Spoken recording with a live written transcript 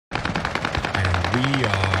We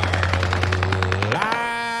are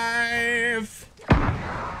live.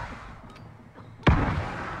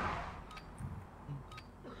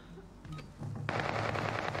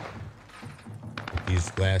 Put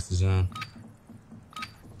these glasses on.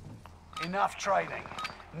 Enough training.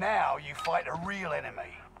 Now you fight a real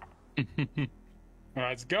enemy.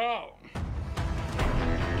 Let's go.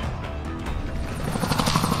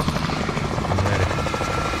 I'm ready.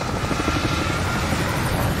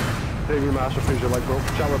 Take me master freezer, like bro.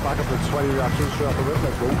 Shower back up with 20 reactions straight off the rip,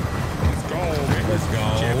 let's go. Let's go, man. Let's go.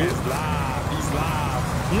 Jim is live. He's live.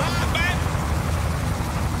 Live, man.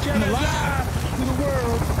 Jim is live to the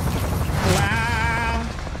world.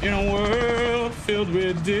 Live in a world filled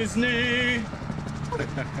with Disney.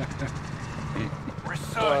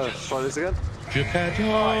 Resurgence. Try this again. Geppetto.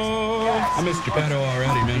 I missed Geppetto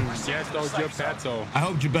already, man. Yes, though, Geppetto. I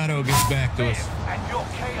hope Geppetto gets back to us. And your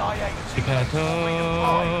KIA team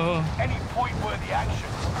Geppetto. any point-worthy action.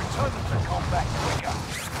 Return them to combat quicker.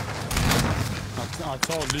 I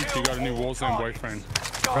told Luke you got a new Warzone boyfriend.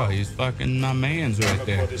 Bro, he's fucking my man's right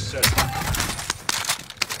there. I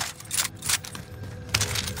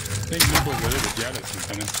think Luke was a little jealous,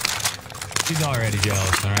 Lieutenant. He's already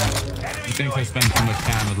jealous, alright? He thinks I spend too much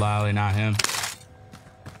time with Lolly, not him.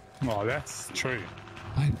 Oh, that's true.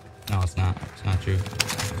 No, it's not. It's not true.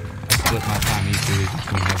 I split my time equally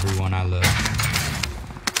between everyone I love.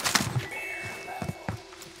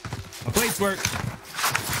 My plates work.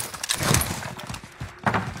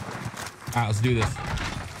 Alright, let's do this.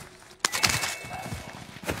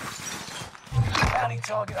 Bounty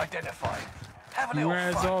target identified. Have a little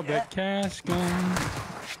Where's fun, all yeah? that cash gone?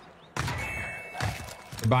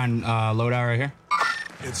 We're buying loadout right here.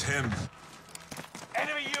 It's him.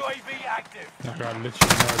 Enemy UAV active. I got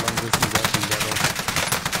literally no long distance weapon battle.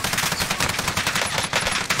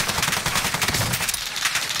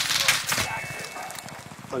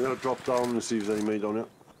 I'm gonna drop down and see if there's any made on it.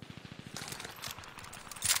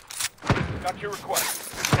 Got your request.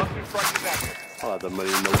 Cluster strike is active. I'll have the money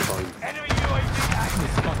in no time. Enemy UAV active.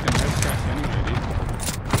 This fucking head crash anyway, dude.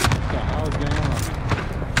 What the hell is going on?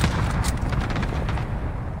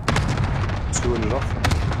 200 off.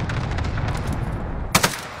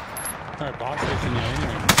 No bar station here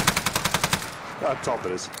anyway. At top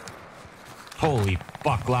it is. Holy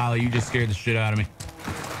fuck, Lolly, you just scared the shit out of me.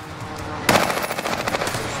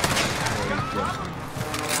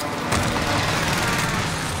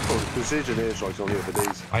 Oh, the precision airstrike's on here for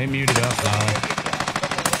days. I muted up, Lolly.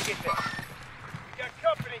 We got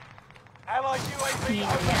company. Allied UAV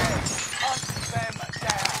overhead. Hunt them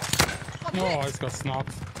down. Oh, it's got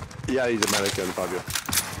snapped. Yeah, he's American, Fabio.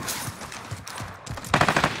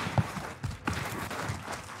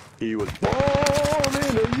 He was born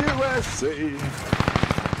in the USA.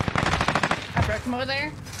 I broke him over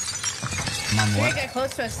there. I'm on He didn't what? get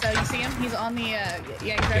close to us though. You see him? He's on the yeah, he's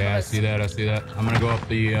right above Yeah, I us. see that. I see that. I'm gonna go up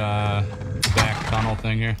the back tunnel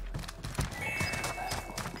thing here.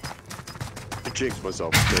 I jinxed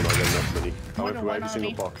myself. Then I got enough money. I went One through on every one single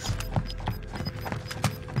on me. box.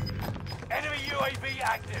 Enemy UAV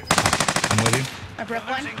active. I'm with you. I broke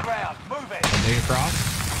one. Losing ground. Move it. Take it across.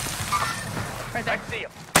 Right there. I see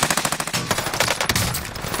him.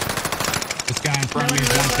 This guy in front of me is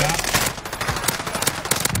one shot.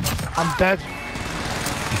 I'm dead. He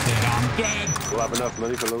said, I'm dead. We'll have enough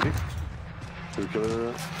money for Lodi. 2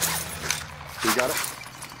 killer. You got it?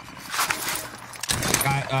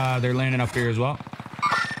 Guy, they're landing up here as well.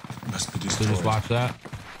 Must be So just destroyed. watch that.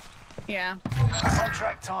 Yeah.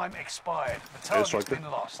 Contract time expired. The target's Airstrike been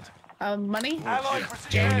there. lost. Money? Allied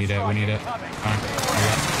precision Yeah, we need it. We need it. airstrike All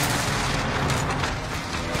incoming.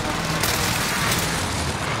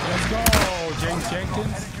 Let's go, James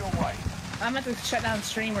Jenkins. Headed your way. I'm at to shut down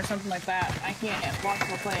stream or something like that. I can't watch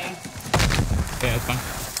the play. Yeah, that's fine.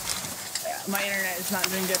 My internet is not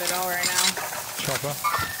doing good at all right now. Chopper.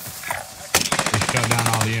 They shut down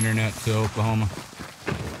all the internet to Oklahoma.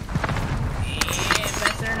 Yeah,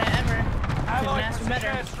 best internet ever. Couldn't Allied ask for precision better.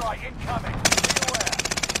 airstrike incoming. Be aware.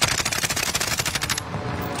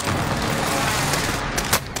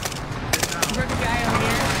 Broke a guy over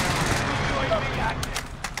here. UAV active.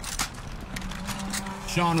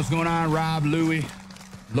 Sean, what's going on? Rob, Louie,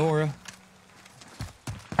 Laura,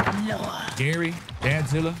 Noah. Gary,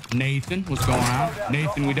 Dadzilla, Nathan, what's going on?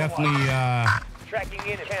 Nathan, we definitely Tracking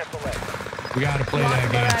in and cancel that. we gotta play I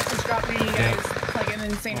that game. just dropped you guys like an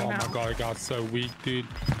insane Oh my amount. god, it got so weak, dude.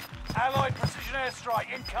 Allied precision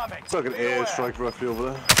airstrike incoming. It's like an Be aware. airstrike roughly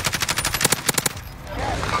over there.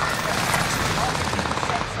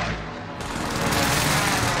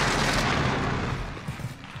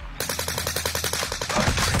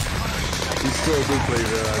 He's still a good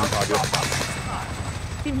player, Fabio.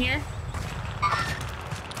 Team here.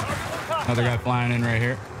 Another guy flying in right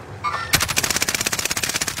here.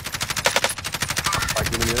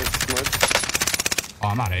 Back in the air, smudge. Oh,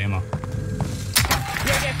 I'm out of ammo.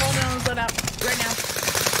 Yeah, get full nose lit up right now.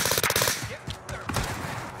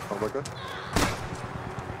 Oh my god.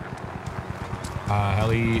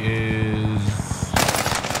 Heli is...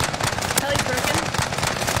 Heli's broken.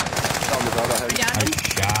 Down the ground, We ahead. got him.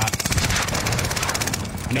 Nice shot.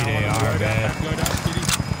 I need AR, bad. Load out, kitty.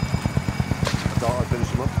 No, I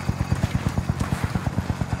finished him up.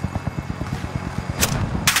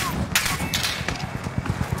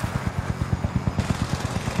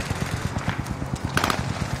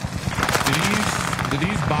 Do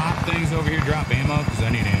these bot things over here drop ammo? Because I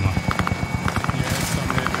need ammo. Yeah, some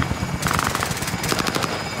dead.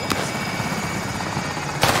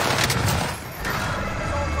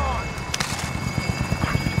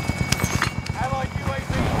 Allied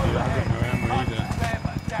UAV Yeah, I got overhead. no ammo either. Them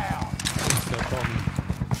down. That's the problem.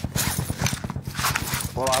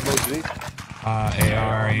 What ammo do you need?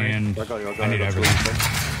 AR and I got you, I need everything.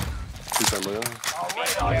 210 million.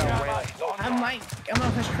 I'm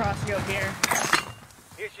gonna push across to go here.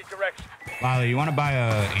 Here's your direction. Lila, you want to buy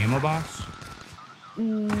a ammo box?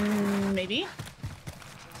 Maybe.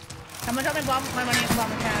 I'm gonna drop my money and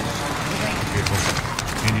bomb cash. Beautiful.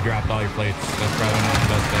 And you dropped all your plates. That's probably not the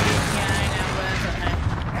best idea. Yeah, I know, but that's okay.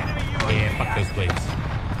 Enemy UAV Yeah, fuck those plates.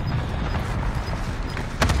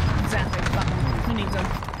 Exactly. Fuck 'em. Who needs them?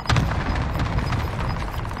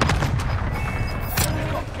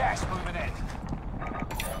 We've got gas moving in.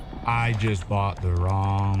 I just bought the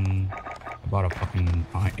wrong... I bought a fucking...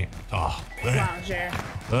 Oh, Wow, Jer.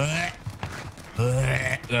 that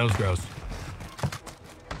was gross.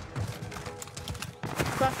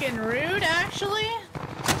 Fucking rude, actually.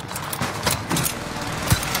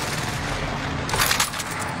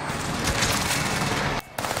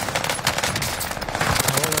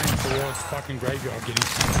 We're running towards fucking graveyard, kitty.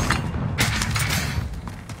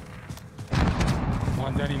 Come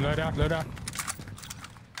on, Danny, load out, load out.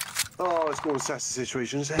 Oh, let's go and assess the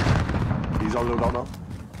situations. He's on loadout now.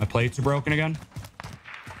 My plates are broken again?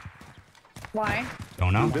 Why?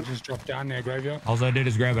 Don't know. I just dropped down there, graveyard. All I did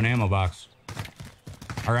is grab an ammo box.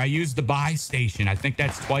 Or I used the buy station. I think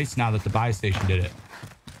that's twice now that the buy station did it.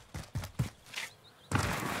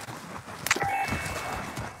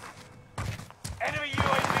 Enemy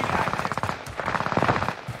UAV active.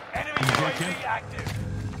 Enemy UAV active.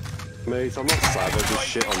 Mate, I'm not sad, I just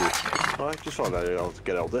shit on you. Alright, just thought I'd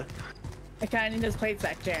get out there. I kinda need those plates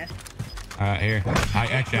back, Jer. Here.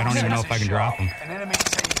 I don't even know if I can drop them. An enemy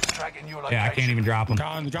team is tracking your location. Yeah, I can't even drop them. Go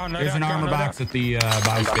on, load There's an out, armor load box out. at the buy Back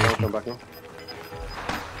now, station. come back now.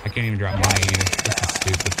 I can't even drop mine either. This is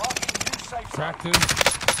stupid. Tractors.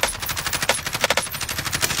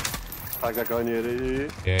 Tag that guy near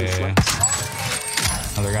the... Yeah.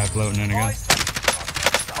 Another guy floating in again.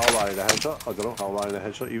 I'll lie in a headshot. I don't know. I'll lie in a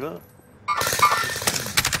headshot either.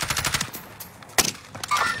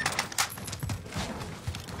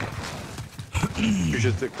 You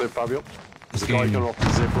should clip Fabio up. There's a guy Game. coming off the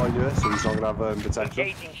zip line here, so he's not going to have protection.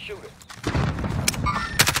 Engaging shooter.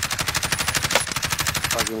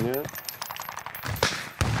 Fabio in here.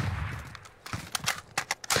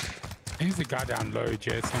 Here's a guy down low,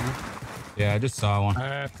 Jay, somewhere. Yeah, I just saw one.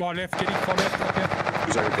 Far left, kitty, far left, right there.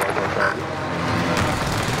 He's only drive right there.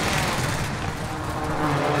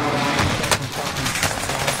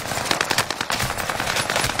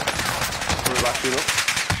 We're back, you know.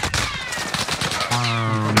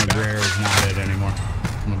 McGregor is not it anymore.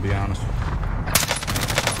 I'm gonna be honest.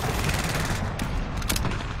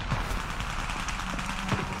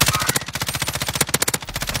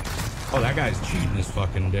 Oh, that guy's cheating his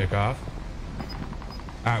fucking dick off.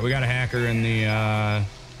 All right, we got a hacker in the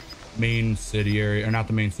main city area, or not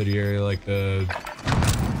the main city area, like the.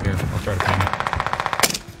 Here, I'll try to find it.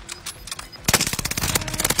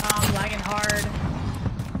 Oh, I'm lagging hard.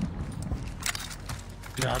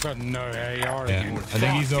 Yeah, I got no AR Yeah, again. I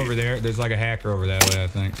think he's over there. There's like a hacker over that way, I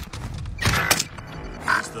think.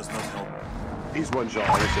 This does not help. He's one shot.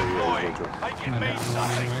 I would say he's one shot. Making No, me no,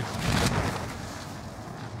 something. anyway.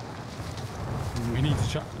 We need to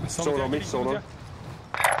shot. Someone on me, someone on.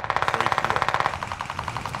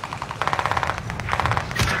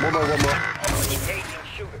 One more, one more. Engaging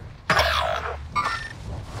shooter.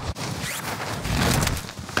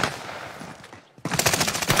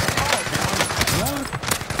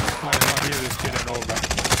 I did not hear this kid at all, bro.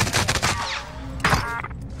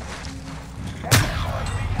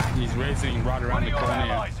 He's racing right around the corner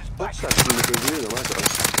here. That's actually a good view, I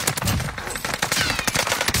guess.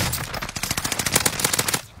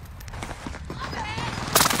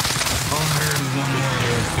 Oh, there's one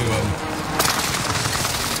more. two of them.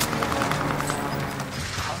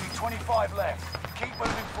 Only 25 left. Keep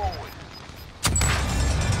moving forward.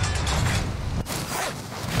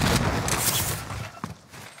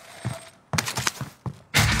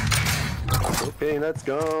 Okay, let's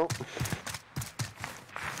go.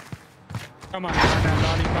 Come on, that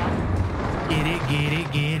lollipop. Get it, get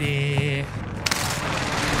it, get it.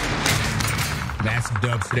 Massive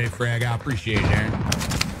dubs today, Frag. I appreciate it, Aaron.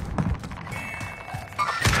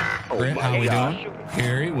 Brett, how we doing?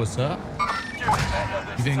 Harry, what's up?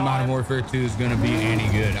 You think Modern Warfare 2 is going to be any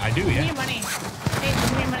good? I do, Give me yeah. your money. Hey,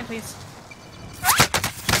 give me your money, please.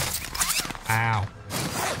 Ow.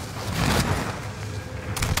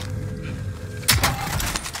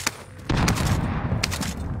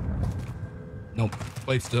 Nope.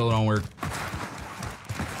 Plates still don't work.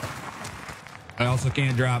 I also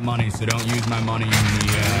can't drop money, so don't use my money in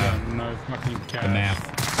the No fucking cash. map.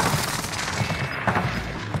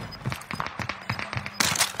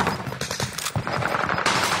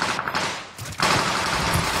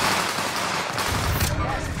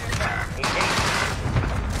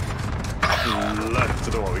 Left to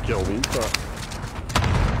the one we killed me, but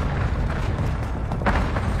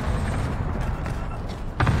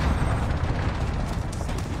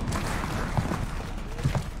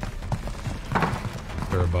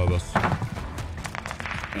They're above us.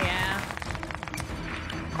 Yeah.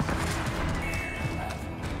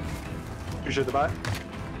 you should the back.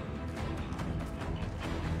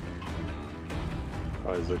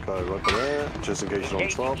 There's a guy right there, just in case you're on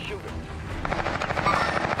top.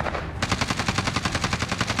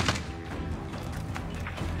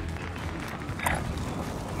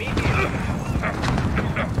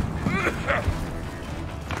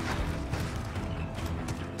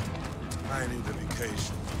 I need a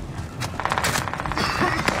vacation.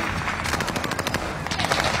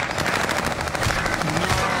 No,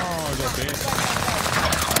 the bitch.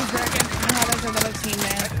 He's working. No, there's another team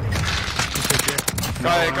there.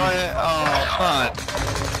 Go ahead. Oh, fuck.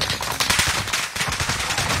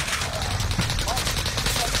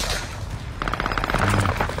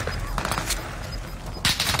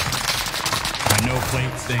 My no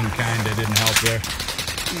plates thing kinda didn't help there.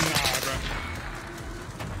 Nah, bro.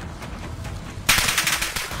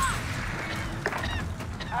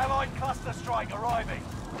 Allied cluster strike arriving.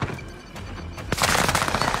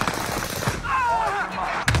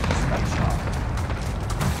 Stay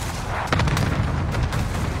sharp.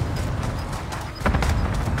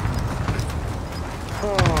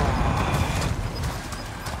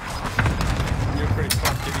 You're pretty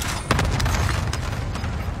fucked, kitty.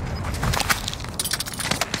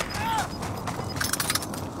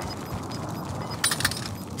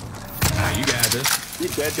 Nah, you got this. You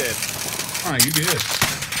dead. Oh, you good.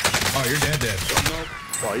 Oh, you're dead.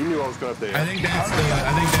 Oh, you knew I was going up there. I think that's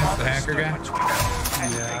the hacker guy.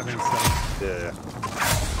 Yeah, I think so. Yeah.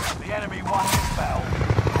 The enemy won this battle.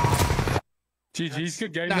 GG's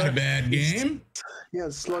good game. Not though. a bad game. Yeah,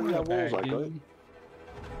 slightly Not a that walls, bad like that. game.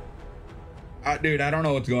 Dude, I don't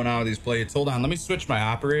know what's going on with these plates. Hold on, let me switch my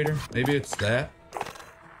operator. Maybe it's that.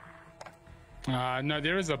 No,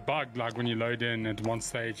 there is a bug, like when you load in at one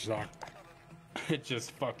stage, like it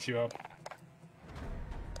just fucks you up.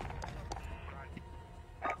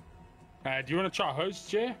 Do you want to try host,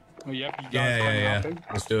 Jay? Oh, yep, you guys Yeah. coming up?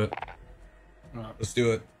 Let's do it. Alright. Let's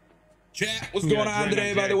do it. Chat, what's Yeah, going on join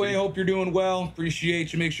today, up, by the way? JP. Hope you're doing well.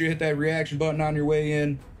 Appreciate you. Make sure you hit that reaction button on your way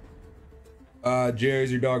in.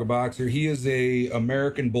 Jerry's your dog a boxer. He is a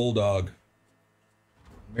American Bulldog.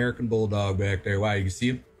 American Bulldog back there. Wow, you can see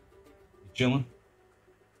him? He's chilling?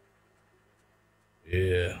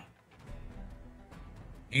 Yeah.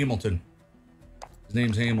 Hamilton. His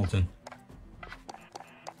name's Hamilton.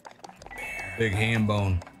 Big ham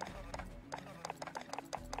bone.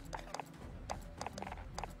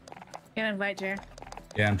 Can invite Jer.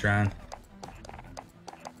 Yeah, I'm trying.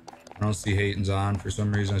 I don't see Hayton's on. For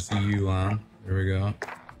some reason, I see you on. There we go.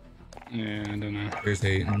 Yeah, I don't know. There's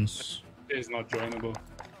Hayton's. It's not joinable.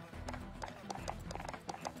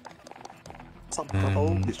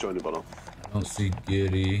 Oh, he's joined the bottom. I don't see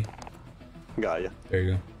Giddy. Got ya. There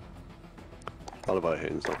you go. I'll about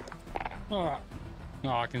hitting something. Alright.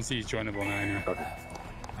 No, I can see it's joinable now. Anyway. Okay.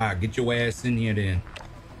 Alright, get your ass in here then.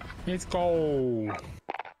 Let's go.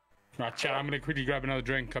 Right, chat. I'm gonna quickly grab another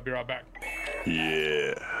drink. I'll be right back.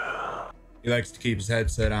 Yeah. He likes to keep his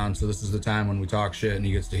headset on, so this is the time when we talk shit and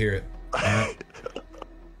he gets to hear it. Alright?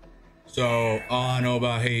 So, all I know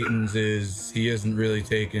about Hayton's is he isn't really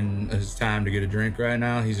taking his time to get a drink right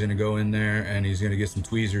now. He's gonna go in there and he's gonna get some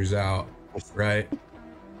tweezers out, right?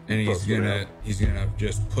 And he's gonna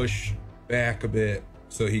just push back a bit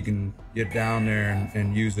so he can get down there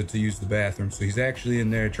and use it to use the bathroom. So he's actually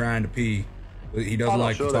in there trying to pee, but he doesn't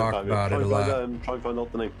like to talk about it a lot. Try and find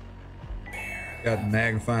out the name. Got the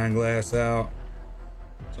magnifying glass out.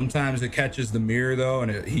 Sometimes it catches the mirror though,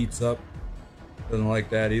 and it heats up. Doesn't like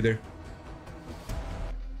that either.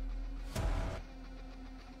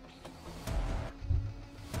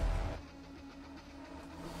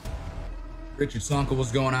 Richard's uncle,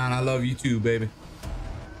 what's going on? I love you too, baby.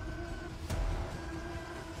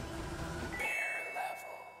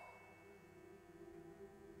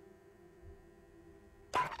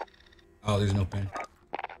 Oh, there's no pen.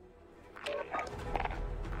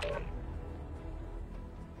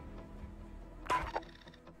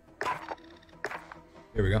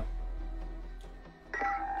 Here we go.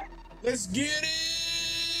 Let's get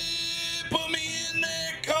it. Put me in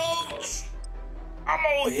there, coach. I'm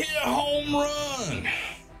gonna hit a home run.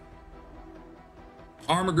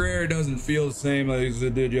 Armaguerra doesn't feel the same as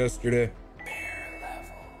it did yesterday.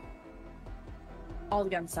 All the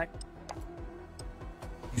guns suck.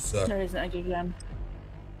 You suck. There isn't a good gun.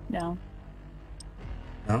 No.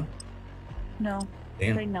 No? No.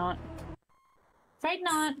 Damn. Afraid not. Afraid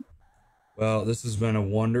not. Well, this has been a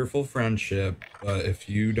wonderful friendship, but if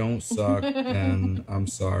you don't suck, then I'm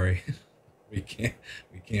sorry. We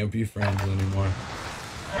can't be friends anymore.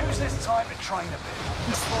 Use this time to train a bit.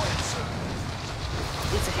 Deployed soon.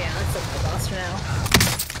 It's okay, let's look the boss for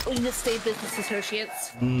now. We can just stay business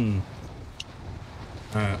associates.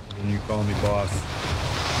 Alright, then you call me boss.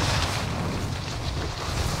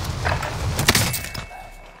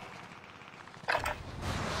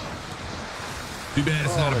 Too bad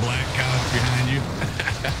it's not a black couch behind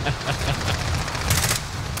you.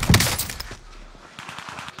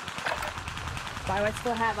 Why do I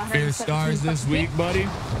still have 100 Fair stars this week, buddy?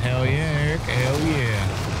 Hell yeah, Eric. Hell yeah.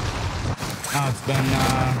 Oh,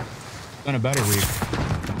 it's been a better week.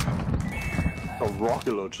 Oh,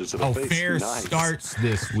 rocket launchers to the Oh, face. fair Nice. starts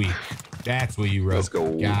this week. That's what you wrote. Let's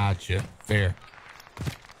go. Gotcha. Fair.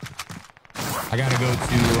 I gotta go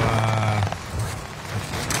to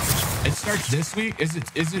it starts this week? Is it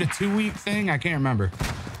a 2-week thing? I can't remember.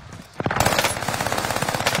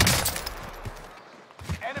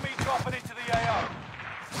 Enemy dropping into the AO.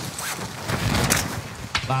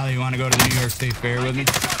 Lolly, you wanna go to the New York State Fair with me?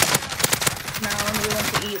 No, we want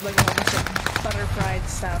to eat like a bunch of butter fried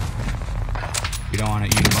stuff. You don't wanna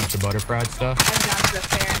eat a bunch of butter fried stuff? I haven't gone to the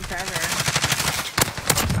fair in forever.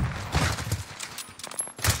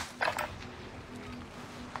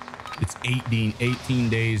 It's 18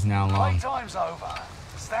 days now long. Playtime's over.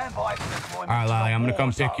 Stand by for deployment. All right, Lolly, I'm gonna come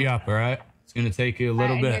War pick you zone. up, all right? It's gonna take you a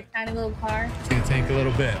little In your bit. tiny little car. It's gonna take a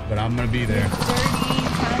little bit, but I'm gonna be there. Dirty,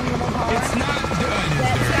 tiny little car. It's not good,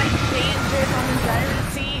 That's is got it? dandruff on the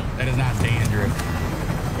driver's seat. That is not dandruff.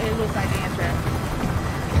 It looks like dandruff.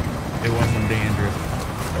 It wasn't dandruff.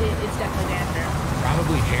 It's definitely dandruff.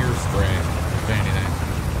 Probably hairspray, if anything.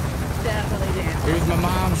 Definitely dandruff. Here's my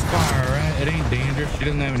mom's car, right? It ain't dandruff. She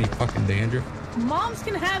doesn't have any fucking dandruff. Moms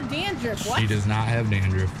can have dandruff. What? She does not have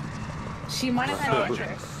dandruff. She might have had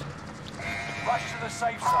dandruff. Rush to the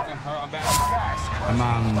safe zone. My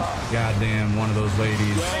mom, goddamn, one of those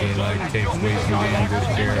ladies that like takes way too dangerous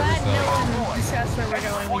care of Glad no herself. one discussed where we're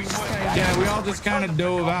going. We just kind of Yeah, we all just kind of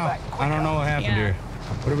dove out. I don't know what happened Yeah. here.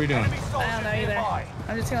 What are we doing? I don't know either.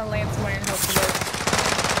 I'm just gonna land somewhere and hope for work.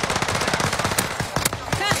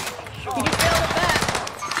 You can fail with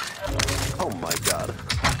that. Oh my god.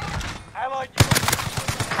 Allied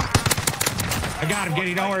I got him,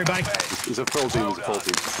 Giddy. Don't worry, buddy. He's a full team, he's a full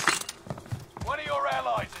team. One of your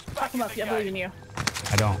allies is back Fuck him in up. the I believe in game. you.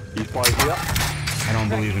 I don't. He's by here. I don't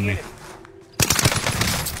believe in me.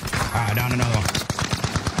 All right, down another one.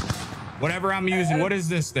 Whatever I'm using, what is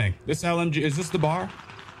this thing? This LMG, is this the bar?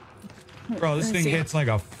 Bro, this thing hits like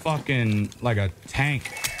a fucking, like a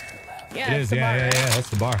tank. Yeah, It it's is, the yeah, bar, yeah, right? yeah, that's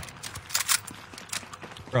the bar.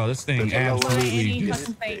 Bro, this thing That's a little absolutely Any just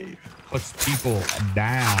fucking thing. puts people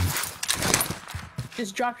down.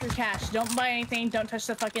 Just drop your cash. Don't buy anything. Don't touch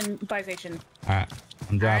the fucking buy station. All right,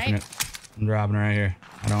 I'm dropping Alright. it. I'm dropping it right here.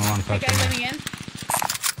 I don't want to Hey touch guys, let it. me in.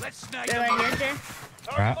 Let's snag They're them. right here, sir.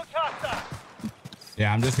 All right.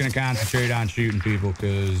 Yeah, I'm just gonna concentrate on shooting people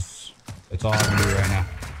because that's all I can do right now.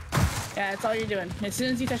 Yeah, that's all you're doing. As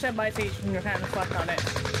soon as you touch that buy station, you're kind of fucked on it.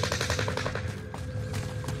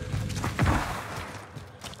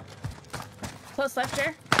 Close left,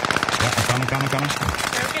 sir. Yeah, I'm coming. Broken.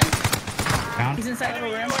 Down. He's inside the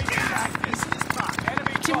room.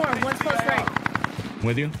 Enemy Two more. dropping One's into close the AO. right.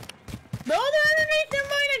 With you? No, they're underneath. Never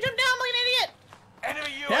mind. I jumped down like an idiot.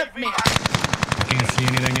 Enemy Help me. UAV. Can't see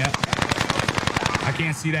anything yet. I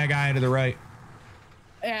can't see that guy to the right.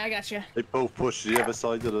 Yeah, Yeah, I got you. They both pushed the other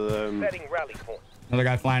side of the. Setting rally point. Another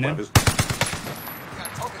guy flying in. Weapons.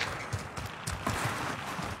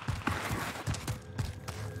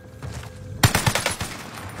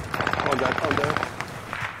 On down, on down.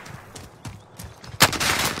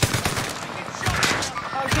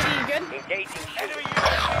 Oh, Kitty, you good? Engaging enemy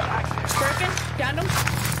unit. Broken? Downed him?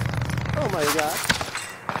 Oh my god.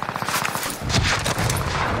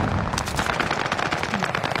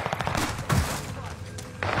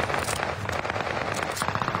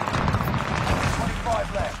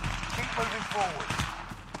 Left. Keep moving forward.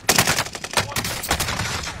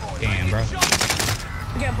 Damn, bro.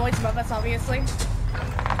 We got boys above us, obviously.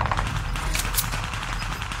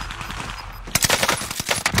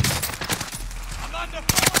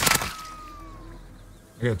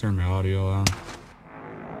 I gotta turn my audio on.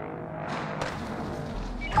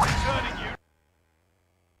 Returning you.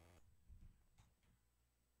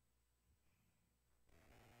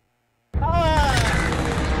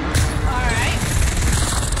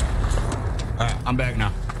 Alright, I'm back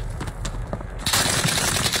now.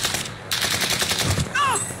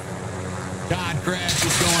 God, Crash,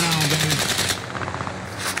 what's going on, baby?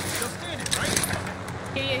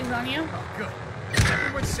 Kitty is on you. Good.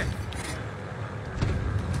 Everyone's safe.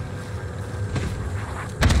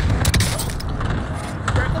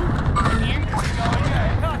 Broke him. In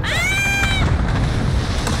here.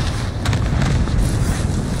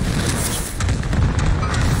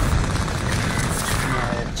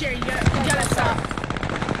 Jerry, you gotta stop.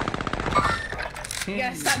 You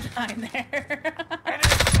gotta stop dying there. Enemy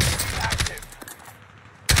active.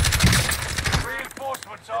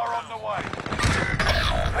 Reinforcements are on the way.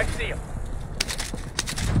 I see him.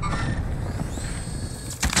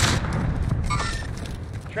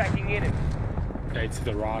 Tracking enemy. Okay, to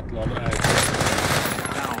the right.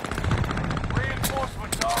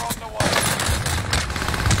 Reinforcements are on the way.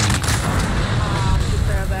 Good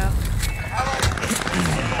throw though.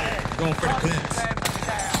 Going for the clips. Them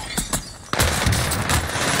down.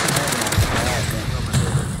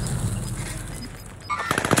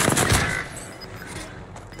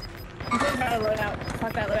 I'm going for the loadout.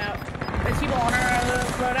 Fuck that loadout. There's people on our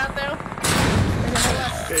loadout though.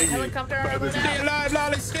 There's a helicopter on our Stay loadout. alive,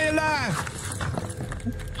 Lolly, stay alive!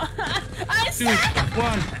 I 2, said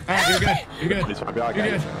 1. Alright, you're good. You're good. It's my bad, You're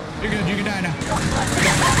good. guys. You're good. You can die now.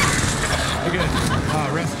 You're good.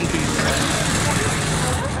 Rest in peace.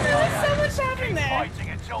 there's so much happening there. Fighting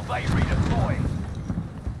until they redeploy.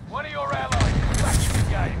 One of your allies is back in the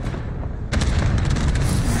game.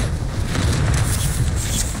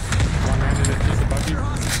 One-handed it just above you.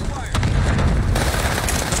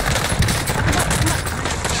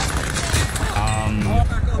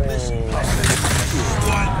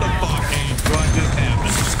 What the fuck, Ames? What just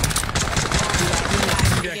happened?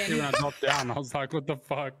 Actually, when I dropped down, I was like, what the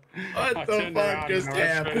fuck? What I the turned fuck around just and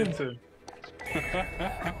ran straight happened? into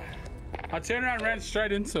him. I turned around and ran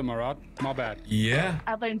straight into him, alright? My bad. Yeah.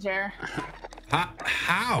 I blame Jer. How?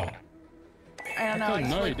 I don't know. I don't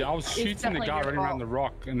know, like, dude. I was it's shooting the definitely guy your running around fault. the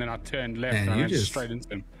rock, and then I turned left Man, and I you ran just- straight into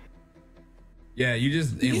him. Yeah, you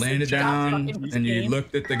You landed just down fucking and you game.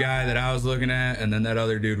 looked at the guy that I was looking at, and then that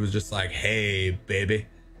other dude was just like, "Hey, baby,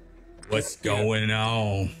 what's going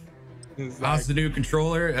on? How's the new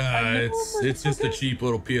controller? It's just a cheap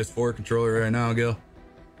little PS4 controller right now, Gil.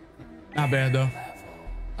 Not bad though.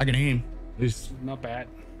 I can aim. At least Not bad.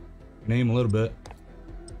 I can aim a little bit.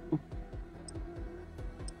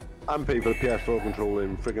 I'm paying for the PS4 controller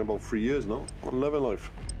in freaking about 3 years now. I'm living life.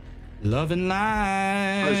 Loving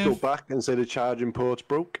I just go life. back and say the charging port's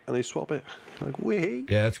broke and they swap it. Like, wait.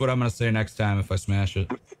 Yeah, that's what I'm gonna say next time if I smash it.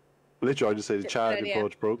 Literally, I just say the charging idea.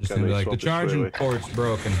 port's broke Just and gonna be they like, the swap it straight charging away. port's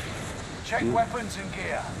broken. Check weapons and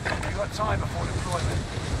gear. You got time before deployment.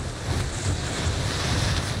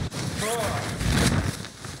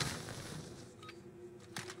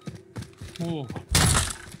 Ooh.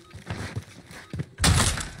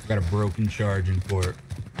 Got a broken charging port,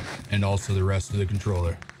 and also the rest of the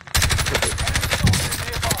controller.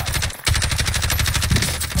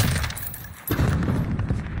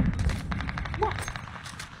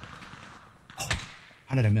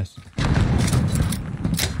 How did I miss?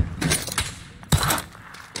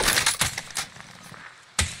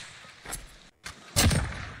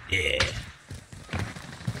 Yeah.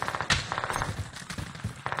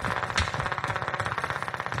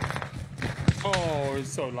 Oh,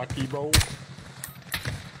 it's so lucky, bro.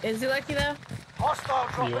 Is he lucky though? Hostile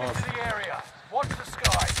dropping Yeah. into the area. Watch the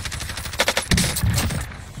sky.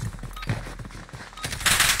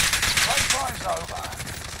 Playtime's over.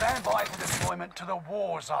 Stand by for deployment to the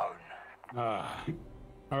war zone.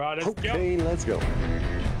 Alright, let's go. Okay, let's go.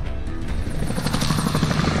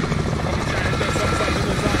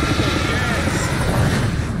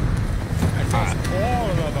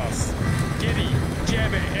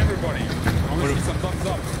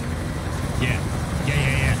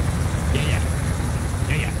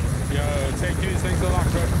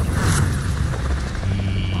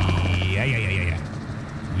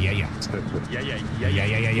 Yeah.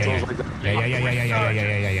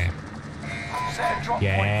 Yeah. Set a drop point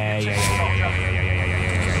for your team, soldier.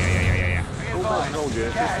 Be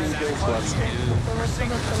advised, gas is closing in. Proceed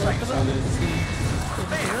to the safe zone.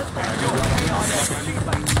 You're behind enemy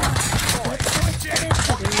teammates.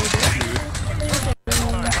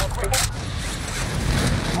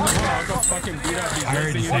 I got fucking beat up. I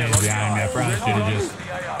heard you say it behind me. I probably should have just.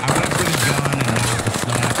 I went for the gun and not the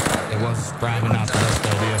snap. It was probably not the best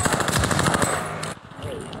idea.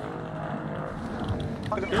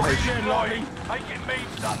 Making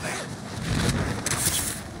memes done this.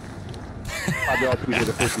 I'll be honest with you,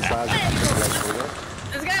 the 55.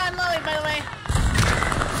 This guy on Lily, by the way.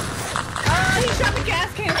 Oh, he shot the gas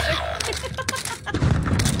canister.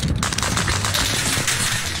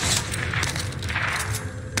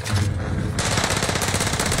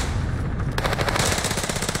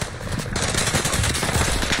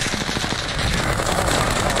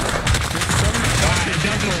 It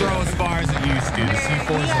doesn't throw as far as it used to. The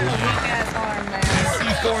C4 is a lie. The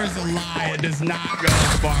C4 is a lie. It does not go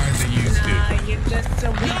as far as it used to. You're just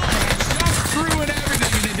a weak man. Just threw it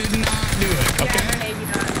everything and it did not do it. Okay. Yeah, maybe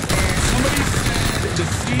not. Somebody said the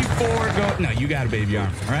C4 go. No, you got a baby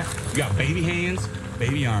arm. All right. You got baby hands,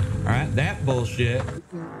 baby arm. All right. That bullshit.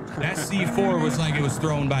 That C4 was like it was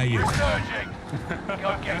thrown by you. Surging.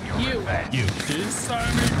 You're getting your revenge. You. There's so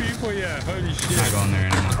many people, yeah. Holy shit. Not going there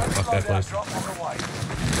anymore. Fuck that place. Drop on the way.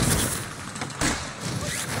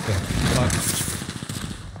 Fuck.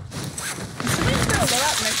 Somebody's gonna load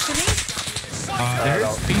up next to me.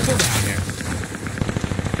 There's people down here.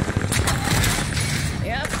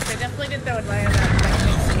 Yep, they definitely did throw it right up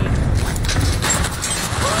next to me.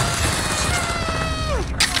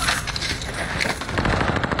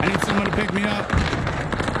 I need someone to pick me up.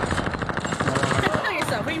 Kill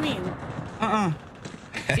yourself, what do you mean?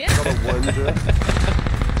 Yeah.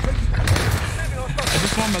 I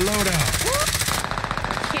just want my loadout.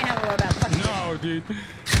 Can't have a loadout. Fuck you. No, dude.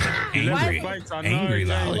 Angry. Angry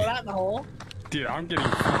Load Lolly. out in the hole. Dude, I'm getting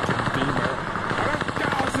fucking beamed, bro. I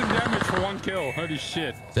got 1,000 damage for 1 kill. Holy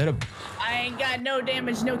shit. Is that a I ain't got no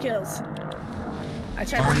damage, no kills. I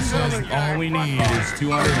tried party to says all we need is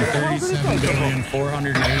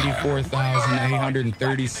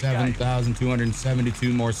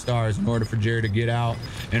 237,484,837,272 more stars in order for Jared to get out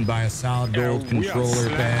and buy a solid gold controller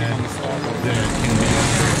pad that can be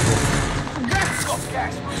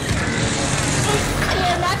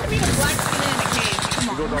Well, imagine being a black skin in a cage. Come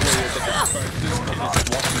on.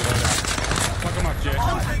 Fuck him up, Jay.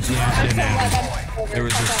 Yeah, it didn't happen.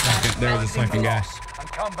 There was a second guy.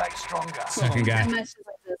 And come back stronger. Second guy. Matches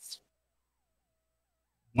like this.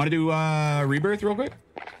 Want to do rebirth real quick?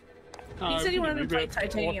 He said he wanted to play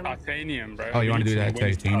Titanium. Titanium, bro. Oh, you want to do that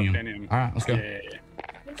Win titanium? All right, let's go. Yeah.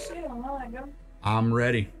 I'm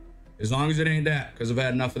ready. As long as it ain't that, because I've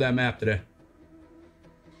had enough of that map today.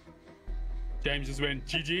 James just went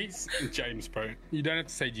GG's. James, bro. You don't have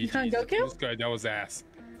to say GG's. on Goku? Just go, that was ass.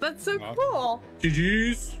 That's so Oh. cool.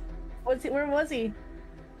 GG's. Where was he?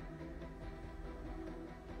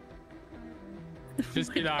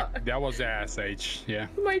 Just be like, that was ass, H. Yeah.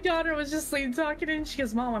 My daughter was just sleep talking and she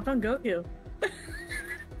goes, Mom, I found Goku.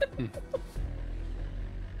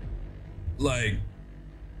 Like,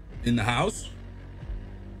 in the house?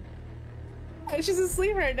 And she's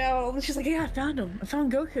asleep right now. And she's like, yeah, I found him. I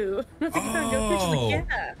found Goku. I was like, you found Goku? She's like,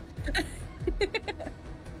 yeah.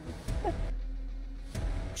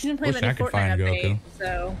 She didn't play Wish many I could Fortnite find update, Goku.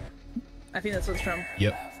 so I think that's what it's from.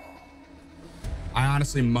 Yep. I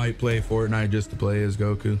honestly might play Fortnite just to play as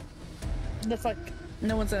Goku. The fuck?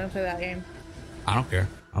 No one's gonna play that game. I don't care.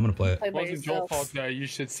 I'm gonna play it. Play by Wasn't your yourself. fault though. You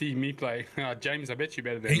should see me play. James, I bet you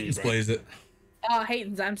better than Hayden's me, bro. plays it. Oh,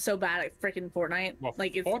 Hayden's, I'm so bad at freaking Fortnite. Well,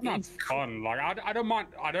 Like, it's Fortnite's fun. Like, I don't mind.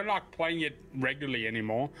 I don't like playing it regularly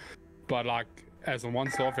anymore, but like as a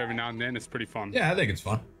once-off every now and then, it's pretty fun. Yeah, I think it's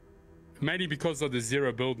fun. Mainly because of the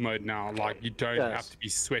zero build mode now. Like, you don't Yes. have to be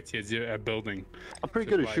sweaty at building. I'm pretty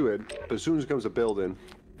So good it's at shooting, but as soon as it comes to building,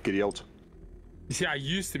 get out. You see, I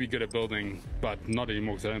used to be good at building, but not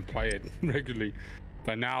anymore because I don't play it regularly.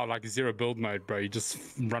 But now, like zero build mode, bro, you just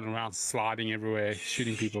run around sliding everywhere,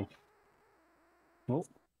 shooting people. Oh,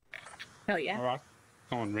 Hell yeah. all right.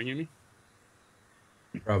 Someone ringing me?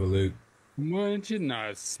 Probably Luke. Wouldn't you know?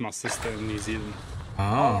 It's my sister in New Zealand.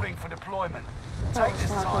 Oh. Holding for deployment. Take this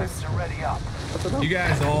time to ready up. You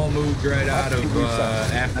guys all moved right out of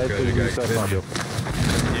Africa to go to India.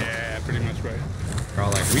 Yeah, pretty much, bro. They're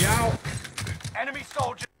all like, we out. Enemy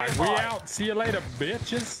soldier. We out. See you later,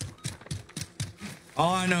 bitches.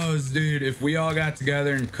 All I know is, dude, if we all got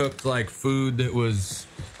together and cooked like food that was,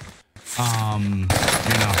 you know,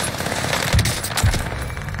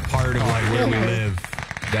 part word of like where we live,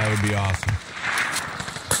 that would be awesome.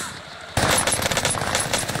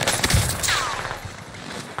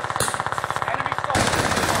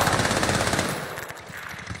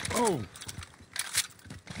 Oh.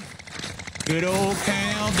 Good old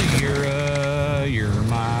Caldera, you're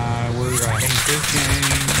my word. I hate this game.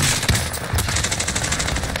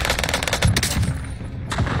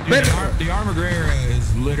 Dude, the Armaguerra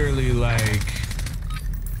is literally like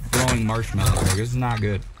throwing marshmallows. Like, this is not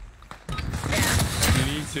good. You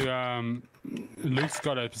need to, Luke's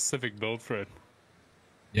got a specific build for it.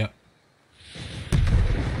 Yep.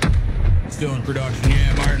 Still in production,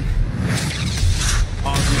 yeah, Martin.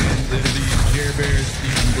 Awesome. The Jer Bears,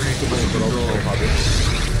 Steve Breakable control.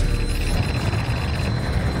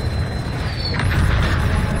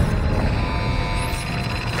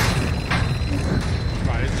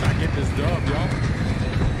 Right, let's try and get this dub, y'all.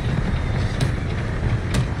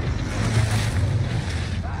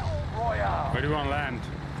 Where do you want to land?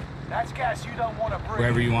 That's gas you don't want to breathe.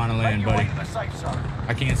 Wherever you want to land, buddy.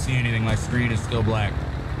 I can't see anything. My screen is still black.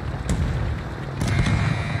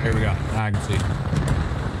 There we go. Now I can see.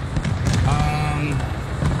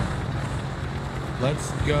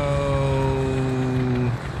 Let's go.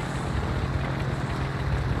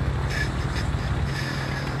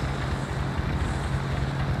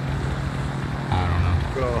 I don't know.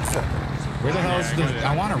 Where the hell is the?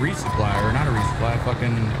 I want a resupply, or not a resupply.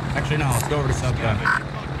 Fucking. Actually, no. Let's go over to Subcon.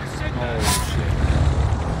 Oh shit.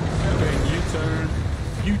 Okay, U-turn.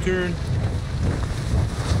 U-turn.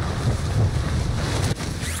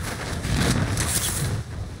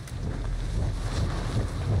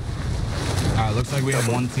 Looks like we have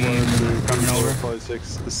one team coming over. 4, 5,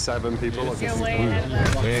 6, 7 people. You're way ahead of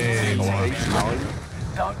us. Way more.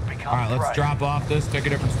 Alright, let's drop off this, pick a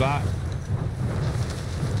different spot.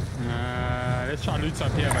 Let's try and loot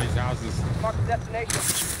up here by these houses. Mark the destination.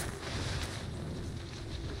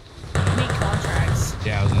 Need contracts.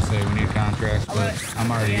 Yeah, I was gonna say we need contracts, but I'm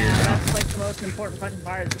already here now. That's like the most important fucking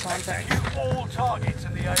part is the contract. All targets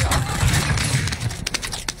in the AR.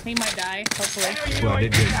 He might die, hopefully. Well, I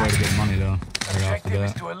did get quite a bit of money though. Right off the Objective is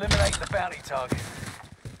bat. to eliminate the bounty target.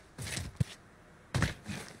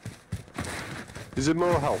 Is it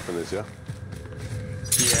more health in this, yeah?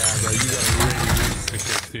 Yeah, bro, you got really sick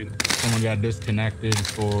this, dude. Someone got disconnected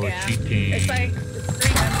for cheating. It's like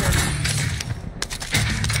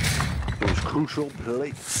 300. Those crucial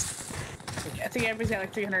plates. I think everybody's got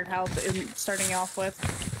like 300 health starting off with.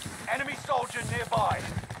 Enemy soldier nearby.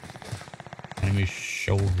 Enemy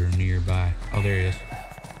shoulder nearby. Oh, there he is.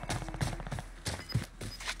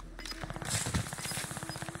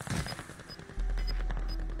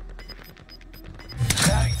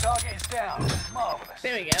 Bounty target is down. Marvelous.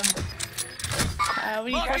 There we go.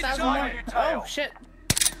 We need 4,000 more. Oh shit.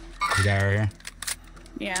 The guy right here.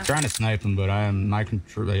 Yeah. I'm trying to snipe him, but my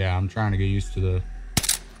control. Yeah, I'm trying to get used to the.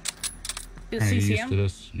 You Trying to get see used him? to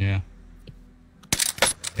this. Yeah.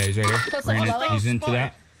 Yeah, he's right here. Plus, Ran like, it. He's into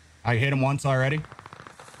that. I hit him once already.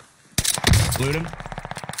 Loot him.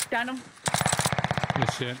 Down him.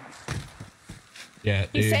 Good shit. Yeah,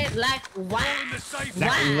 He dude. said like wow.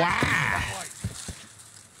 Wow.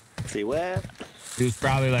 See what? He was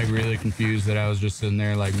probably like really confused that I was just sitting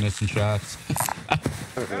there like missing shots.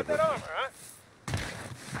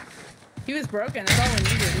 He was broken. That's all we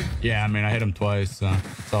needed. Yeah, I mean I hit him twice, so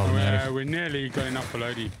that's all that matters. We nearly got enough for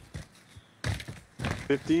Lodi.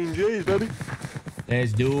 15 G's, baby.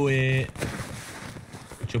 Let's do it.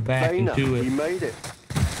 Put your back Dana, into we it. made it.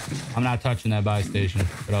 I'm not touching that buy station,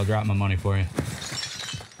 but I'll drop my money for you.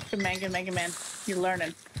 Good man, good man, good man. You're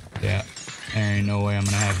learning. Yeah. There ain't no way I'm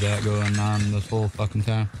gonna have that going on this whole fucking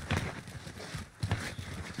time.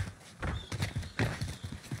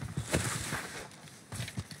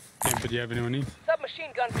 But do you have anyone need?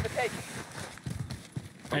 Submachine gun for the taking.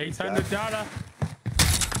 $800.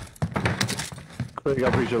 There you go,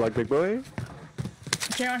 appreciate like big boy.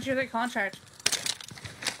 Jerry, why don't you take contract?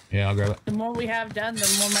 Yeah, I'll grab it. The more we have done, the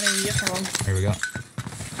more money we get from them. Here we go.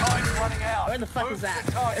 Time's running out. Where the fuck Move is that? to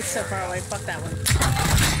the target It's so far area. away. Fuck that one.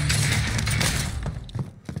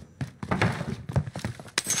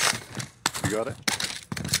 You got it?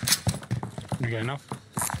 You got enough?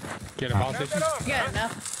 Get a ball station? Yeah,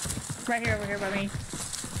 enough. Right here, over here by me.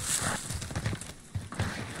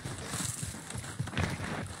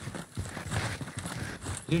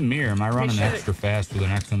 Dude, Mirror, am I running shit. extra fast with an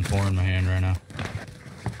XM4 in my hand right now?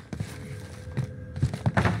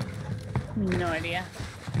 No idea.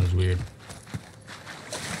 That was weird.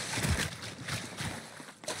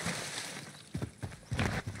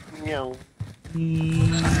 No.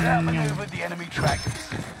 Outmaneuvered the enemy trackers.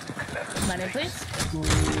 Money, please.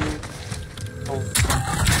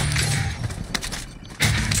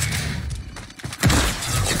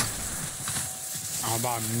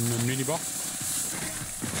 Someone buy a mini box.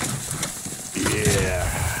 Yeah.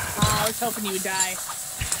 Oh, I was hoping you would die.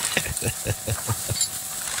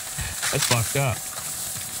 That's fucked up.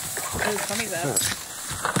 It was funny though.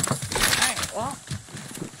 Alright, well.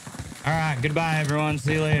 All right, goodbye, everyone.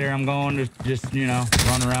 See you later. I'm going to just, you know,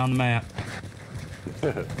 run around the map.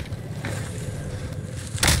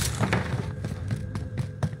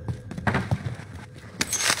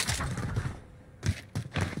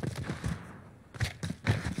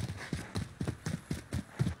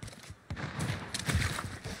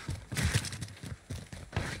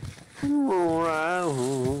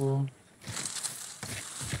 Wow.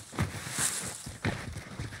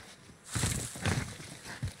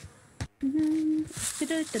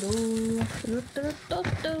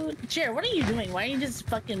 Jared, what are you doing? Why are you just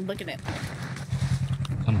fucking looking at me?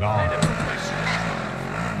 I'm gone. It's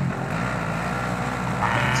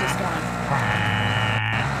just gone.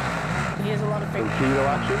 He has a lot of Some fake kilo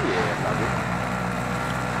action? Yeah,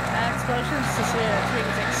 explosions to 3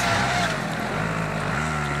 to 6.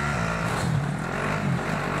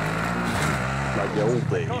 like the old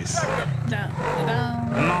days.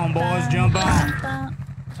 Come on, boys, jump on.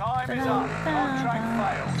 Time is up. Contract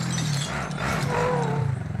failed.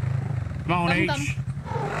 Come on, H.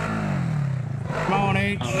 Come on,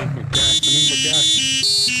 H. Oh, look, gas. I mean, the gas.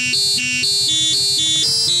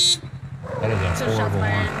 That is a So shots horrible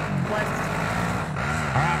fired one. west.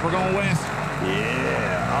 All right, we're going west.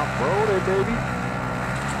 Yeah, off-road it, baby.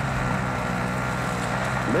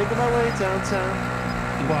 Making my way downtown.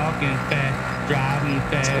 Walking fast, driving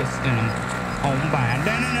fast, and I'm homebound.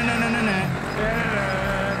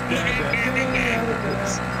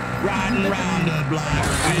 Riding round the block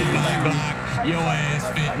with my block. Your ass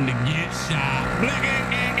fitting to get shot.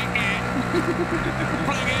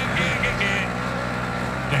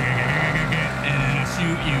 And then I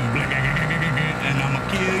shoot you. And I'ma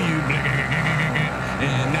kill you.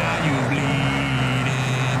 And now you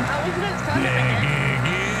bleeding. Oh, we should have started right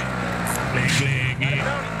here.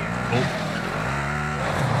 Oh.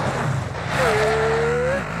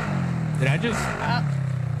 Did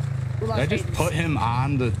I just put him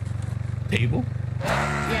on the table? Yeah,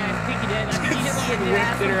 I think you did. I think you just like did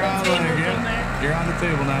Whipped it around like, yeah, you're on the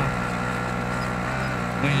table now.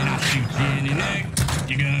 When I shoot you in the neck,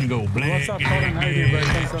 you're gonna go black. What's up, Colin? How you doing, bro?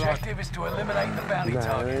 Thanks a lot. Objective is to eliminate the bounty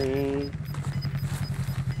target.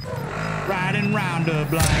 Riding round the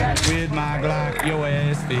block with my Glock, your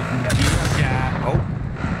ass fitting to get shot. Oh,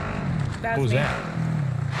 what was that?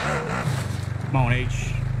 Come on,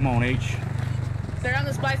 H. Come on, H. They're on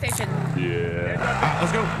the supply station. Yeah. All right,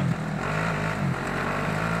 let's go.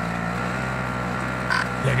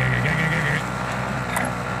 Oh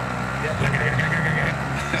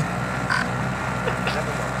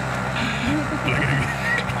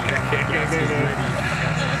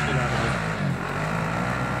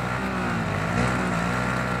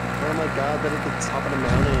my god, they're at the top of the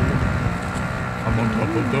mountain. I'm on top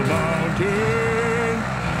of the mountain.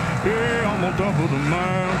 Yeah, I'm on top of the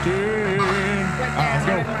mountain. All right, let's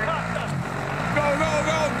go. Go, go,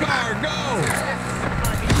 go, car, go.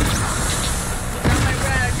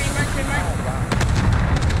 Green mark.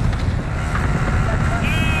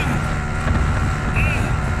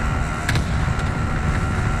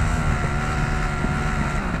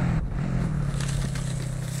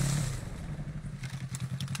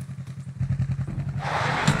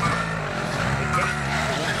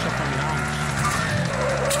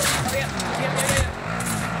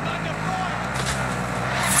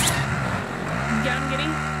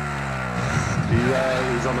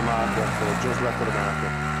 He's on the marker, so just left of the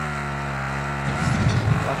marker.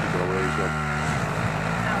 Actually, got away, he's gone.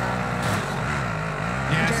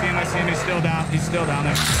 Yeah, I see him. He's still down. He's still down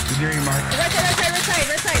there. He's near your mark. Right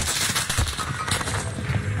side.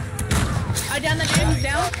 I down the dude. He's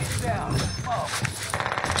down.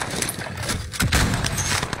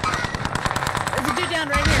 There's a dude down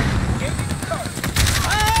right here.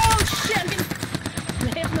 Oh shit! I'm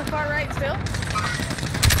getting hit from the far right still.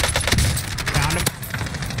 Downed him.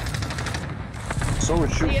 Someone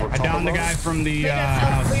shoot for I downed the guy from the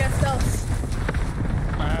house. We got stealth.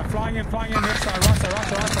 Flying in, left side, right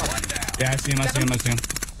side. Yeah, I see him.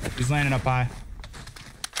 He's landing up high.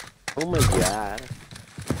 Oh my god.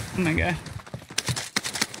 Oh my god.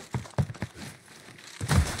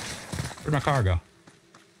 Where'd my car go?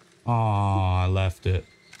 Oh, I left it.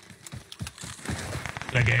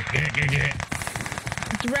 Get.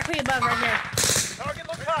 Directly above right here. Target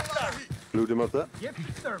looked hostile. Blew him up there. Yep,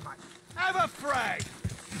 thermite. Have a frag.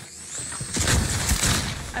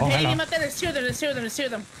 I'm hitting hello. him up there. There's two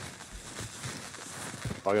of them.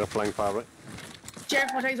 I got a flank fire, right?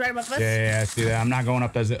 Sheriff Moteg's right above us. Yeah, I see that. I'm not going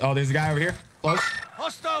up that. Oh, there's a guy over here. Close.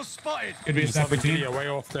 Hostile spotted. Could be a separate team. Yeah, way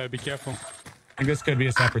off there. Be careful. I think this could be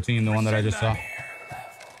a separate team, the one that I just saw.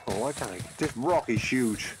 Oh, I can't. This rock is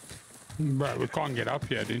huge. Bro, we can't get up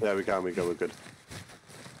here, dude. Yeah, we can. We're good.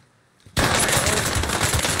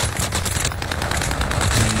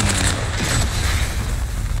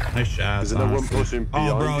 Nice shot. Is there no one pushing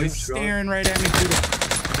behind Oh, bro, you, he's Scott? staring right at me through the.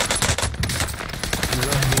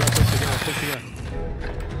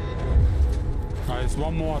 There's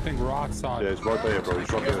one more, I think, right side. Yeah, it's right there, bro. He's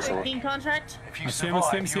right there somewhere. Team contract. If you I see him,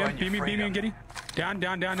 survive, see you him. earn Beam your me, freedom. get him.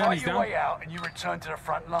 Down, Fight he's your down. way out and you return to the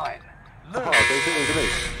front line. Look, Oh, don't think to me.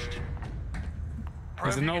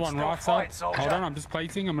 There's prove you another can one still right fight, side. soldier. Hold on, I'm just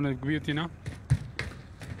plating. I'm gonna be with you now.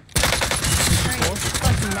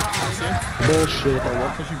 Bullshit.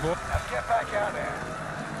 Pushing forward. Now get back out there.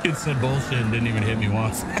 Kid said bullshit and didn't even hit me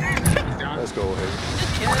once. He's down. Let's go ahead.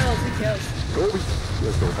 He kills. Go.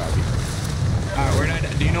 Let's go, Pappy. Alright, where did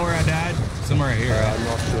I? Do you know where I died? Somewhere right here. I'm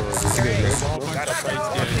not sure. There's a whole bunch of plates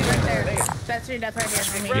Right here. there. That's your death right here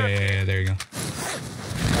for me. Yeah, there you go. I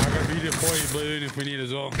got a redeploy balloon if we need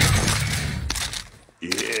as well.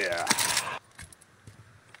 Yeah.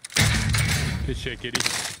 Good shit, kitty.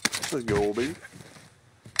 Let's go, baby.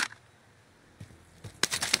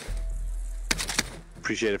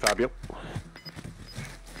 Appreciate it, Fabio.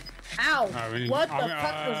 Ow! Alright, we need- What the I mean,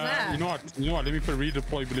 fuck was that? You know what? Let me put a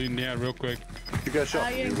redeploy balloon there real quick. You got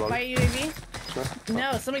shot. You by UAV?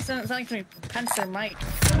 No, somebody sent something to me. Punch their mic.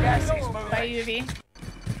 Gas is moving. By UAV.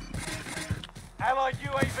 Allied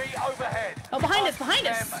UAV overhead. Oh, behind us!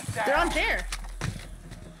 Them down. They're on there.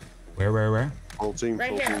 Where? Full team, Right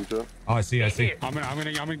full here. team, too. Oh, I see. I'm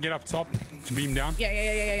gonna get up top to beam down.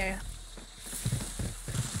 Yeah.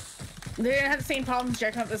 They're gonna have the same problems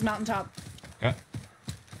jacking up this mountaintop. Yeah.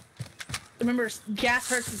 Remember, gas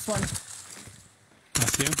hurts this one. I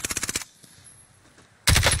see him.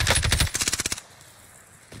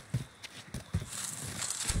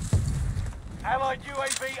 Allied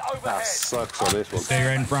UAV That overhead. sucks on this one. Stay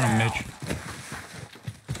right in front of him, Mitch.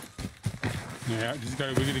 Yeah, we just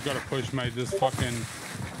gotta push, mate. This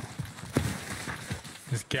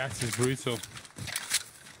gas is brutal.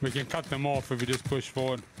 We can cut them off if we just push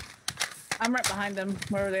forward. I'm right behind them,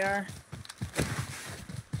 wherever they are.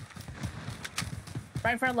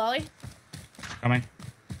 Right in front of Lolly. Coming.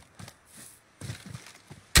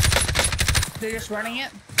 They're just running it.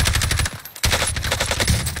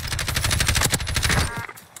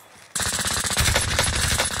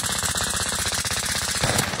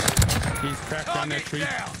 He's cracked on that tree.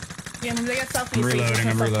 Yeah, they got self I'm reloading,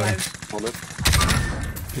 I'm reloading. On it.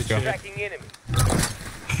 Good Go. shit. Tracking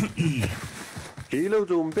enemy. Kilo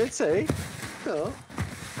doing bits, eh? Yeah.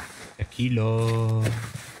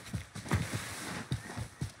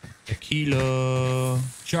 Tequila.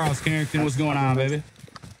 Charles Carrington, what's going on, baby?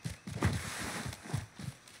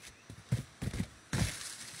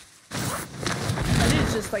 That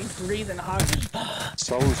dude's just like breathing hard.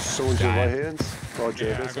 Someone's your right hands. Oh, Jay,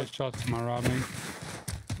 Yeah, I got shots to my right, mate.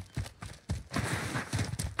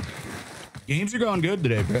 Games are going good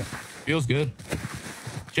today, bro. Feels good.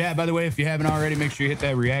 Chat, by the way, if you haven't already, make sure you hit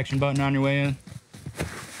that reaction button on your way in.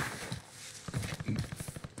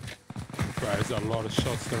 Bro, there's a lot of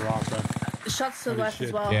shots to the right, bro. Shots to the Holy left as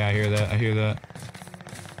shit. well. Yeah, I hear that.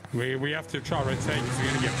 We have to try rotate because we're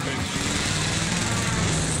gonna get pinched.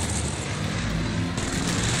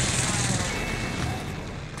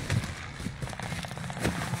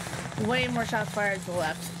 Way more shots fired to the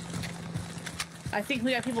left. I think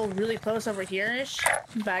we got people really close over here-ish,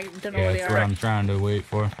 but I don't know Yeah, where they that's what are. I'm trying to wait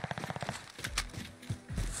for.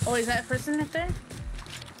 Oh, is that person right there?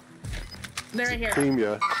 They're right here. Team,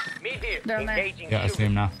 yeah. Meet here. Down there. Engaging Yeah, I see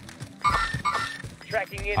him now.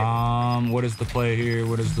 Tracking enemy. What is the play here?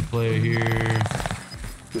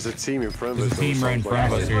 There's a team in front of There's us. a team right in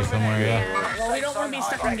front of us here somewhere, yeah. Yeah, well, we don't want to be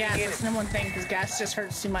stuck on gas. That's the number one thing, because gas just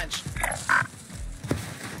hurts too much.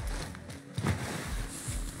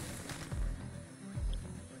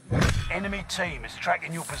 Enemy team is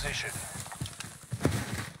tracking your position.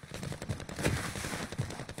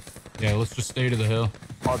 Yeah, let's just stay to the hill.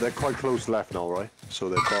 Oh, they're quite close left now, right? So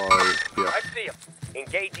they're by, yeah. I see him.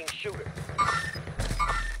 Engaging shooter.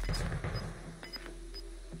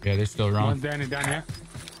 Yeah, they're still One wrong. down here.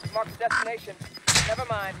 Mark destination. Never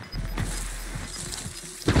mind.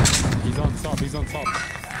 He's on top. He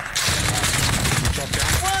dropped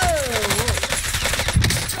down. Whoa!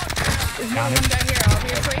 There's more than one guy here,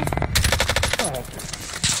 obviously.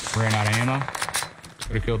 Ran out of ammo.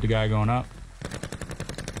 Could have killed the guy going up.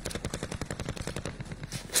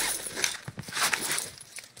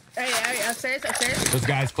 Hey, upstairs, upstairs. Those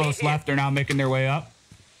guys close left, they're now making their way up.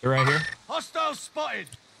 They're right here. Hostile spotted.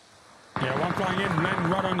 Yeah, one flying in,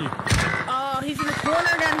 landing right on you. Oh, he's in the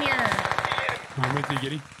corner down here. I'm with you,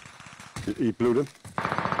 Giddy. He blew them.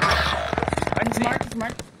 He's marked, he's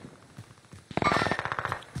marked.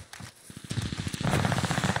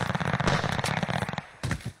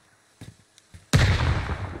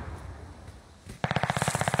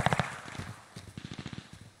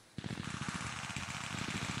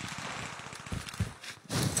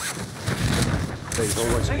 There's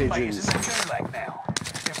always Teammates in pigeons. the gulag now.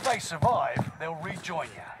 If they survive, they'll rejoin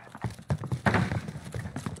you.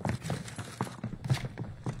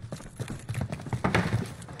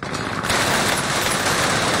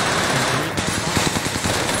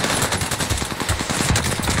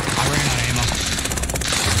 I ran out of ammo.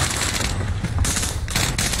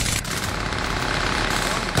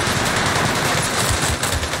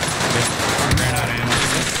 Yep, I ran out of ammo.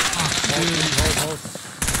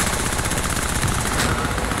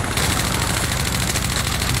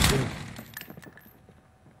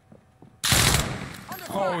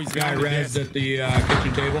 Oh, he's Guy got rezzed at the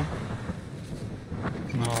kitchen table.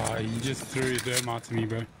 Oh, you just threw them out to me,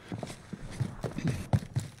 bro.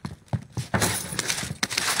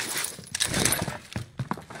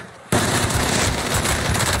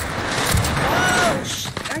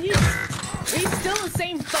 Are you? He's still in the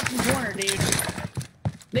same fucking corner, dude.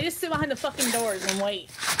 They just sit behind the fucking doors and wait.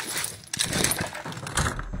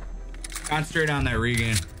 Concentrate on that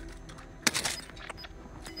regain.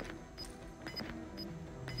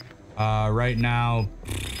 Right now,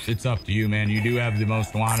 it's up to you, man. You do have the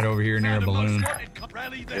most wanted over here near a balloon.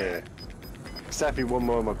 Yeah. Sappy, one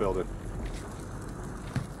more in my building.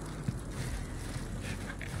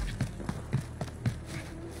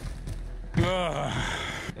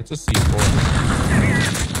 It's a C4.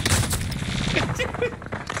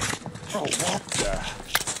 Oh, what the?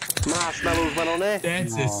 Marshmallows went on there.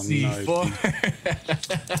 That's a C4.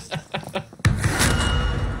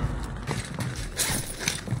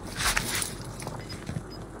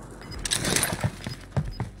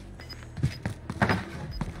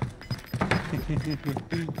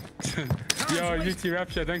 Yo, UT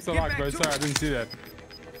Rapture, thanks a lot, bro. Sorry, I didn't see that.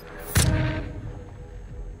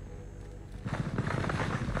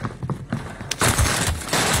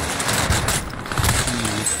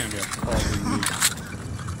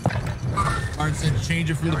 Art said change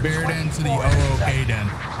it from the bear den to the OOK den.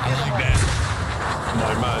 I like that.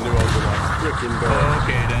 My man knew I was gonna freaking go. OOK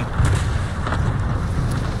den.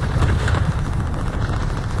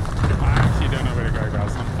 I actually don't know where to go,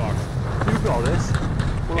 guys. I'm fucked. You got this.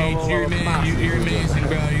 Hey, you're amazing,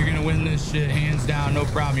 bro. You're gonna win this shit hands down, no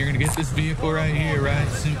problem. You're gonna get this vehicle right here, right?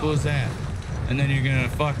 Simple as that. And then you're gonna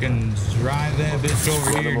fucking drive that bitch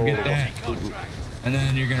over here and get that. And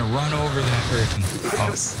then you're gonna run over that person.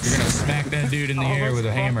 Oh, you're gonna smack that dude in the air with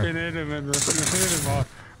a hammer.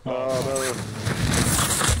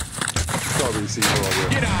 Sorry, C4.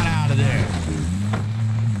 Get on out of there.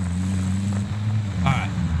 All right.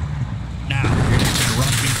 Now you're just gonna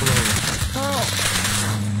run people over.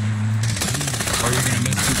 Or you're gonna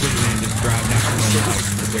miss completely and just drive next to them like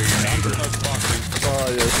they're your neighbor. Oh,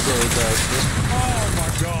 yeah, so bad. Oh my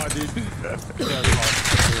god, dude. Yeah,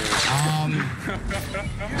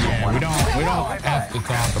 we don't have to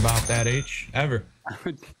talk about that H ever.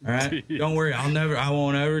 All right, don't worry. I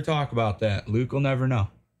won't ever talk about that. Luke will never know.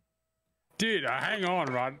 Dude, hang on,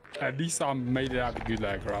 Rod. At least I made it out the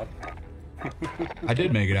gulag, Rod. I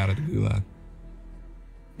did make it out of the gulag.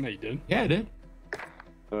 No, you didn't. Yeah, I did.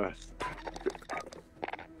 I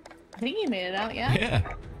think you made it out, yeah. Yeah.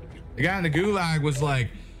 The guy in the gulag was like,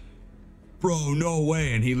 bro, no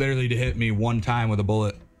way. And he literally hit me one time with a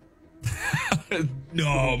bullet.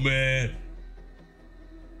 No, man.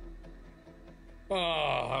 Oh,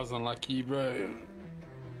 I was unlucky, bro.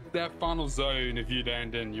 That final zone, if you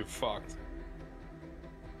land in, you're fucked.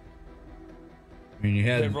 I mean, you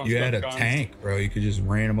had a guns. tank, bro. You could just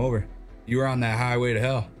ran him over. You were on that highway to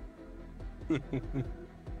hell.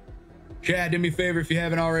 Chad, do me a favor if you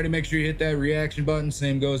haven't already, make sure you hit that reaction button.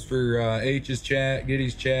 Same goes for H's chat,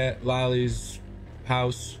 Giddy's chat, Lolly's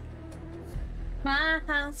house. My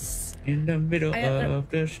house. In the middle of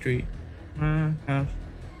the street. My house.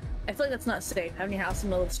 I feel like that's not safe, having your house in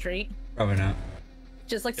the middle of the street. Probably not.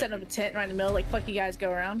 Just like setting up a tent right in the middle, like fuck you guys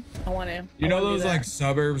go around. I want to. You know those like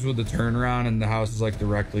suburbs with the turnaround and the house is like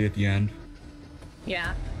directly at the end?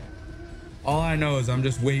 Yeah. All I know is I'm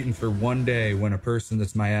just waiting for one day when a person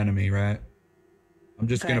that's my enemy, right? I'm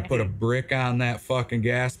just gonna put a brick on that fucking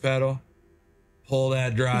gas pedal, pull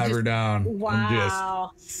that driver down, wow.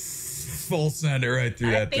 and just full send it right through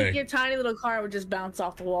I that think thing. your tiny little car would just bounce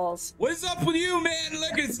off the walls. What is up with you, man?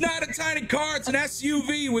 Look, it's not a tiny car. It's an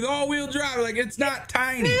SUV with all-wheel drive. Like, it's not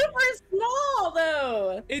tiny. Super small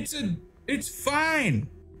though. It's fine.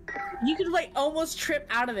 You could like almost trip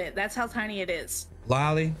out of it. That's how tiny it is.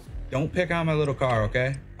 Lolly, don't pick on my little car,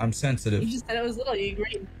 okay? I'm sensitive. You just said it was little. You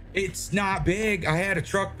agreed. It's not big. I had a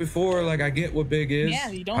truck before. Like, I get what big is. Yeah,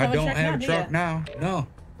 you don't I have a don't truck have now, a do truck ya? now. No.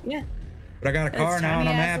 Yeah. But I got a car It's now and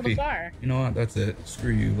I'm tiny-ass little happy. car. You know what? That's it.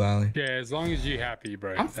 Screw you, Lolly. Yeah, as long as you're happy,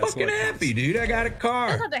 bro. I'm That's all fucking that counts. happy, dude. I got a That's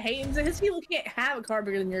car. not the hate. His people can't have a car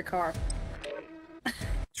bigger than your car.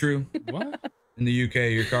 True. What? In the UK,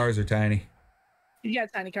 your cars are tiny. You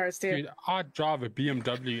got tiny cars too. Dude, I drive a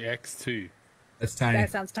BMW X2. That's tiny. That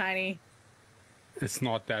sounds tiny. It's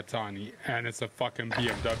not that tiny, and it's a fucking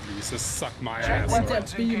BMW, so suck my Check ass. What's alright?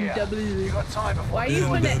 weapons up, in gear. BMW? You got time before Why are you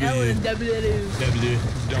putting the L in WW?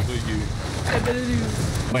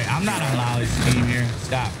 Wait, I'm not on Lolly's team here.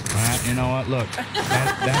 Stop. All right, you know what? Look,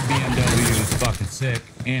 that BMW is fucking sick,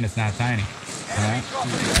 and it's not tiny. All right.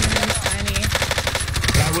 Tiny.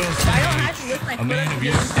 But I will I don't have to say, lift my a foot man up of to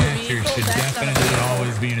your get into the stature vehicle. should That's not a definitely vehicle.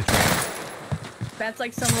 always be in a truck. That's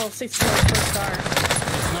like some little 6-year-old first car.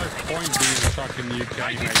 There's no point being a truck in the UK,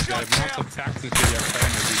 mate. The amount of taxes that you're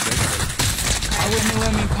paying is ridiculous. Why wouldn't you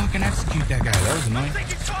let me fucking execute that guy? That was annoying.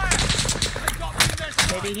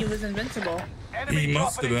 Maybe he was invincible. Enemy He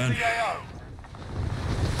must dropping have into been. the AO.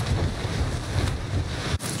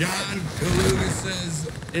 John Kaluga says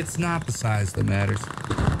it's not the size that matters.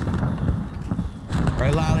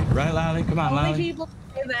 Right, Lolly? Right, Lolly? Come on, Only Lolly. people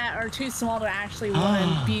that are too small to actually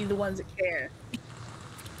want to be the ones that care.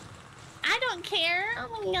 I don't care. Oh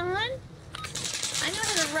my god. I know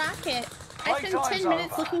how to rock it. I spend Playtime's 10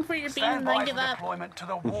 minutes over. looking for your beam Stand and by then give for up. deployment to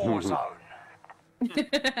the war zone.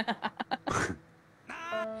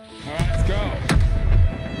 Alright, let's go. I'm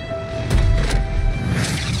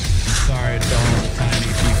sorry to all the tiny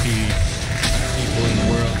PP people in the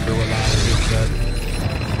world for what Lolly just said.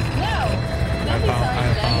 No. I Don't be sorry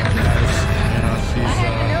for that. apologize. You know, I she's,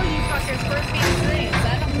 had to know you fuckers first hand experience. I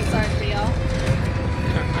don't be sorry for y'all.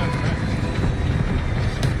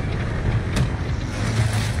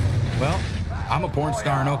 well, I'm a porn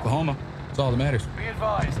star in Oklahoma. That's all that matters. Be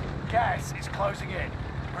advised, gas is closing in.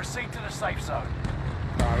 Proceed to the safe zone.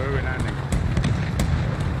 Alright, where are we landing?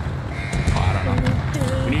 Oh, I don't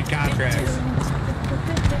know. We need contracts.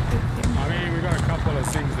 I mean, we got a couple of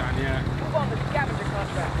things down here. Move on to the scavenger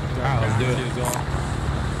contract. Alright, let's do it. As well.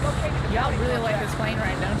 Y'all really like this plane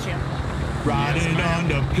ride, don't you? Riding on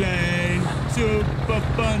the plane, super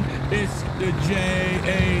fun. It's the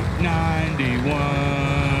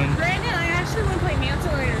J891. Brandon, I actually want to play hand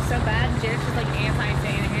simulator so bad. Jared's just like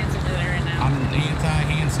anti-hand simulator right now. I'm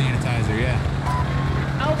anti-hand sanitizer, yeah.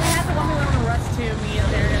 Oh, we have the one we went on Rust 2. Me and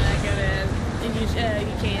Jared are not good at. And you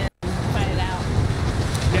can find it out.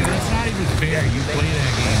 Yeah, that's not even fair. You play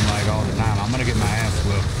that game like all the time. I'm gonna get my ass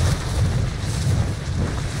whipped.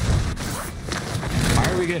 Why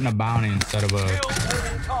are we getting a bounty instead of a... Kill all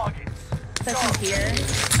targets. That's just here,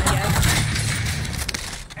 I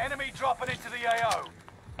guess. Enemy dropping into the AO.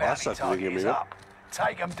 That's Bounty not to give target me is up. up.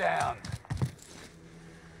 Take them down.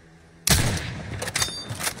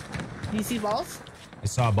 You see balls? I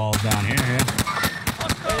saw balls down here, yeah.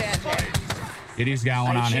 Where they at, Jared? Kitty's got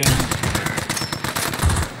one Are you on him. shooting?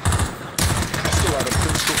 Still out of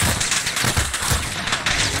pistol.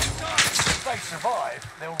 If they survive,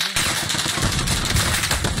 they'll reach.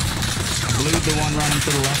 Blue's the one running to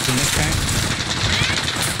the left in this tank.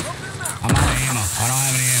 I'm out of ammo. I don't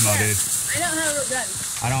have any ammo, dude. I don't have a real gun.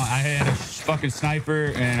 I had a fucking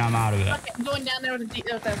sniper and I'm out of it. Okay, I'm going down there with a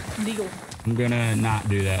deagle. I'm gonna not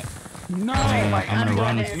do that. No! I'm gonna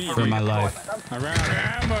run Teammate for my life. I ran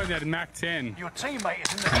out of ammo at Mac 10. Your teammate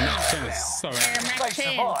is in the Mac 10 field is now. so If Mac they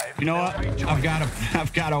 10. survive, You know what? they'll rejoin.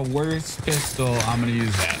 I've got a worse pistol. I'm gonna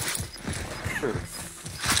use that.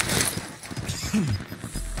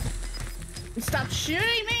 Stop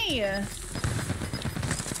shooting me!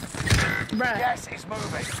 Bruh. Gas is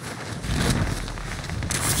moving.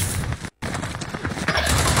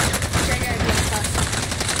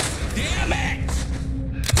 Damn it!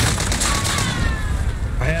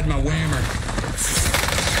 I had my whammer.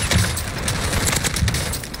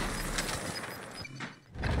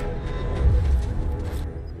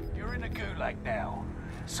 You're in a gulag now.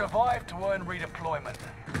 Survive to earn redeployment.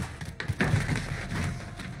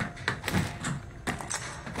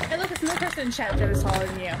 Hey, look, it's no person in chat that is taller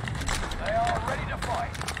than you. They are ready to fight.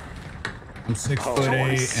 I'm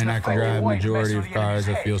 6'8" and I can drive majority of cars.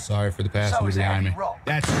 I feel sorry for the passenger behind me.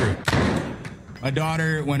 That's true. My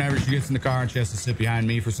daughter, whenever she gets in the car and she has to sit behind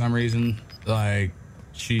me for some reason, like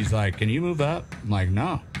she's like, "Can you move up?" I'm like,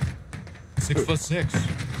 "No, 6'6".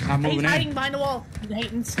 I'm moving He's hiding in. behind the wall.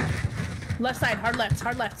 Hayden's left side, hard left,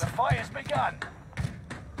 hard left. The fight has begun.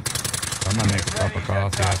 I'm gonna make a cup of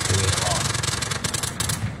coffee after this.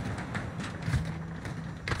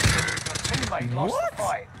 Your teammate lost the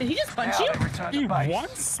fight. Did he just punch Now you? they return to He base.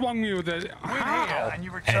 once swung me with a. Win here How? and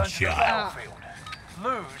you return to the Headshot. battlefield.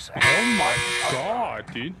 Lose and Oh my god,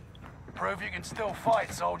 dude. prove you can still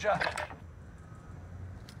fight, soldier.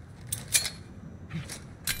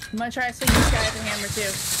 I'm gonna try to swing this guy with a hammer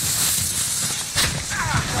too.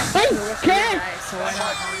 Okay. So why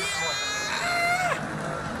not?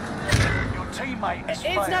 Your teammate has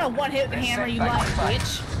It's not a failed. one-hit They're hammer, sent you back lying to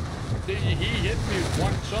base. He bitch. hit me with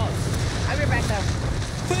one shot. I'll be right back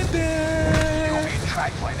though. You're being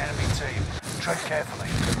tracked by an enemy team. Tread carefully.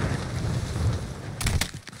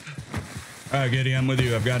 All right, Giddy, I'm with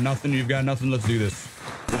you. I've got nothing. You've got nothing. Let's do this.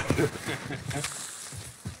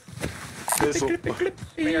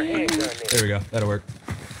 There we go. That'll work.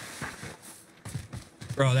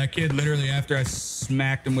 Bro, that kid literally after I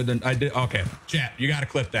smacked him with an I did okay. Chat, you gotta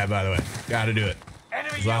clip that by the way. Gotta do it.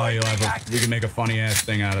 Enemy We can make a funny ass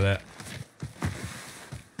thing out of that.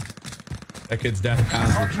 That kid's death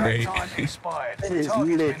counts was great. Time expired. There is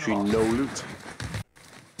Target's been literally lost. no loot.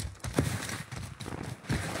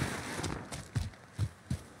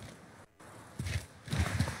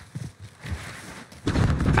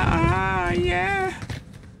 Ah, yeah.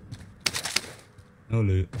 No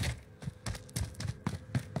loot.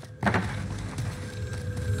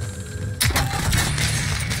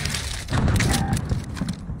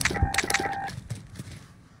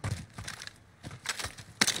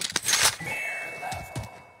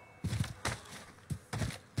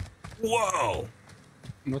 Whoa.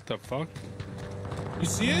 What the fuck? You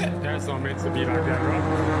see it? That's not meant to be like that, right?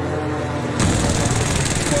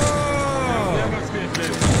 Whoa. That must be a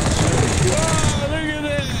glitch. Whoa, look at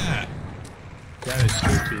that. That is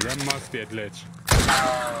tricky. That must be a glitch.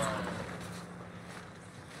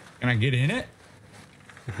 Can I get in it?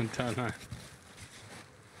 I don't know.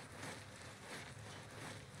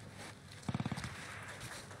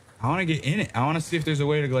 I want to get in it. I want to see if there's a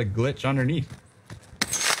way to like glitch underneath.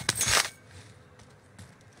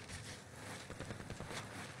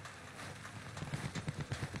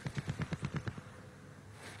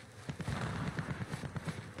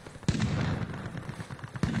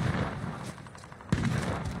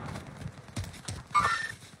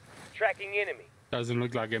 Tracking enemy. Doesn't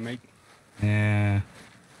look like it, mate. Yeah.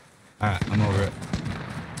 All right, I'm over it.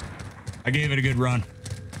 I gave it a good run.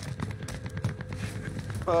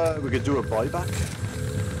 We could do a buyback.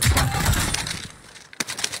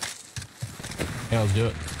 Yeah, let's do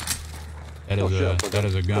it. That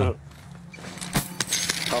is a gun.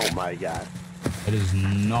 Oh my god. That is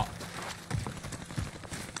not.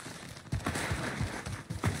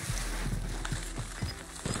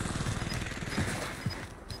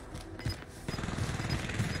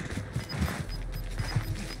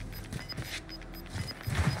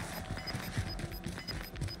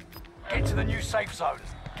 Get to the new safe zone.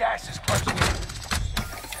 Gas is closing in.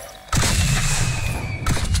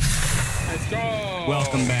 Let's go.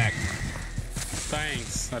 Welcome back.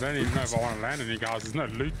 Thanks. I don't even know if I want to land any guys. There's no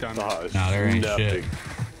loot down there. Oh, it's No, there ain't nothing. shit.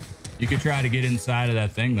 You could try to get inside of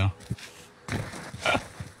that thing though.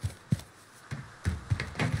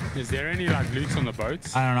 Is there any like loot on the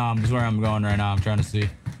boats? I don't know. I'm just where I'm going right now. I'm trying to see.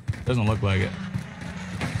 Doesn't look like it.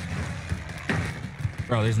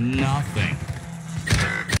 Bro, there's nothing.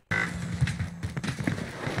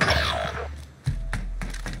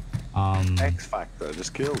 X Factor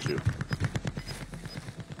just kills you.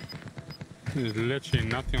 There's literally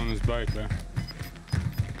nothing on this boat, bro.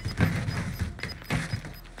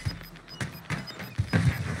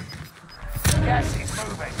 Gas is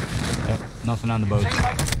moving. Yep, nothing on the boat.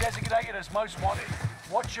 Teammates designated as most wanted.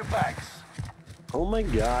 Watch your backs. Oh my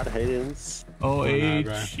god, Hayden's. Oh, no,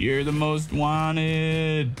 bro. H, you're the most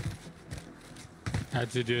wanted.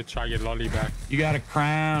 Had to do it, try to get Lolly back. You got a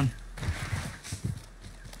crown.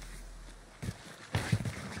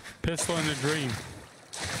 Pistol in a dream.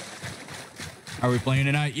 Are we playing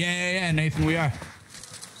tonight? Yeah, Nathan, we are.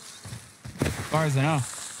 As far as I know.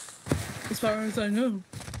 As far as I know.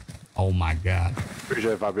 Oh my god.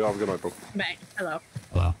 Appreciate it, Fabio. Have a good night, bro. Bang. Hello.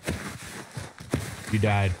 Hello. You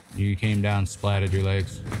died. You came down, splatted your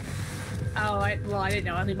legs. Oh, I didn't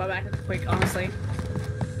know. I think my back is quick, honestly.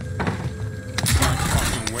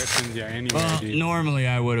 Fucking weapons, yeah, anyway, Well, dude. normally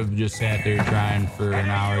I would have just sat there trying for an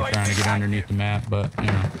hour trying to get underneath the map, but you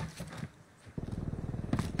know.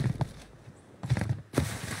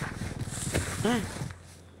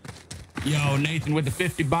 Yo, Nathan with the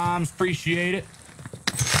 50 bombs, appreciate it.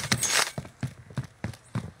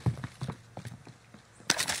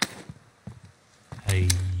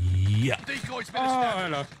 Yeah. Decoy's been Oh, established.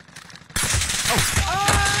 hello.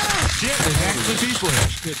 Shit, there's actually people here.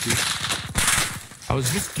 Shit, dude. I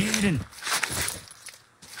was just kidding.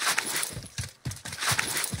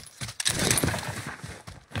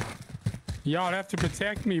 Y'all have to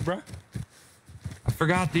protect me, bro. I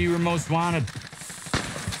forgot that you were most wanted.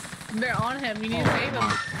 They're on him. You need to save him.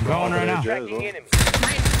 I'm going right now. Tracking enemy.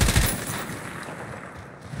 Nice.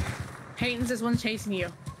 Hayden's this one's chasing you.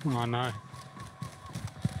 Oh, no.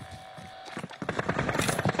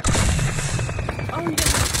 Oh, he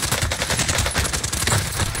didn't.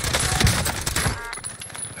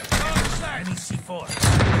 Enemy C4.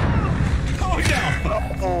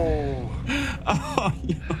 Oh,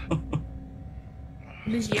 no.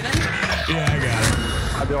 Did you get him? Yeah, I got it.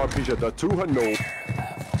 And the RPG, the 200.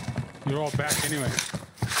 You're all back anyway.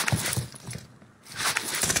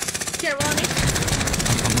 Here, Ronnie.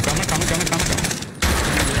 I'm coming.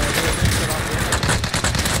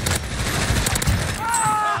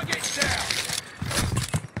 Target down.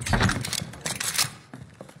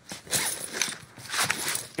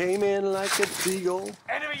 Came in like a seagull.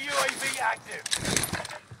 Enemy UAV active.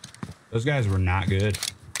 Those guys were not good.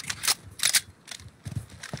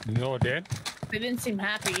 You're all dead? They didn't seem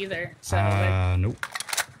happy either. So, Nope.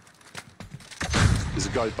 Is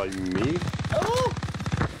it guys by me? oh,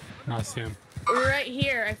 I see him. right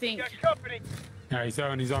here, I think. Got company. Yeah, he's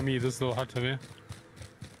on me, this little hut over here.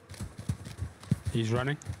 He's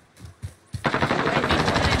running. I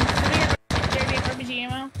think do we have RPG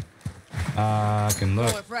ammo? I can look.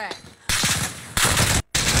 Shit,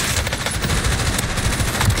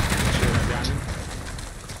 I downed him.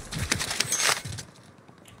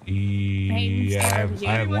 Yeah,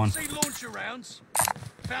 I have one. See launcher rounds.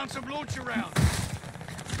 Found some launcher rounds.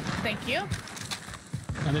 Thank you.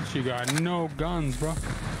 I literally got no guns, bro.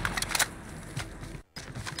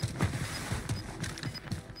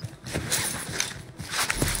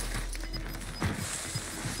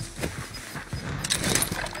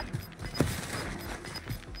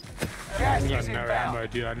 Gas I got is no inbound. ammo,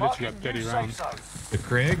 dude. I literally got 30 Marking new rounds. safe zone. The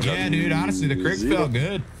Krig? Yeah, dude, honestly, the Krig Zero. felt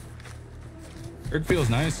good. Krig feels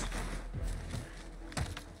nice.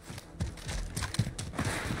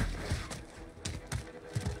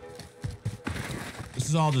 This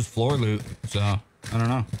is all just floor loot, so I don't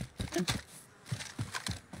know.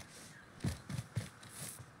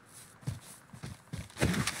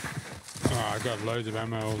 Oh, I got loads of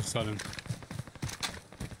ammo all of a sudden.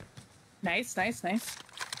 Nice.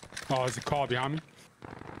 Oh, there's a car behind me.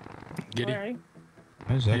 Get Where are it? you?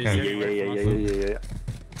 Where's that guy? Yeah.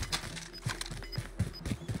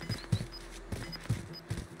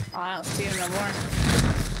 Oh, I don't see him no more.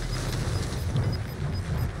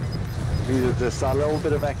 Needed this a little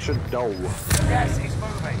bit of extra dough. Gas is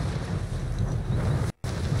moving.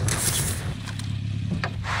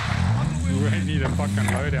 We really need a fucking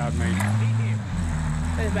loadout, mate.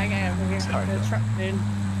 There's a bad guy over here. The truck, dude.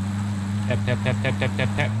 Tap tap tap tap tap tap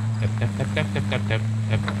tap. Tap tap tap tap tap tap tap.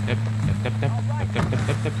 Tap tap tap tap tap tap tap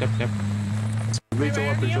tap tap tap tap. Retail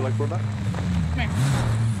RPG like brother. Come here.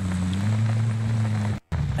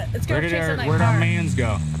 Let's go chase that Where'd car. our mans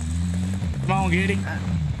go? Come on, Giddy.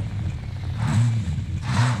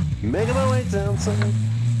 Making my way down south.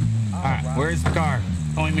 Alright, where's the car?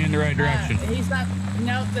 Point me in the right direction. He's not.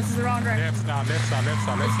 Nope, this is the wrong direction. Left side, left side, left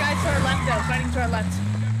side, This left side. guy's to our left, though. Fighting to our left.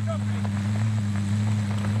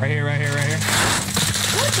 Right here.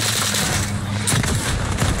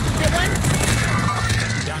 Get one.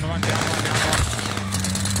 Down one.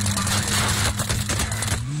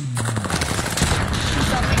 He's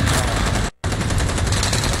jumping.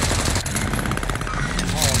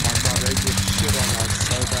 Oh my god, they just shit on us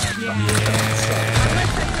so bad. Yeah. I'm gonna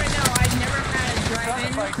tell you right now, I've never had a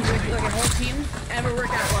drive-in like a whole team ever work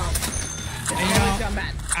out well. It's always gone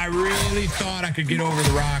bad. I really thought I could get over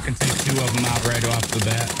the rock and take two of them out right off the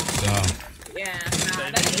bat. So Yeah,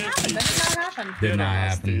 nah, that didn't happen. That did not happen. did not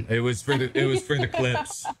happen. It was for the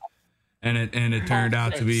clips, and it turned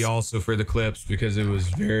out to be also for the clips because it was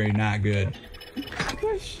very not good.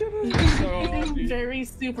 Very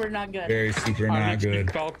super not good. Very super I not literally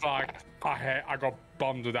good. felt like I got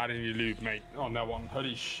bombed without any loot, mate, on that one.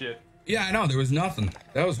 Holy shit. Yeah, I know. There was nothing.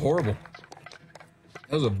 That was horrible.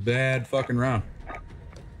 That was a bad fucking round.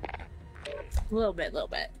 A little bit.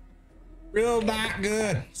 Real not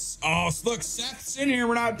good. Oh, look, Seth's in here.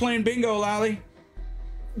 We're not playing bingo, Lally.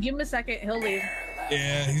 Give him a second. He'll leave.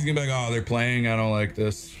 Yeah, he's gonna be like, oh, they're playing. I don't like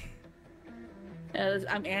this.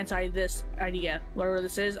 I'm anti this idea. Whatever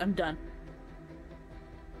this is, I'm done.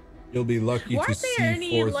 You'll be lucky Why to aren't see there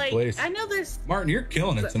any fourth like? place. I know there's. Martin, you're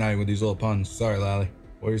killing it tonight with these little puns. Sorry, Lally.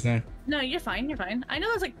 What are you saying? No, you're fine. You're fine. I know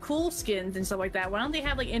there's like cool skins and stuff like that. Why don't they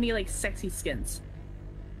have like any like sexy skins?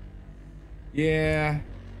 Yeah.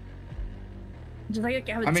 Just like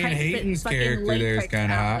have a I mean, tight fit Hayden's fucking character there is latex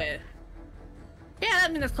kind of hot. outfit. Yeah, I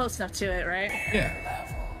mean that's close enough to it, right?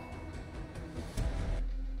 Yeah.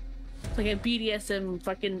 It's like a BDSM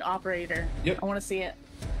fucking operator. Yep. I want to see it.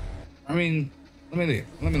 I mean, let me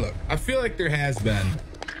look. I feel like there has been.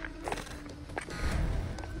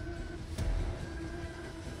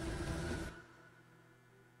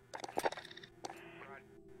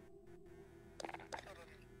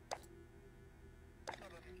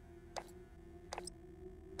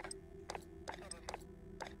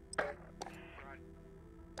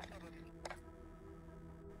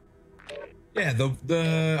 Yeah,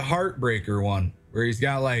 the Heartbreaker one where he's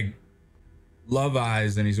got like love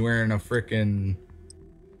eyes and he's wearing a freaking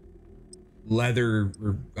leather,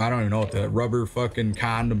 or I don't even know what, the rubber fucking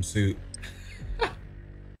condom suit. What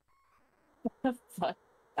the fuck?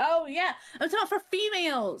 Oh yeah, I'm talking for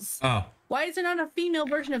females. Oh, Why is there not a female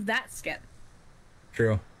version of that skin?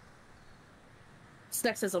 true.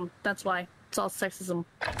 Sexism. That's why. It's all sexism.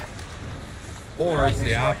 Or it's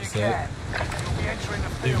the opposite.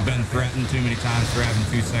 They've been threatened too many times for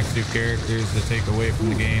having too sexy characters that take away from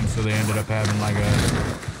the game, so they ended up having like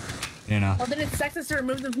a, you know. Well, then it's sexist to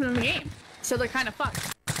remove them from the game. So they're kind of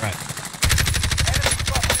fucked. Right.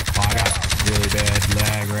 Oh, I got really bad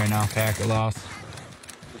lag right now. Packet loss.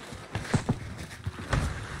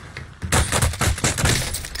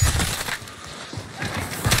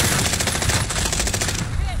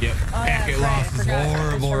 Yep. Oh, yeah, Packet that's right. loss I is forgot. horrible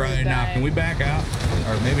That's really right now. bad. Can we back out?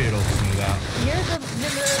 Or maybe it'll smooth out. You're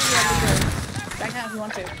back out if you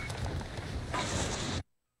want to. I'm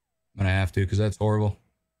gonna have to, because that's horrible.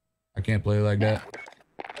 I can't play like that.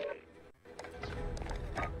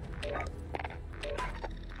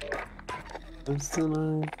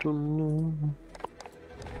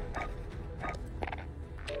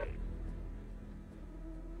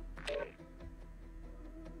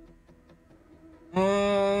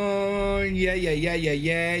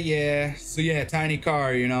 Yeah. So yeah, tiny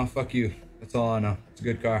car, you know, fuck you. That's all I know. It's a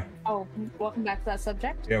good car. Oh, welcome back to that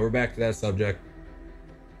subject. Yeah, we're back to that subject.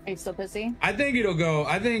 Are you still pissy? I think it'll go,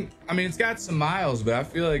 I mean, it's got some miles, but I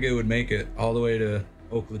feel like it would make it all the way to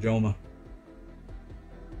Oklahoma.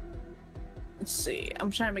 Let's see. I'm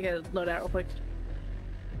trying to make it load out real quick.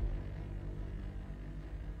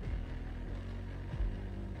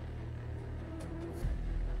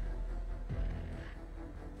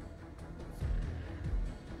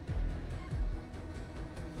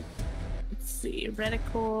 Let's see.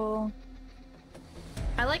 Reticle.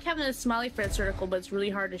 I like having a smiley face reticle, but it's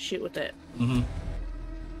really hard to shoot with it. Mm-hmm.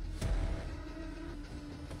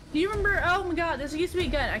 Do you remember? Oh my god, this used to be a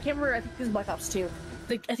gun. I can't remember. I think this is Black Ops 2.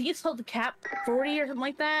 I think it's called the Cap 40 or something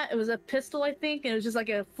like that. It was a pistol, I think, and it was just like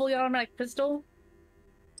a fully automatic pistol.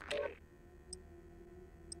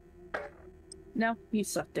 No, you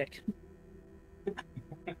suck dick.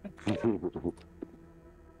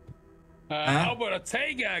 Albert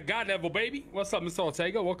Ortega, God level baby. What's up, Mr.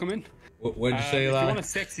 Ortega? Welcome in. What'd you say, If you Eli? want a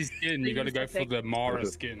sexy skin, you gotta go for the Mara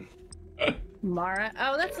skin. Mara?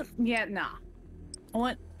 Oh, that's a, yeah, nah. I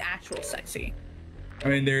want actual sexy. I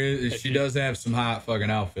mean, there is, she does have some hot fucking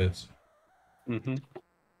outfits. Mm-hmm.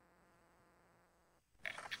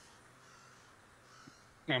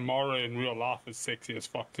 And Mara in real life is sexy as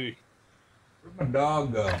fuck too. Where'd my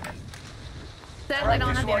dog go? Sadly, I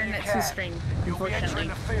don't have the internet to stream, unfortunately.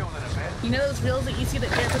 You know those reels that you see that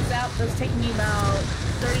Jared puts out? Those take me about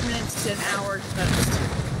 30 minutes to an hour to post.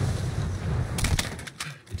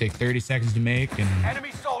 They take 30 seconds to make and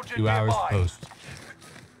 2 hours to post.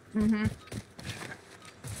 Mm-hmm.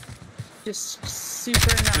 Just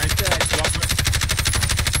super not good.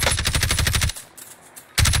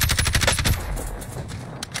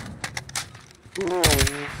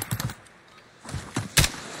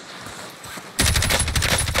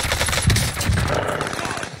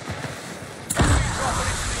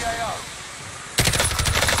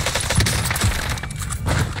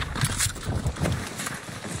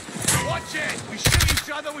 Watch it! We shoot each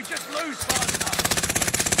other, we just lose faster!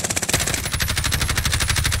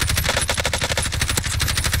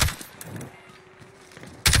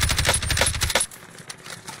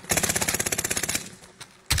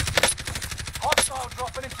 Hostile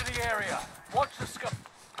dropping into the area. Watch the scope.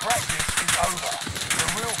 Practice is over. The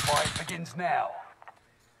real fight begins now.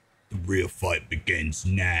 The real fight begins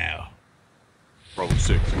now. Bravo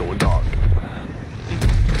 6 going dark.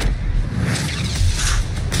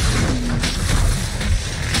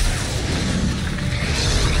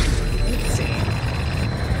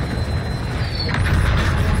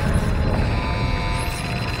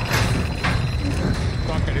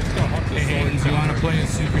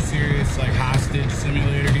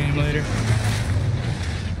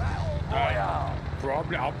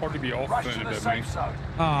 I'll probably be off Rush in to a the bit, mate. safe zone.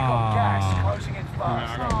 You've got gas closing in Yeah, I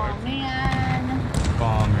fast. got Oh work. man.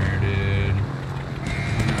 Bomber, dude.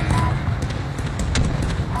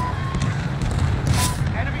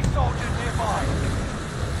 Enemy soldiers nearby.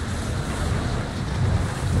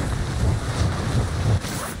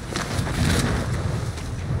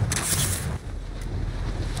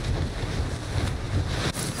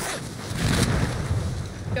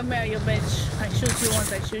 Come here, you bitch. I shoot you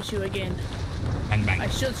once, I shoot you again. Bang, bang. I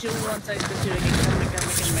shoot you once, I shoot you again.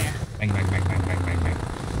 Come here. Bang, bang, bang, bang, bang, bang, bang.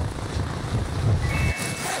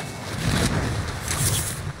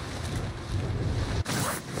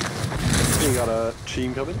 You got a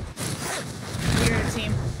team coming? You're a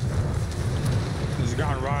team. He's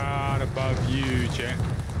gone right above you, Jet.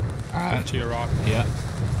 To your right. Yeah.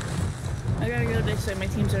 I gotta go this way. My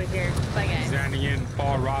team's over here. Bye, guys. Standing in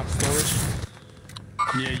far right storage.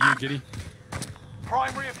 Yeah, you, Giddy.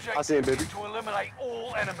 Primary I see him, objective baby. is to eliminate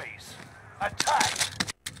all enemies. Attack.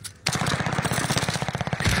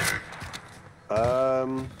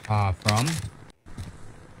 From?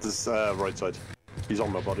 This right side. He's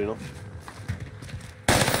on my body now.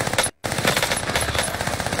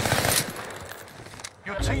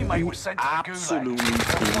 Your teammate was sent to the gulag. Absolutely Wait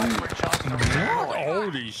for a chance to redeploy.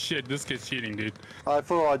 Holy shit, this kid's cheating, dude. I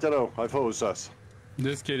don't know. I thought it was us.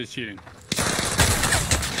 This kid is cheating.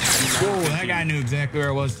 Oh, that guy knew exactly where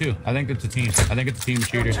it was too. I think it's a team. I think it's a team Your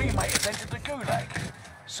shooter. teammate has entered the gulag.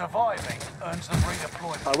 Surviving earns them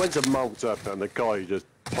redeployment. I went to mount up and the guy just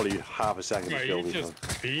probably half a second to Mate, kill you me.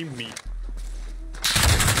 just beamed me.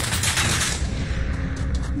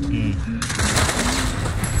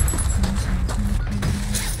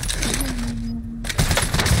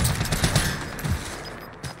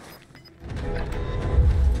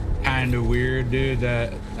 Kinda weird, dude,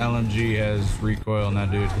 that LMG has recoil and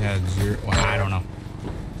that dude had zero. Well, I don't know.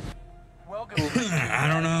 Welcome. I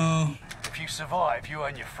don't know. If you survive, you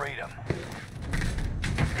earn your freedom.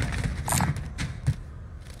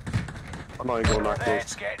 I'm not even going that close.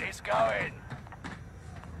 Let's get this going.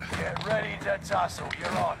 Get ready to tussle. You're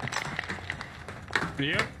on.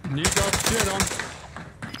 Yep, you got shit on.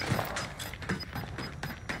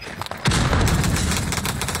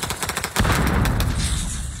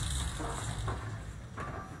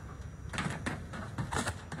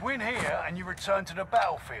 Win here and you return to the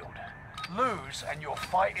battlefield. Lose and your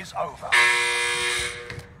fight is over.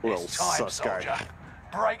 Little It's time, sus guy. soldier.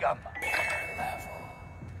 Break 'em.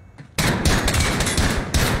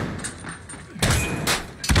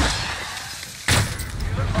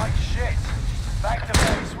 You look like shit. Back to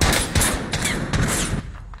base with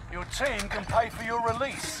you. Your team can pay for your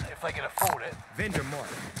release if they can afford it. Vendor mark.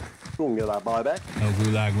 Go and get that buyback. No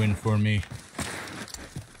gulag win for me.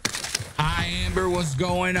 Hi, Amber, what's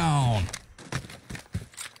going on?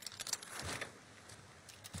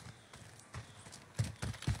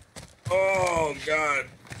 Oh, God.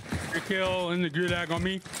 Your kill in the gulag on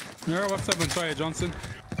me. Yeah, what's up, Antoya Johnson?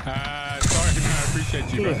 Sorry, man, I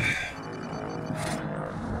appreciate you, bro.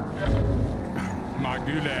 My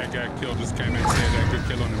gulag kill just came in and said that good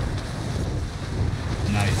kill on him.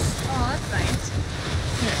 Nice. Oh, that's nice.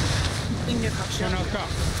 Yeah. In your cup Someone else got.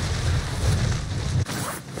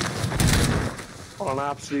 On an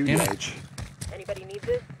absolute Damn it. edge. Anybody need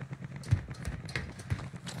this?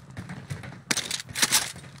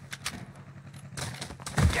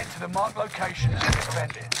 Get to the marked location and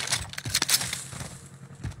defend it.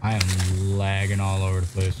 I am lagging all over the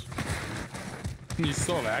place. You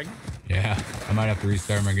still lag? Yeah, I might have to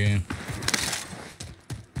restart my game.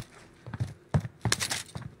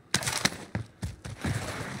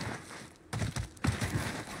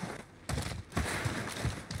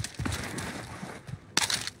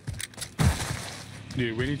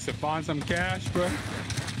 Dude, we need to find some cash, bro.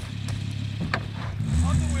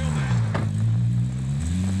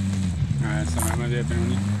 Alright, so I'm there if anyone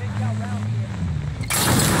needs.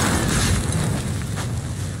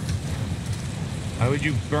 Why would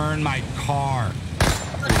you burn my car?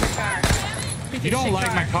 You don't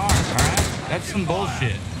like my car, all right? That's some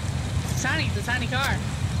bullshit. It's tiny. It's a tiny car.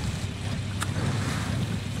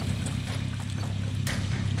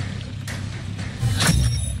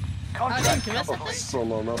 Contract didn't commit complete.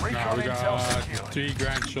 Still on that. Nah, Recon we intel got secured. 3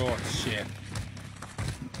 grand short. Shit.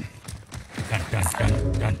 Dun, dun,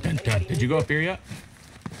 dun, dun, dun, dun. Did you go up here yet?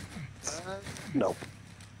 No.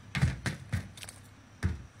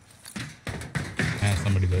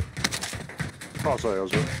 Somebody did. Oh, sorry, I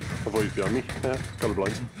thought he was behind me. Yeah,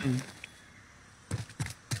 colorblind.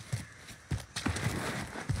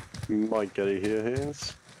 Might get it here,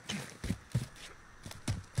 yes.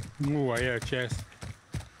 Ooh, I hear a chest.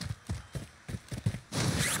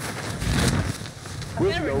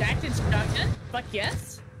 Where's Never the gold? redacted shotgun. Fuck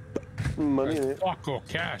yes. Money in it. Fuck or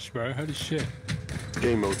cash, bro. Holy shit.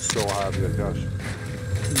 Game mode's so hard to get cash.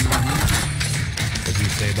 What did you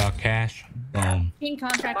say about cash? Boom. Team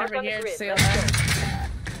contract Mark over on the here. grid. So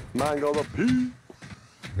Man got the P.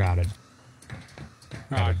 Got it.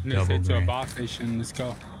 Alright, let's double head to a green. bar station. Let's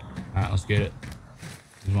go. Alright, let's get it.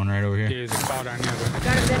 There's one right over here. There's a bar down here, bro.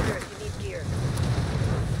 Got a vendor if you need gear.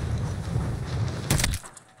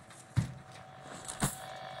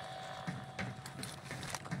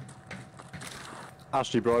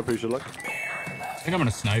 Ashley, bro, I appreciate your luck. I think I'm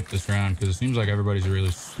gonna snipe this round because it seems like everybody's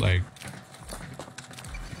really like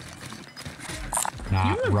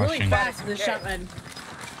not you were really rushing. fast with the shotgun.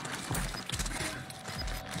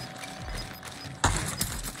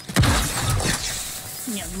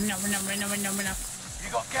 No.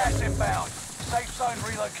 You got gas inbound. Safe zone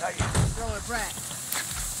relocated. Throw it back.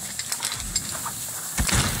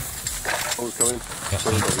 I was coming.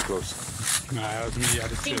 So very close. Nah, that was me. I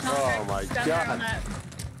just Team said, contract. Oh my Down there on God. that.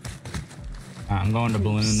 I'm going to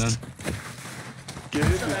balloon then. Get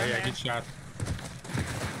it? yeah, good shot.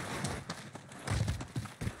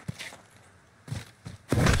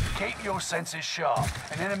 Keep your senses sharp.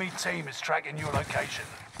 An enemy team is tracking your location.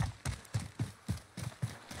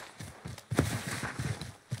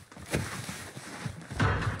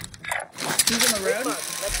 He's on the road.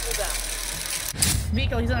 Let's move out.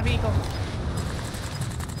 Vehicle. He's on a vehicle.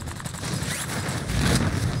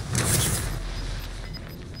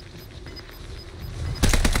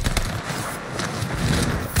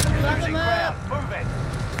 Lock Losing him up. ground. Move it.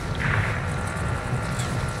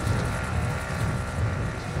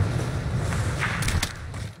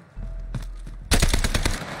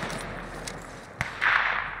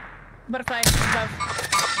 Butterfly. Above.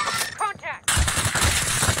 Contact.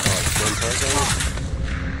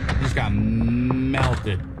 He just got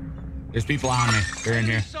melted. There's people on me. They're in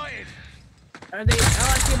here. Sighted. Are they? Oh,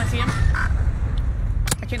 I see him. I see him.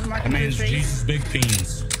 I can't mark That him in the man's street. Jesus big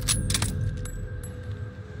peens.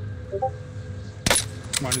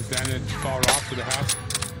 One is down at far off to the house.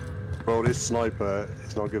 Bro, this sniper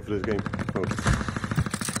is not good for this game. Oh.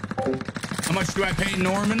 How much do I pay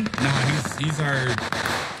Norman? Nah, he's our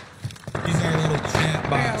little chat Yeah,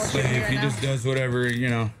 bot we'll shoot slave. you right He now. just does whatever, you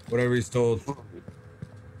know, whatever he's told.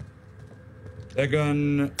 That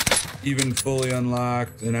gun, even fully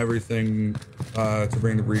unlocked and everything, to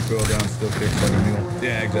bring the recoil down, still kicks like a mule.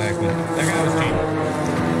 Yeah, exactly. That guy was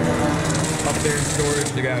cheating. Up there in storage,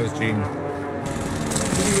 the guy was cheating.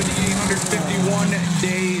 Louis with the 851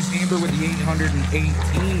 days. Amber with the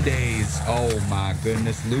 818 days. Oh my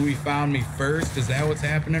goodness. Louis found me first. Is that what's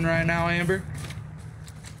happening right now, Amber?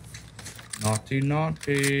 Naughty,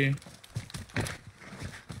 naughty.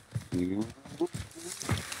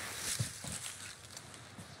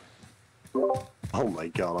 Oh my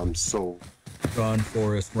God, I'm so... Run,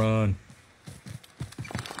 Forrest, run.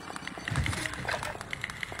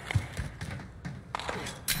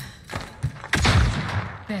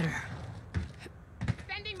 Better.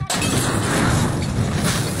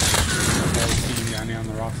 There's a team down here on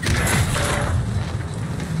the rocks.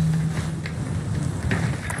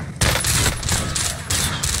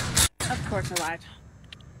 Of course I lied.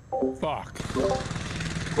 Fuck.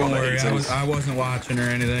 Don't worry, I wasn't watching or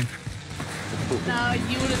anything. No,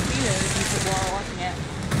 you would have seen it if you were watching it.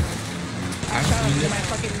 I Shot him seen to my it.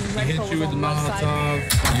 fucking He reticle hit you was with the on left side.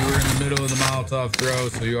 Molotov. You were in the middle of the Molotov throw,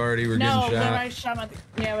 so you already were No, getting when shot. I shot him at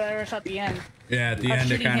the, yeah, when I shot the end. Yeah, at the I was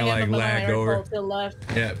end it shooting kind of him, like but my lagged rifle over. to the left.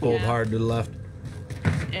 Yeah, it pulled Yeah. hard to the left.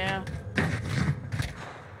 Yeah.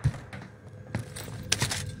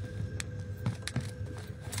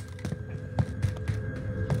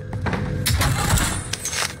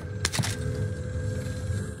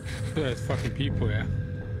 There's fucking people here.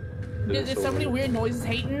 Dude, there's so many weird noises,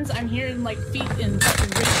 Haytons. I'm hearing like feet and fucking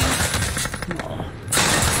ripping.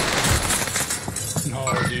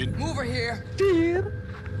 No, dude. Move over here.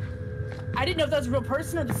 I didn't know if that was a real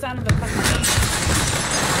person or the sound of the fucking feet.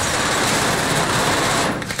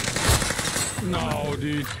 No,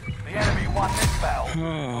 dude. The enemy won this battle.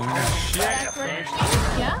 Oh, shit. Back to regular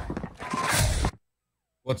games, yeah?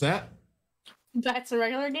 What's that? Back to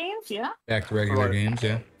regular games, yeah? Back to regular Right. games,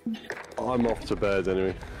 yeah. I'm off to bed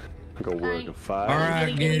anyway. I got work at 5. All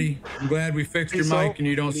right, Giddy. I'm glad we fixed your Peace mic out. and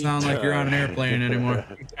you don't sound like you're on an airplane anymore.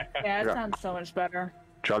 Yeah, it sounds so much better.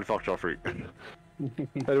 Charlie Fox, Joffrey.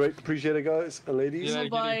 Anyway, appreciate it, guys and ladies. Yeah.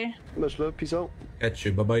 Bye. Much love. Peace out. Catch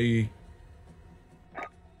you. Bye-bye.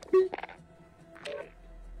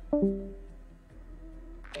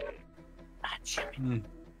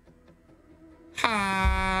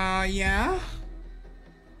 Ah, Yeah.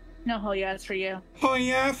 No, oh yeah, it's for you. Oh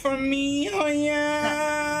yeah, for me. Oh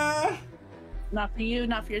yeah. Not for you,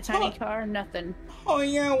 not for your tiny car, nothing. Oh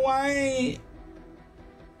yeah, why?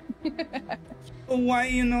 Why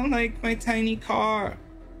you don't like my tiny car?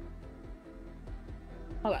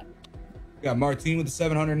 Hold on. Got Martine with the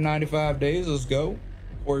 795 days. Let's go.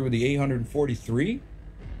 Corey with the 843.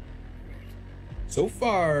 So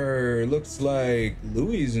far, looks like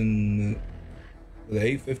Louis in the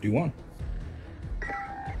 851.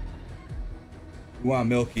 We want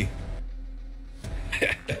Milky.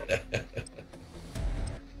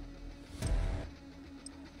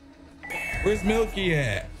 Where's Milky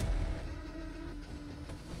at?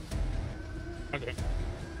 Okay.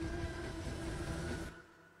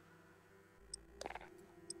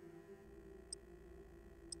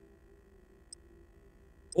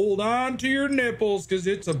 Hold on to your nipples, because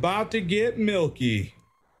it's about to get milky.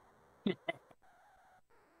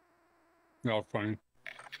 Oh, funny.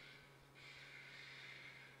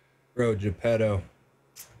 Bro, Geppetto.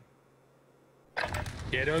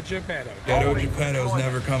 Ghetto Geppetto. Ghetto Geppetto's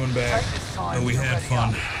never coming back. But we had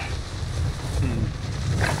fun.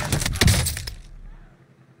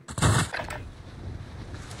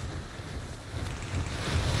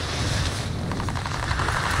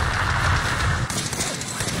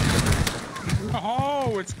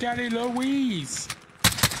 Oh, it's Gary Louise.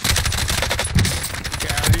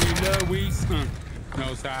 Gary Louise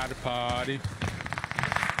knows how to party.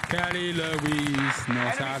 Gary Louise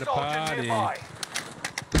knows how to party.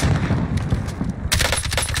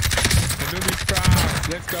 The Louis Strauss.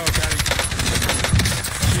 Let's go, Gary.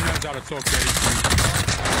 She knows how to talk, Gary.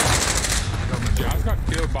 Yeah, I just got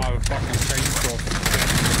killed by a fucking chainsaw.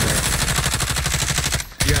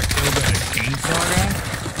 You got killed by a chainsaw guy?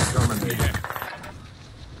 Yeah.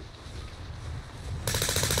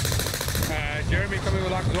 Jeremy coming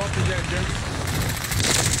with lock as well. Jeremy.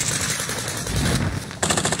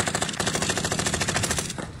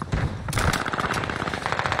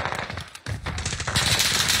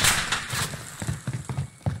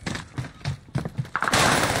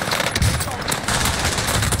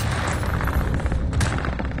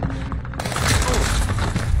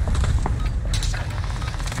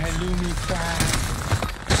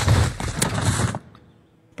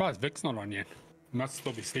 Surprised Vic's not on yet. He must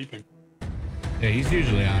still be sleeping. Yeah, he's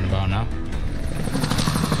usually on about now.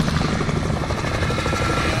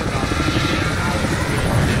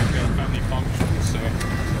 Family functions, so.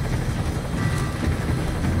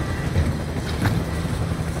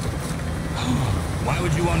 Why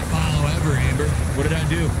would you unfollow ever, Amber? What did I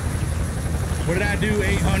do? What did I do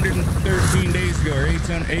 813 days ago or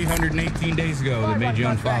 818 days ago that made you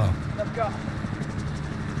unfollow? Let's go.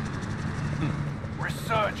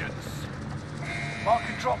 Resurgence. Mark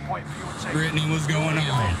a drop point for your team. Brittany, what's going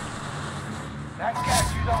on? That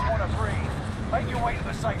gas you don't want to breathe. Make your way to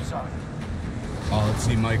the safe zone. Oh, let's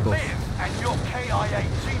see Michael. Liv and your KIA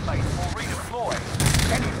teammates will redeploy.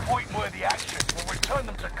 Any point-worthy action will return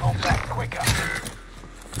them to combat quicker.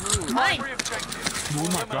 Mine. Primary objective. Oh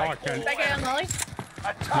my god, Ken. Is that guy on Molly?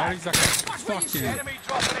 Attack. Molly's like a fucking... Enemy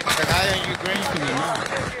dropping it. The guy on Ukraine.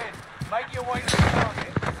 Make your way to the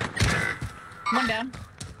target. One down.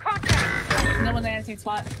 Contact. No one's in anything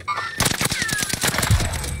spot.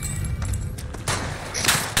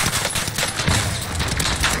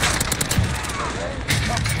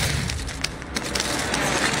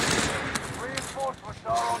 Reinforcements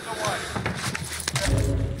are on the way.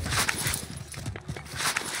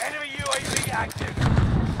 Enemy UAV active.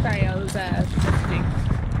 Sorry, I was shifting.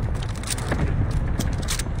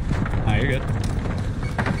 Ah, you're good.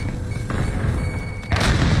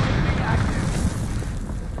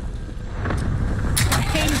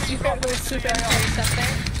 You got little super stuff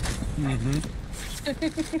there.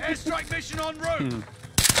 Airstrike mission en route.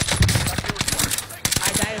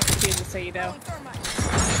 I died of fatigue, so you know.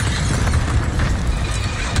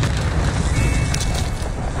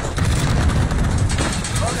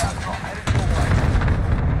 Loadout drop headed your way.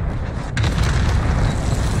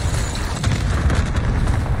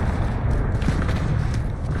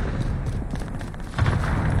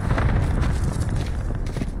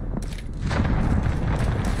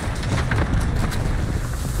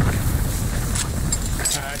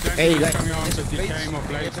 Hey, coming on because he came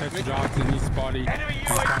off late, had to drive to his body. Enemy He's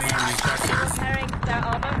coming UAV and he checked it. Repairing their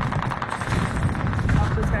armor.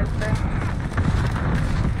 Off this guy's there.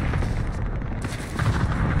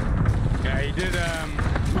 Yeah, he did,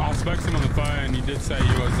 I spoke to him on the phone, he did say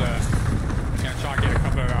he was, gonna try to get a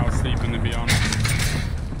couple of hours sleep and then be on.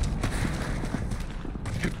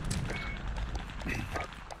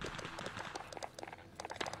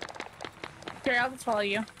 Here, I'll just follow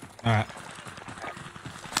you. All right.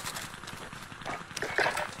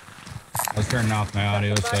 I was turning off my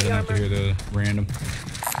audio so I didn't have to hear the random.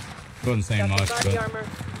 Wasn't saying much, but no,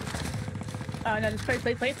 just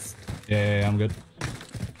plates. yeah, I'm good.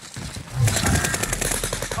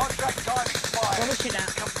 Contract time expired. What was she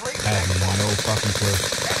at? Complete. I have no fucking clue.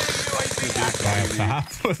 Guy up top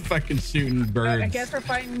was fucking shooting birds. I guess we're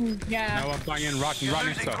fighting. Yeah. No, I'm flying in right You're running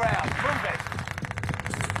losing stuff. ground. Move it.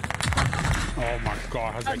 Oh my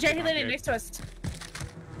god. How's Oh, that Jerry kid landed not next to us.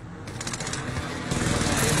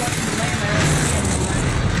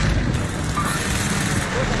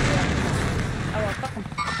 Oh, well, fuck him.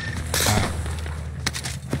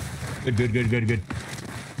 Good. dead?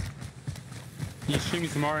 You shoot me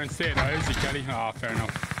tomorrow instead. Oh, is he, Kelly? Ah, fair enough.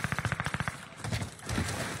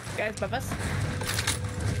 Guys above us.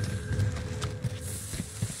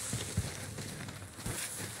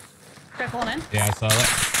 Try pulling in. Yeah, I saw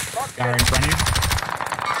that. Guy right in front of you.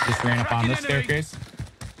 Just ran up on this staircase.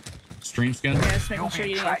 Stream skin. Yeah, just making You'll sure be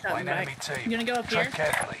you didn't tracked get shot by in an the enemy back. team. You gonna go up here? Tread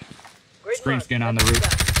carefully. Stream skin on the roof.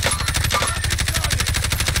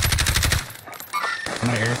 I'm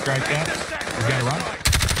gonna airstrike that. He's gotta run.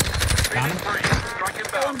 Got him.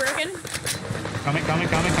 Going broken. Coming.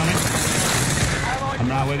 I'm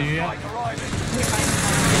not with you yet.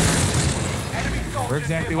 Where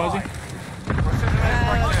exactly was he?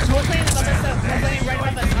 One's landing above us. One's landing right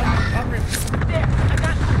above us. On roof. There. I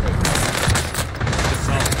got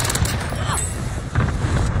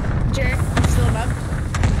Jared, still above.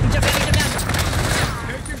 You jump down.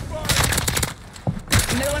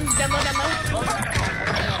 Another one down low.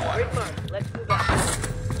 Let's do that.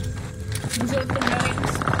 He's going to the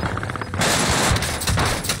mountains.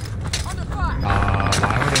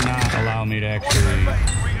 Why would it not allow me to actually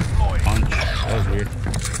punch? That was weird.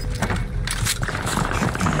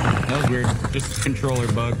 That was weird. Just a controller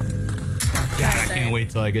bug. God, I can't wait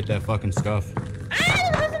till I get that fucking stuff.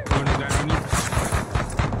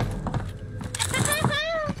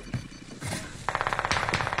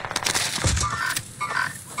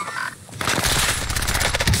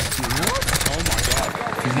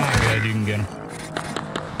 He's not good. You can get him.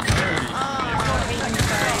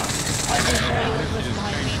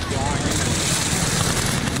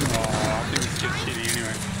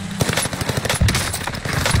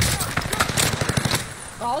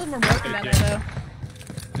 All of them are broken down there, though.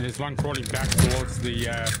 There's one crawling back towards the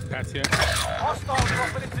patio. Hostile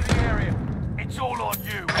dropping into the area. It's all on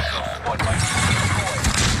you. Your squad mates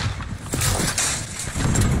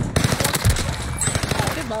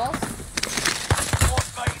Good balls.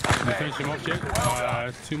 I finished him off yet.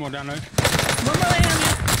 Two more down low. One more landing on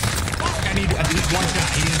you. I need one shot.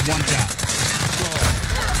 He needs one shot.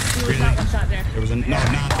 He was not one shot there. There was no, not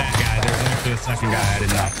that guy. There was actually a second guy I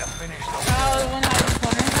didn't know. Oh, the one out of the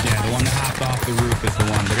corner. Yeah, the one that hopped off the roof is the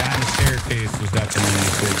one. The guy on the staircase was definitely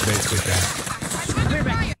basically shot. I'll be right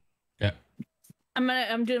back. Yeah.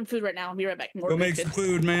 I'm doing food right now. I'll be right back. Go make some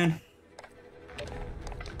food, man.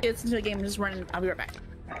 It's into a game. I'm just running. I'll be right back.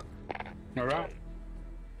 All right.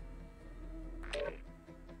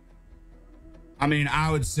 I mean, I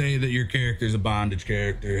would say that your character's a bondage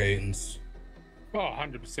character, Hayden's. Oh,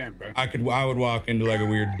 100%, bro. I would walk into like a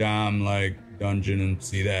weird Dom like dungeon and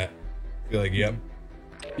see that. Feel like, yep.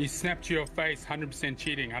 He snapped to your face, 100%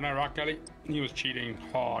 cheating. I know, right, Kelly? He was cheating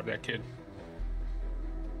hard, that kid.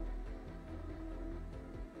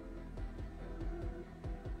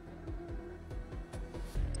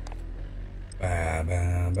 Ba,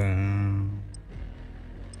 ba, ba.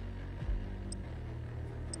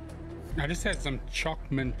 I just had some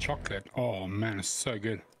mint chocolate. Oh man, it's so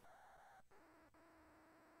good.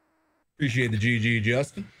 Appreciate the GG,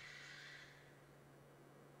 Justin.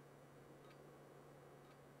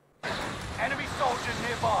 Enemy soldiers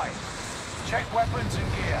nearby. Check weapons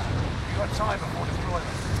and gear. You got time before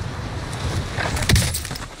deployment.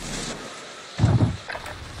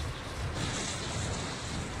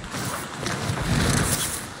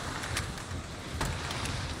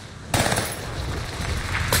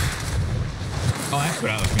 Oh, that's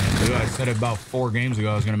what I was gonna do. I said about 4 games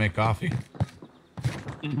ago I was gonna make coffee.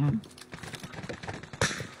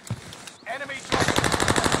 Enemy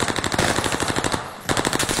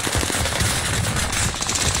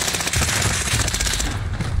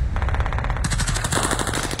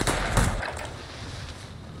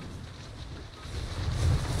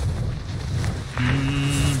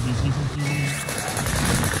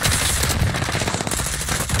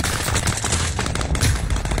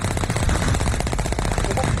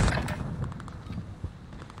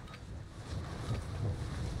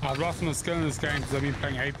I've lost my skill in this game because I've been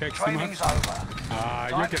playing Apex too much. training's over. You'll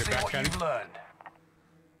Time get to it see back, what Kelly. you've learned.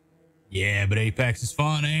 Yeah, but Apex is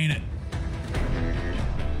fun, ain't it?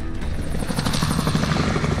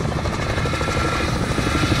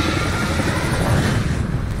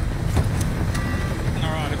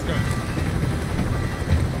 go.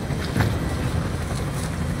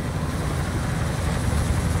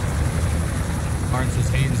 Martin says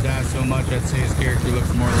Hayden's died so much I'd say his character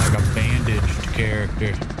looks more like a bandaged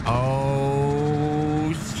character.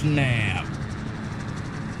 Oh snap.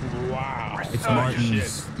 Wow.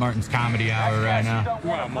 It's Martin's comedy hour right now.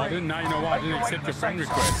 Wow, Martin, now you know why I didn't accept your friend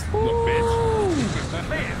request. Little bitch.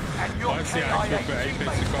 I see how I feel for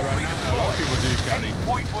Apex to go right now. A lot of people do, Cuddy.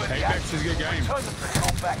 Apex is a good game.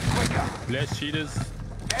 Less cheaters.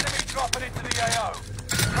 Enemy dropping into the AO.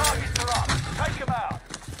 Targets are up. Take them out.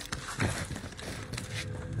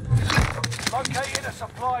 Located a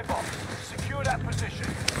supply box. Secure that position.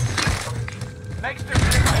 Next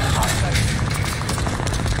objective updated.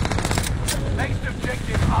 Next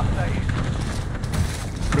objective updated.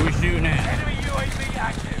 What are we shooting at? Enemy UAV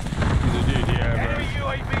active. He's a dude, yeah, bro. Enemy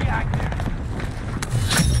UAV active.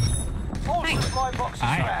 All supply boxes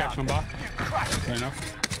Aye. found. Catch one bar. You cracked Fair it. enough.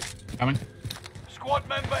 Coming. Squad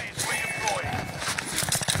member is redeployed.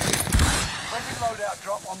 Friendly loadout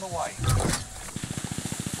drop on the way.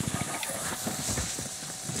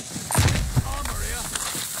 Armor here.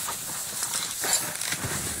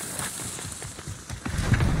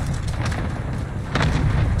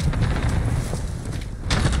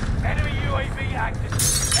 Enemy UAV active.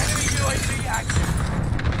 Enemy UAV active.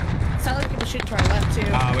 Sound like people shooting to our left too.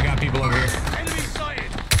 We got people over here. Enemy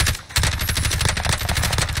sighted.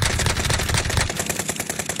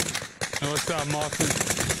 Hey, what's up, Martin?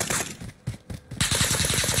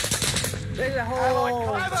 There's a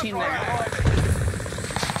whole team there.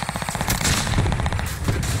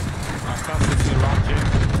 I found this in the rock, Jim.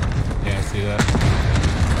 Yeah, I see that.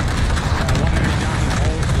 One enemy down in the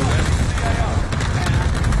hole to the left.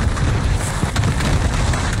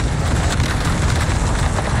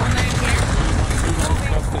 One there here. Two more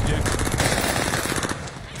across the gym.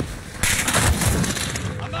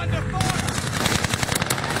 I'm under fire.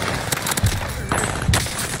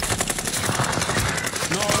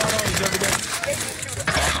 No, he's over there.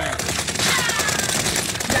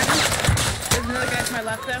 There's another guy to my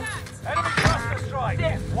left though. Enemy cluster strike.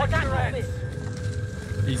 Watch your head.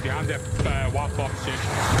 He's behind that white box, Jim.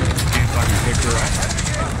 Can't fucking pick her up.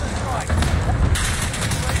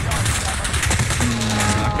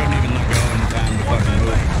 I couldn't even let go in time to fucking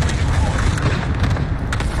move.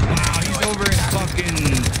 Wow, he's over at fucking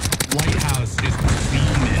lighthouse just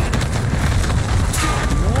beaming.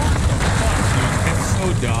 It's so I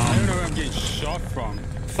don't dumb. know where I'm getting shot from.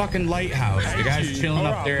 Fucking lighthouse. The guy's chilling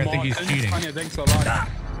up there. I think he's cheating. Tanya, thanks a lot.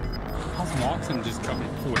 How's Martin just coming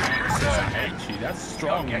forward and says I hate you? That's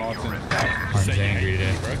strong, Martin. Martin's Say you angry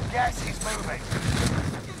hate today. me, bro. Gas is moving.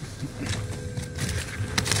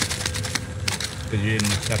 Because you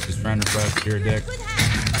didn't accept his friend request. You're a dick.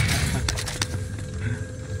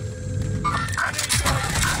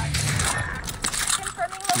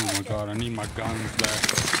 Oh my god, I need my guns back.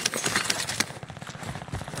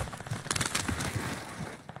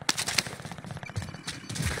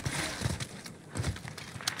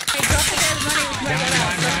 Hey, drop the guy's money.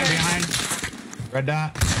 Behind. Red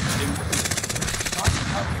dot.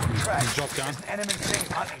 Drop down. There's an enemy team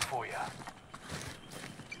hunting for you.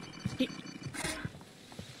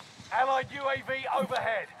 Allied UAV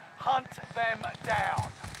overhead. Hunt them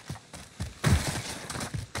down.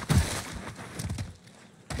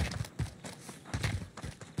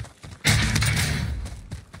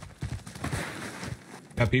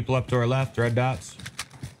 Got people up to our left. Red dots.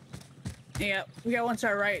 Yep, we got one to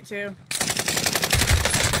our right too.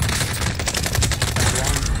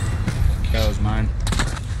 That was mine.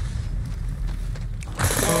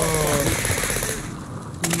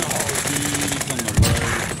 No, dude, he's on the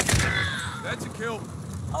road. That's a kill.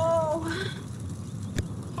 Oh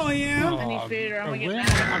yeah. I need food or I'm gonna get mad.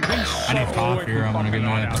 I'm getting I need shot all the way coffee or I'm gonna get from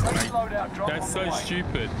mad. fucking Friendly lighthouse, loadout drop mate. That's on the so way.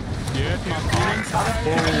 stupid. You hurt my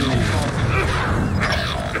feelings.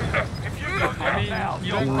 If you go I down now, mean,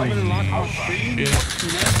 you don't come in like my stream, you know?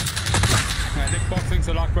 Nick Boxing's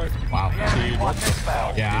a lot, bro. Wow. Dude, what the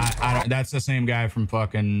fuck? Yeah, I don't, that's the same guy from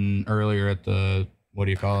fucking earlier at the, what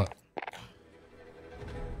do you call it?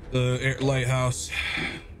 The lighthouse.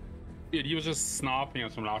 Dude, he was just sniping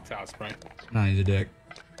us from Lighthouse, bro. Nah, he's a dick.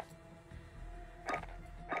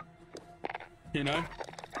 You know?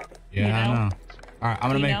 Yeah, You I know? know. All right, I'm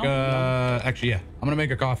gonna You make actually, yeah, I'm gonna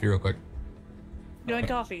make a coffee real quick. Doing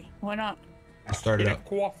coffee. Why not? Start it Get a up.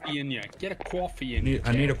 coffee in here. Get a coffee in here.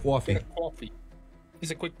 I need a coffee. Get a coffee.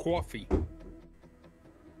 Just a quick coffee.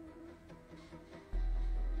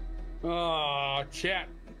 Oh, chat.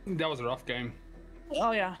 That was a rough game.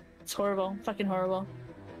 Oh yeah, it's horrible. Fucking horrible.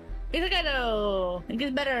 He's though. It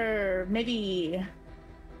gets better. Maybe.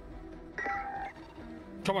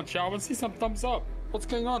 Come on, Chow. I want to see some thumbs up. What's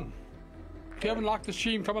going on? If you haven't liked the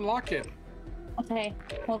stream, come and like it. Okay,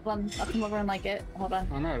 hold on. I'll come over and like it. Hold on.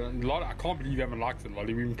 I know. I can't believe you haven't liked it,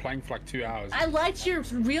 Lolly. We've been playing for like 2 hours. I liked your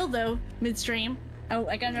reel though, midstream. Oh,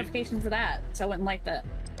 I got a notification for that, so I went and liked that.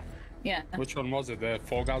 Yeah. Which one was it? The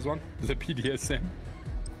Fall Guys one? The PDSM?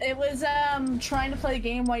 It was trying to play a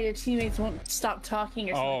game while your teammates won't stop talking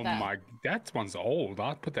or something like that. My, that one's old.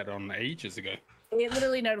 I put that on ages ago. It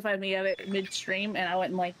literally notified me of it midstream, and I went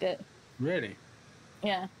and liked it. Really?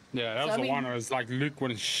 Yeah. Yeah, that was the one where it was like Luke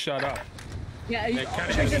wouldn't shut up. Yeah, Yeah, you're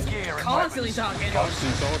just constantly talking.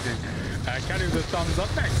 Constantly talking. Callie with a thumbs up.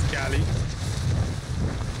 Thanks, Callie.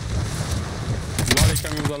 Lolly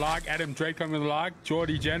coming with a like. Adam Drake coming with a like.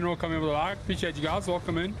 Geordie General coming with a like. Appreciate you guys.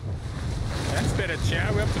 Welcome in. That's better,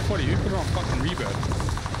 chat. We're up to 40. Who put it on fucking Rebirth?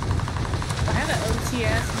 I have an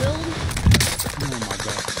OTS build. Oh my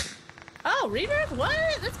god. Oh, Rebirth? What?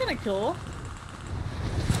 That's kind of cool.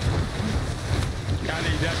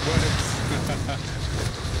 Callie, that works.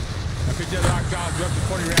 If we did like guys, we're up to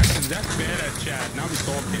 40 reactions. That's better, chat. Now we're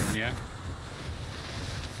talking, yeah?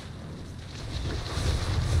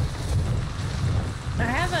 I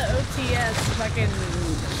have an OTS fucking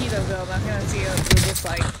keto build. I'm gonna see what it looks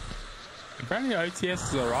like. Apparently OTS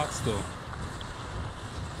is alright still.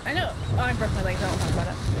 I know. Oh, I broke my leg. Don't talk about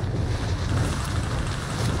it.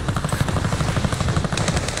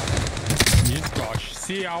 Yes, gosh.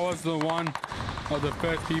 See, I was the one of the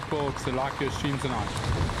first people to like your stream tonight.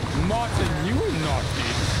 Martin, you will not,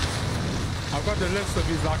 dude. I've got the list of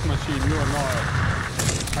his like my stream. You will not.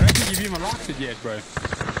 I don't think you've even liked it yet, bro.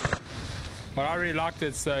 But I really liked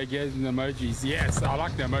it, so getting the emojis. Yes, I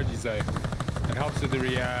like the emojis though. It helps with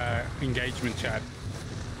the engagement chat.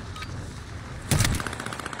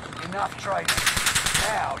 Enough training.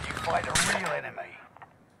 Now you fight a real enemy.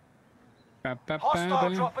 Hostile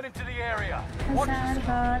dropping into the area. Watch the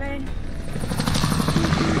sky.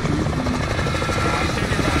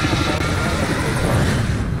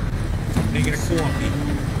 Making a coffee.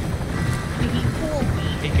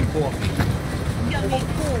 Making coffee. Yummy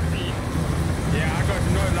coffee. Yeah, I got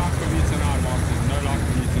no luck from you tonight, Martin. No luck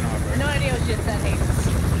from you tonight, bro. No idea what you just said, Hayden.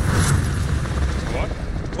 What?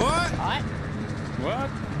 What? What?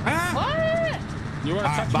 Huh? What? You want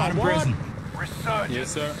to touch my bottom what? prison. Resurgence. Yes,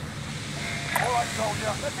 sir. Alright, soldier.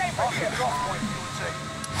 I'll get drop point for your team.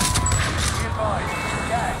 Be advised,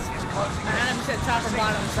 gas is closing in. Adam said top or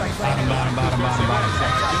bottom, so he's Bottom, like, bottom, bottom, bottom, bottom.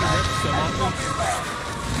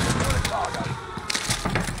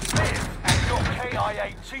 Liv and your KIA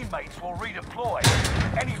teammates will redeploy.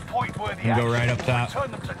 Any point-worthy You go action right up will top.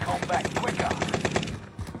 return them to combat quicker.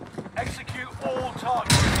 Execute all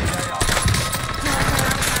targets as they are.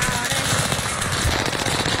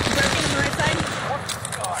 breaking on the right side. Watch the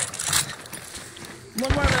sky.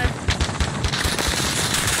 One more left.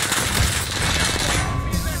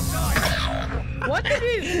 What did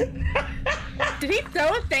he? Did he throw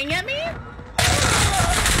a thing at me?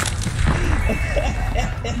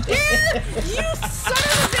 Yeah, you son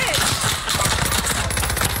of a bitch!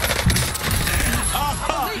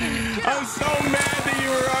 I'm so mad that you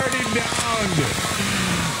were already downed.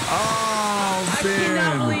 Oh, I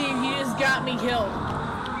cannot believe you just got me killed.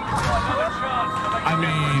 I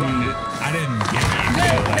mean, I didn't get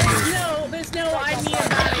you killed. There's no I mean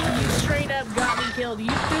about it. You straight up got me killed. You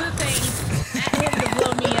threw the thing at him to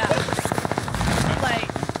blow me up.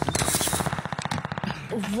 Like,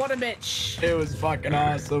 what a bitch. It was fucking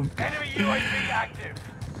awesome. Enemy UAV active.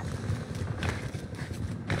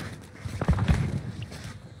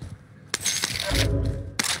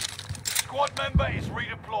 Squad member is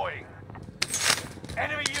redeploying.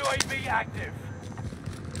 Enemy UAV active.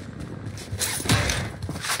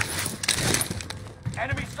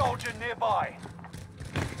 Enemy soldier nearby.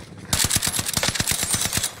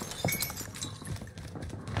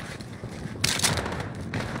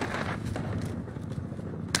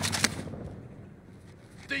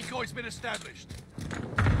 Decoy's been established.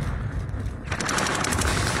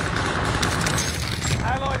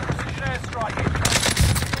 Allied precision airstrike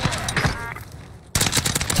incoming.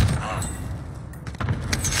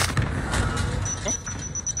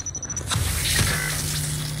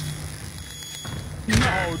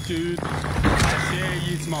 No, dude. I share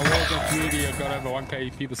you to my Warzone community. I've got over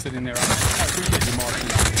 1k people sitting there. I appreciate you, Martin.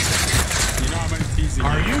 You know I'm only teasing.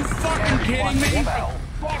 Are you fucking kidding me?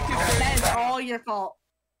 That is all your fault.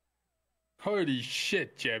 Holy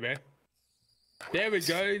shit, Jebby. There we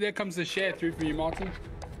go. There comes the share through for you, Martin.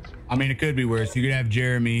 I mean, it could be worse. You could have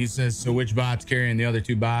Jeremy. He says, "So which bot's carrying the other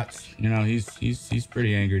two bots?" You know, he's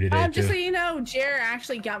pretty angry today Just so too. you know, Jer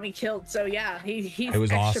actually got me killed. So yeah, he's It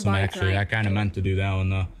was extra awesome, body actually. tonight. I kind of meant to do that one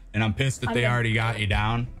though. and I'm pissed that they already got you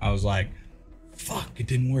down. I was like, fuck, it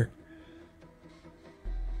didn't work.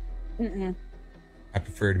 I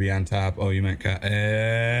prefer to be on top. Oh, you meant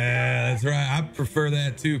that's right. I prefer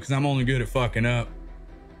that too, because I'm only good at fucking up.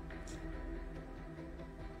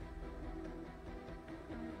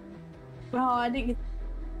 Oh, I think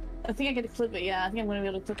I get to clip it. Yeah, I think I'm gonna be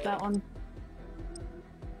able to clip that one.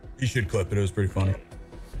 You should clip it. It was pretty funny.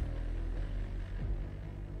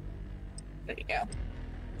 There you go.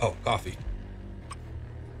 Oh, coffee.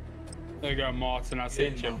 There you go, Martin. I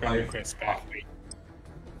sent you a friend request back.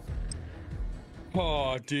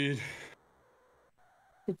 Oh, dude.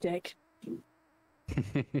 The dick.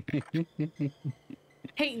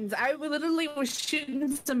 Haytons, I literally was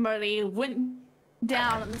shooting somebody, went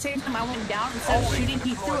down. At the same time I went down, instead of shooting,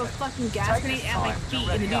 he threw a fucking gas grenade at my feet,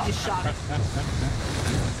 and the dude just shot me.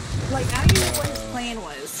 Like, I don't even know what his plan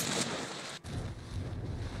was.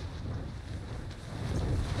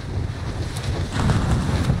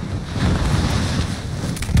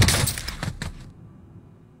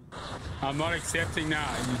 I'm not accepting now.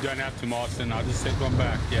 You don't have to, Martin. I'll just set one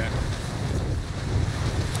back, yeah.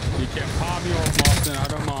 You can palm me off, Martin. I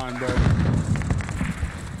don't mind, bro.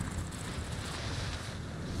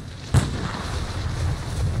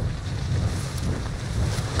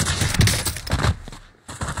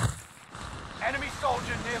 Enemy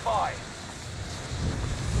soldier nearby.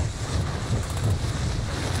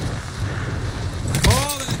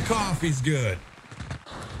 Oh, that coffee's good.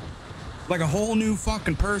 Like a whole new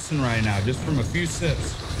fucking person right now, just from a few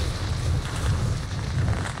sips.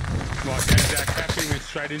 Like, that caffeine went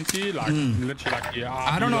straight into you? Like, literally like, yeah.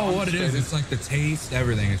 I don't know what it is. It's like the taste,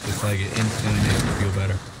 everything. It's just like it instantly makes me feel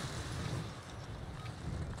better.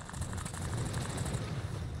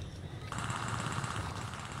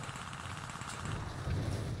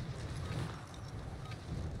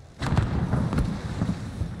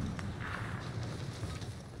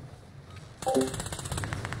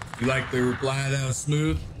 You like the reply that was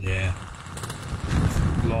smooth? Yeah.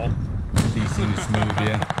 Lol. DC was smooth,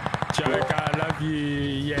 yeah. Joke, I love you.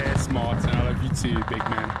 Yes, Martin. I love you too, big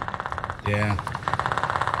man. Yeah.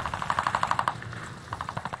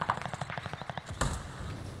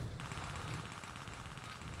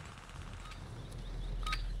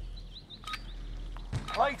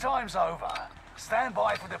 Playtime's over. Stand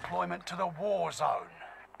by for deployment to the war zone.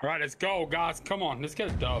 Right, let's go, guys. Come on, let's get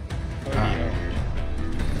a dub.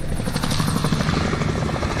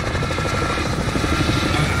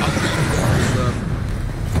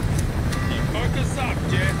 Focus up,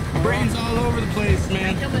 Jet. Brain's all over the place,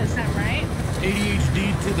 man. I killed this time, right?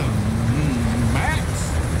 ADHD to the max.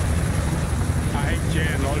 I hate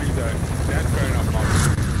Jet and Ollie though. That's fair enough,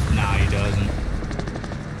 Martin. Nah, he doesn't.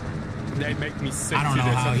 They make me sick. I don't know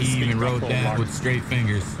how he even wrote that with straight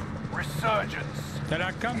fingers. Resurgence. That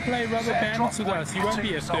I come play Rubber Bandits with us. He won't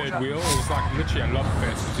be a third wheel. It was like literally a love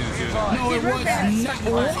fest between the two. No, it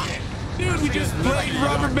was not. Dude, we just played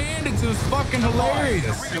Rubber Bandits. It was fucking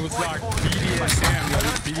hilarious. It was like BDSM,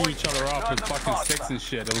 like beating each other up with fucking sex and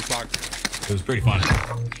shit. It was like. It was pretty funny.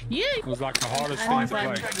 Yeah. It was like the hardest thing to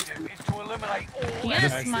play. You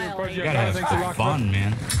gotta smile. You gotta have fun,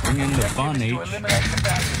 man. Bring in the fun, H.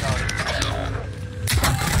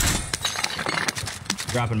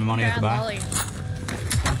 Dropping the money at the back.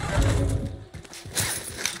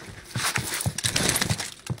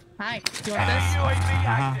 Hi, you want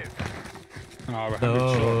this?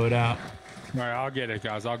 Load out. Alright, I'll get it,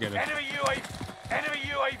 guys. I'll get it. Enemy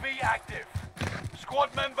UAV active.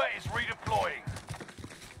 Squad member is redeploying.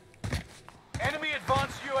 Enemy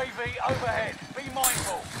advanced UAV overhead. Be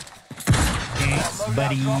mindful. Thanks,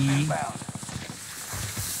 buddy.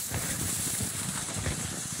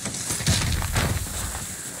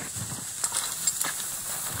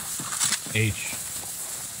 H.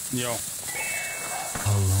 Yo.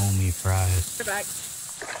 Halloumi fries. We're back.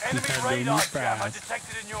 Enemy radar jammer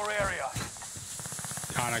detected in your area.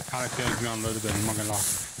 Kinda turns me on a little bit. I'm not gonna lie.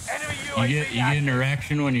 Enemy You UAV get an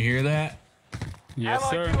erection when you hear that? Yes,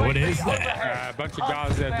 sir. What is that? A bunch of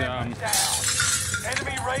guys at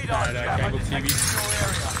enemy radar jammer cable detected in TV. your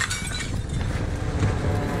area.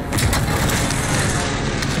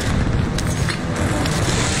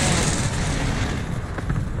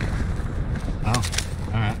 Oh,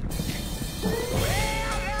 alright.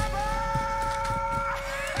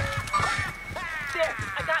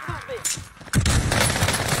 I got movement.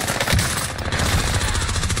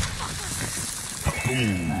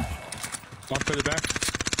 Boom. One further back.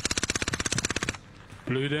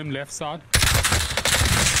 Blew them left side.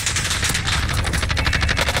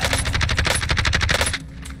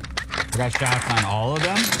 I got shots on all of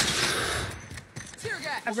them.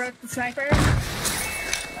 I broke the sniper.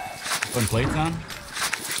 Putting plates on.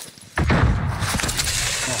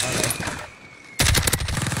 Oh, hello.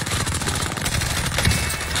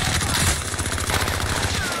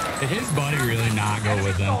 Did his buddy really not go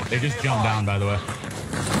with them? They just jumped down, by the way.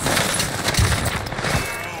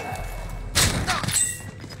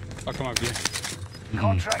 I'll come up here.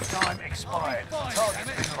 Contract time expired.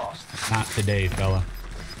 Target is lost. Not today, fella.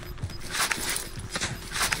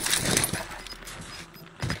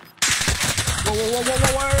 Whoa, whoa, whoa,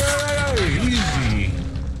 whoa, whoa, whoa, easy.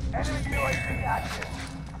 Enemy UAV active.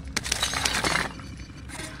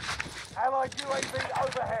 Allied UAV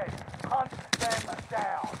overhead. Hunt them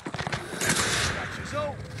down. That's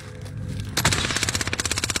all.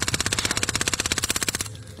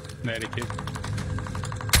 Medic.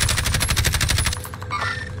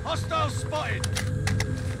 Hostile spotted.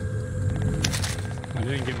 I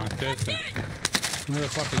didn't get my thirst up. Where the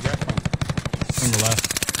fuck is that from? From the left.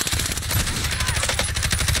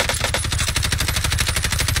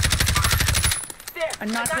 I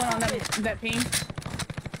knocked one on that ping.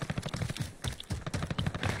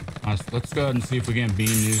 Let's go ahead and see if we can beam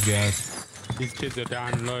these guys. These kids are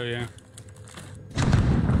down low, yeah.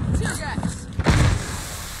 Tear gas.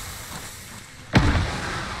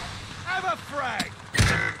 Have a frag.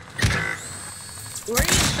 Where are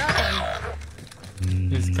you traveling?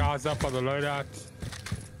 This guy's up on the loadout.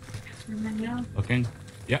 Looking.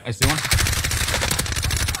 Yeah, I see one.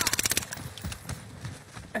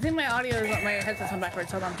 I think my audio is my headset's on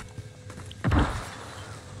backwards. Hold on.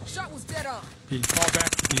 Shot was dead on. He fall back.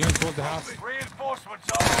 He goes towards the house. Reinforcements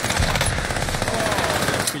are. Oh,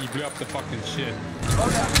 that's where you blew up the fucking shit.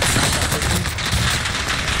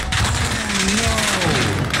 No!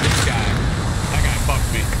 This guy. That guy fucked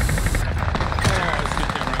me. Oh, this kid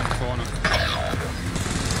came around the corner.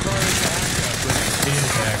 He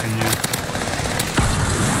is hacking you.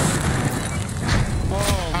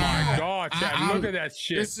 Oh my god, Chad, look at that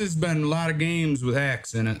shit. This has been a lot of games with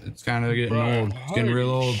hacks in it. It's kind of getting Bro, old. It's getting real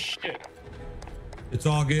holy old. shit. It's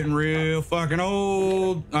all getting real fucking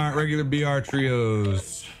old. All right, regular BR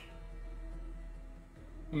trios.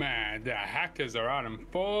 Man, the hackers are out in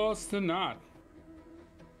force tonight.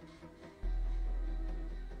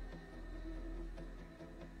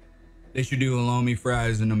 They should do halloumi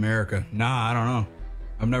fries in America. Nah, I don't know.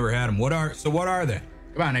 I've never had them. What are they?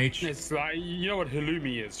 Come on, H. It's like, you know what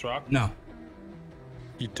halloumi is, right? No.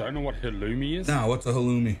 You don't know what halloumi is? No, what's a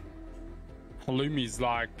halloumi? Halloumi is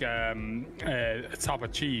like a type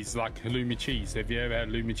of cheese, like halloumi cheese. Have you ever had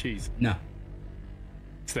halloumi cheese? No.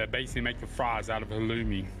 So they basically make the fries out of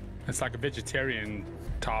halloumi. It's like a vegetarian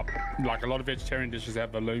type, like a lot of vegetarian dishes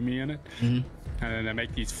have halloumi in it. Mm-hmm. And then they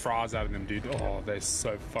make these fries out of them, dude. Oh, they're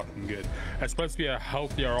so fucking good. It's supposed to be a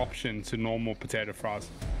healthier option to normal potato fries.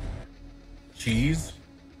 Cheese?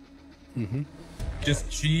 Mm-hmm. Just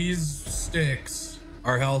cheese sticks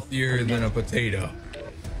are healthier than a potato.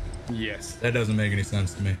 Yes. That doesn't make any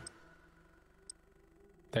sense to me.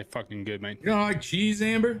 They fucking good, mate. You don't like cheese,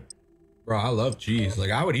 Amber? Bro, I love cheese. Like,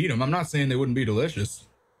 I would eat them. I'm not saying they wouldn't be delicious.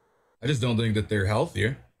 I just don't think that they're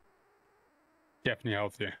healthier. Definitely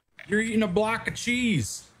healthier. You're eating a block of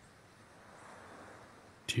cheese.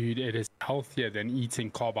 Dude, it is healthier than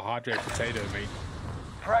eating carbohydrate potato, mate.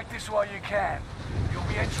 Practice while you can. You'll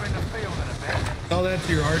be entering the field in a bit. Tell that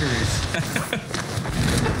to your arteries.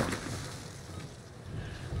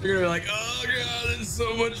 You're gonna be like, oh god, there's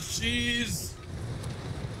so much cheese.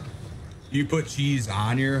 You put cheese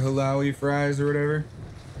on your halloumi fries or whatever?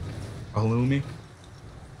 Halloumi?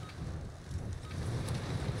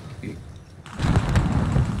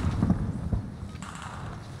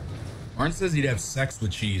 Martin says he'd have sex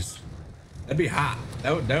with cheese. That'd be hot.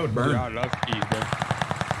 That would burn. Yeah, I love cheese, bro.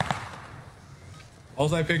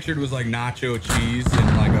 All I pictured was like nacho cheese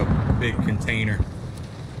in like a big container.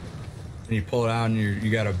 And you pull it out and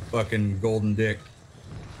you got a fucking golden dick.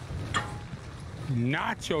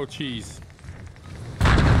 Nacho cheese.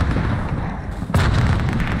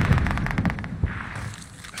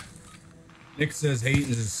 Nick says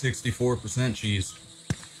Hayden's is 64% cheese.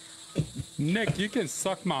 Nick, you can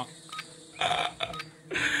suck my...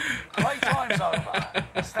 Playtime's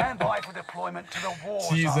over. Stand by for deployment to the war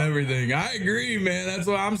Cheese zone. everything. I agree, man. That's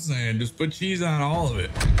what I'm saying. Just put cheese on all of it.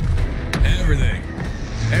 Everything.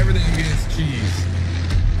 Everything gets cheese.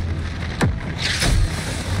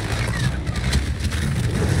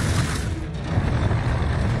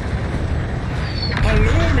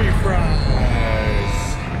 Halloumi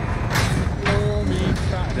fries. Halloumi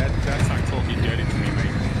fries. That's like talking dirty to me,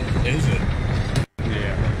 mate. Is it?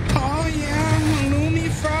 Yeah. Oh yeah, halloumi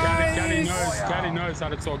fries. Gally knows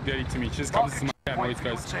decided to talk dirty to me. She just comes to my cat and always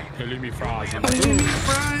goes, halloumi fries. I'm Halloumi like,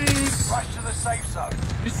 fries. Rush to the safe zone.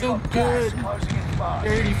 You're so Got good. gas closing in fast.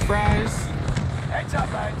 Dirty fries. Heads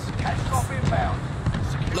up, lads. Catch drop inbound.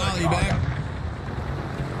 Secure Lolly, the you cargo. back?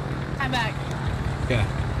 I'm back. Yeah.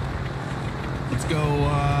 Let's go,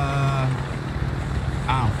 I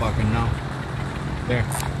don't fucking know. There.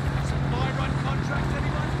 Supply run contract,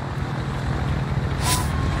 anyone?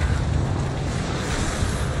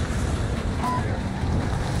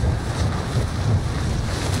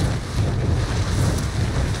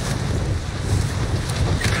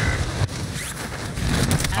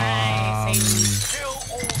 Kill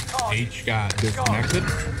all targets. H got disconnected.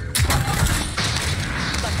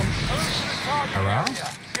 Hello? You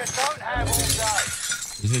don't have all day.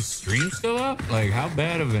 Is his stream still up? Like, how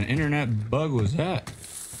bad of an internet bug was that?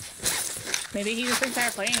 Maybe he just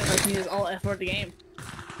started playing it like he was all F for the game.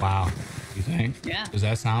 Wow. You think? Yeah. Does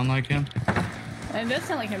that sound like him? And it does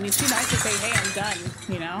sound like him. He's too nice to say, hey, I'm done,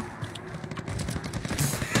 you know?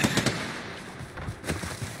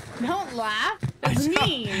 Don't laugh. That's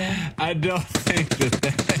mean. I don't think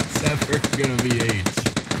that's ever gonna be H.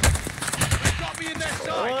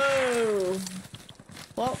 Whoa.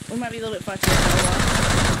 Well, we might be a little bit fucked up.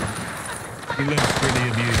 He looks pretty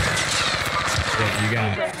abused.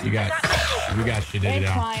 Yeah, we got shit It's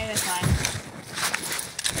down. fine, it's fine.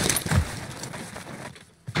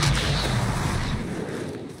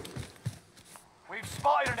 We've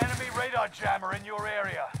spotted an enemy radar jammer in your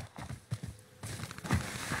area.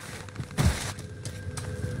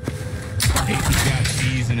 He's got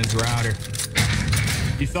cheese in his router.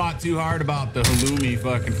 He thought too hard about the halloumi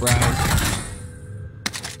fucking fries.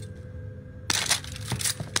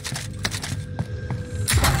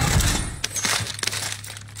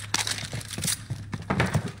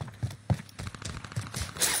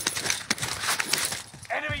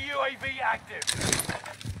 Enemy UAV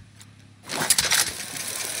active.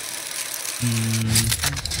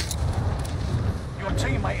 Your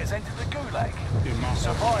teammate has entered the gulag.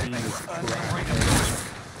 Surviving earns them redeployment.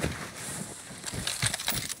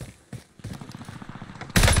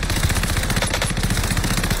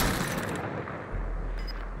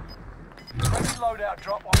 Friendly loadout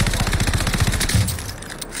drop on the way.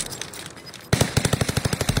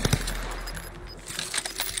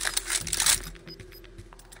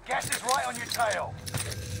 Gas is right on your tail.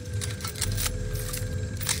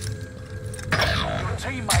 Your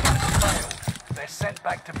teammates have failed. They're sent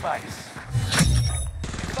back to base.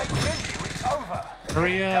 If they kill you, it's over.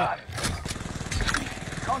 Hurry up. Done.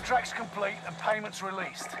 Contract's complete and payments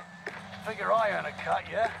released. Figure I earn a cut,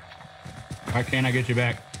 yeah? Why can't I get you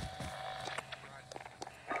back?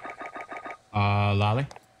 Lolly?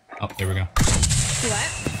 Oh, there we go.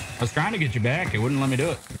 What? I was trying to get you back. It wouldn't let me do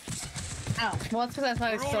it. Oh, well, it's because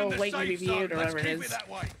I was still waiting to be viewed or whatever it is.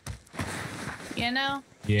 You know?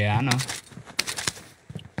 Yeah, I know.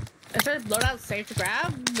 Is there a loadout safe to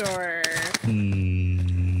grab, or?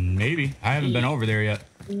 Maybe. I haven't been over there yet.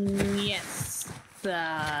 Yes. The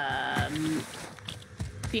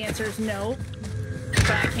answer is no.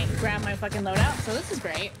 But I can't grab my fucking loadout, so this is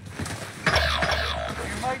great.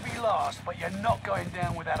 You may be lost, but you're not going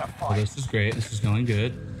down without a Oh, fight. this is great. This is going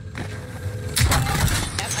good. Yep,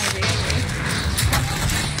 I agree.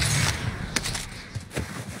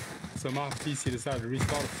 So my PC decided to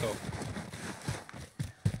restart itself.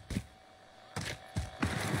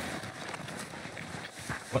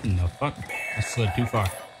 What in the fuck? I slid too far.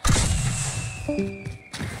 You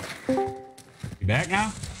back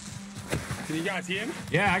now? Can you guys hear me?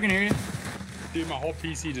 Yeah, I can hear you. Dude, my whole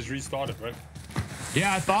PC just restarted, bro.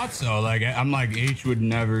 Yeah, I thought so. Like, I'm like, H would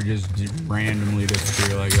never just randomly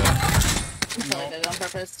disappear like that. You probably did it on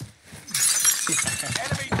purpose.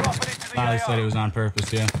 Enemy dropping into the Lolly AO. said it was on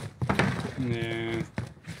purpose, yeah. Yeah.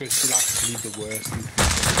 Because she likes to leave the worst.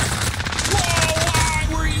 Whoa, why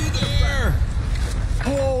were you there?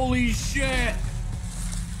 Holy shit.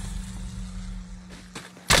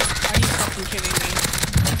 Are you fucking kidding me?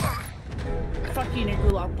 Fuck you and your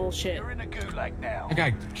gulag bullshit. You're in a gulag now. That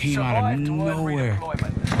guy came out Survive of to earn nowhere.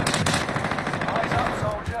 redeployment. Eyes up,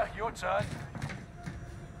 soldier. Your turn.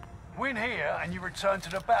 Win here and you return to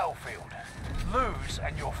the battlefield. Lose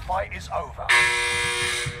and your fight is over.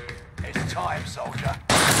 It's time, soldier.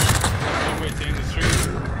 Halfway to end the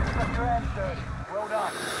stream. Got your hands dirty. Well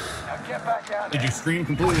done. Now get back out Did there. your stream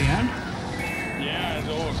completely end? Yeah, it's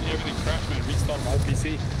all, everything crashed, man. Restarted my whole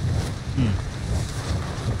PC.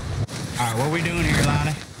 All right, what are we doing here,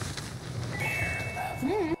 Lolly?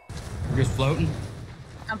 We're just floating?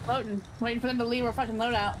 I'm floating, waiting for them to leave our fucking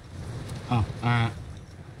loadout. Oh, all right.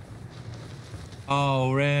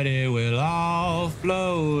 Already we'll all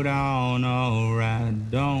float on,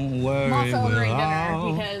 alright. Don't worry, I'm also we'll ordering dinner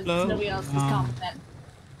all because float nobody else is on. competent.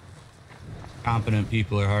 Competent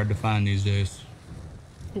people are hard to find these days.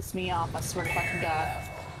 Piss me off, I swear to fucking God.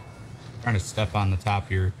 Trying to step on the top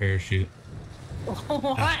of your parachute.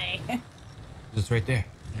 Why? It's right there.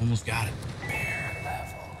 Almost got it.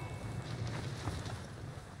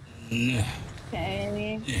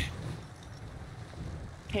 Okay.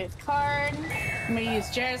 Okay, with card. I'm gonna use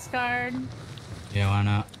Jared's card. Yeah, why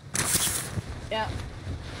not? Yep.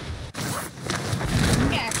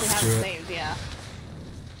 You actually have it saved, yeah.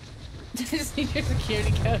 Just need your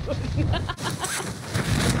security code.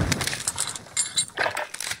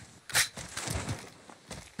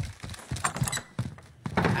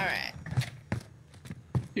 Alright.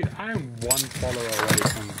 Dude, I am one follower away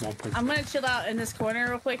from 1.6. I'm gonna chill out in this corner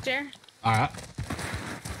real quick, Jer. Alright.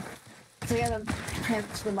 So I gotta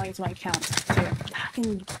transfer the money to my account.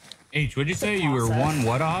 Fucking H, what'd you say? You were one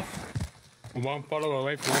what off? One follower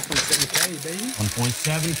away from 1.7k, baby.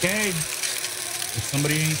 1.7k. If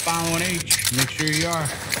somebody ain't following H, make sure you are.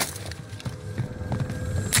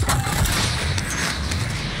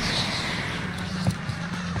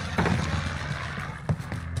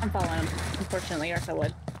 I'm following him, unfortunately, or else I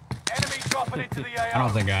would. Enemy dropping into the AR. I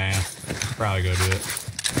don't think I am. Probably go do it.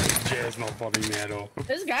 Jay's not following me at all.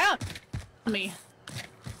 This guy on me.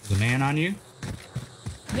 There's a man on you?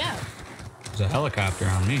 Yeah. There's a helicopter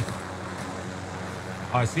on me.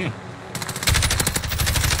 Oh, I see him.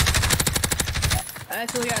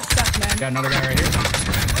 That's really got stuck, man. Got another guy right here.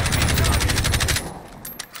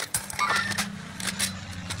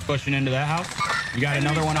 Pushing into that house. You got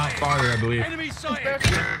another one out farther, I believe. Enemy sighted.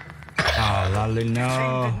 Oh, lolly,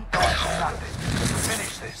 no.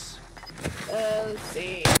 Finish this. Let's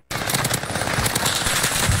see.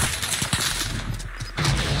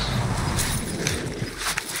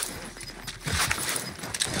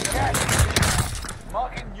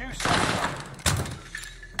 Marking new sector.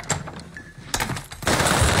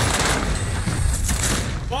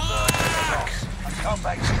 And come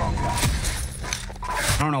back stronger.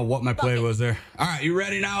 I don't know what my play was there. All right, you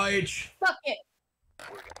ready now, H? Fuck it.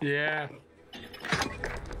 Yeah.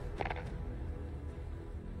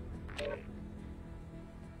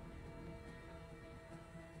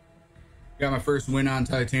 Got my first win on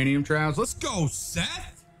Titanium Trials. Let's go,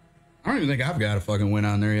 Seth. I don't even think I've got a fucking win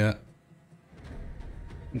on there yet.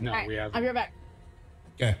 No, Right, we have. I'll be right back.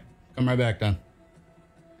 Okay, come right back then.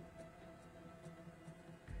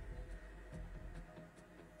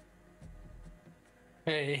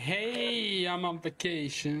 Hey, hey, I'm on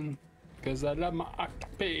vacation because I love my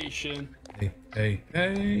occupation. Hey, hey,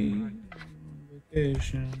 hey.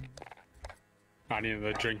 Vacation. I need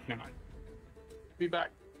another drink now. Be back.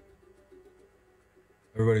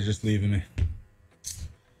 Everybody's just leaving me.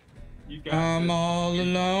 You guys. I'm all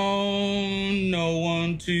alone, no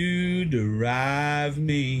one to derive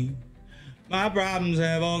me. My problems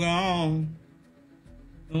have all gone,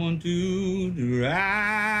 no one to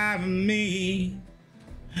derive me.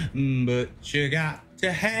 But you got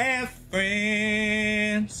to have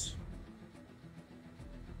friends.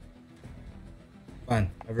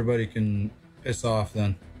 Fine, everybody can piss off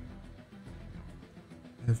then.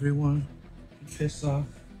 Everyone can piss off.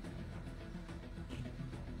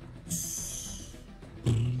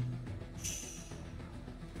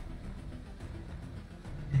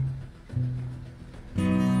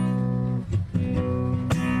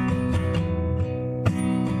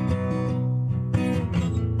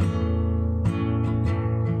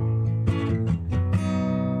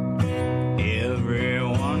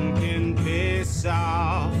 Everyone can piss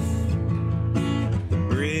off the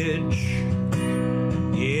bridge.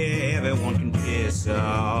 Yeah, everyone can piss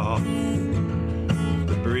off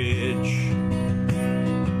the bridge.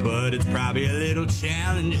 But it's probably a little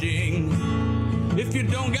challenging if you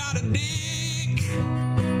don't got a dick.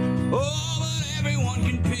 Oh, but everyone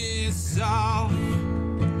can piss off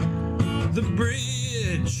the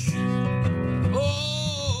bridge.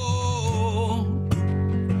 Oh,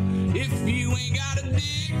 if you ain't got a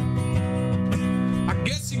dick, I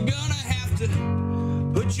guess you're gonna have to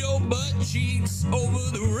put your butt cheeks over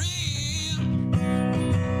the rim.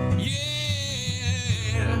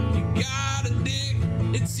 Yeah, you got a dick,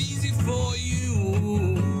 it's easy for you.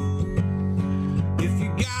 If you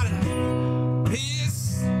gotta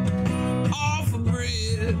piss off a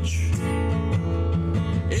bridge,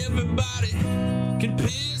 everybody can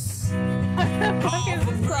piss off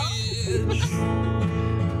a bridge.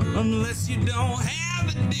 Unless you don't have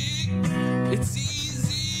a dick, it's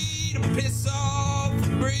easy to piss off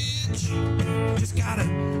the bridge. bitch. Just gotta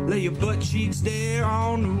lay your butt cheeks there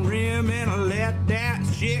on the rim and let that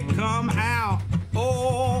shit come out.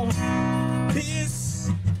 Oh, piss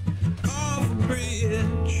off a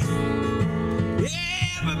bridge.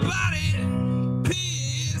 Everybody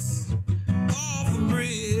piss off a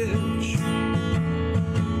bridge.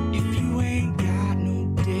 If you ain't got no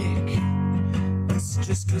dick, that's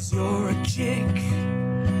just 'cause you're a chick.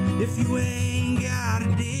 If you ain't got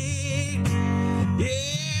a dick,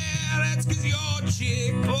 yeah, that's 'cause you're a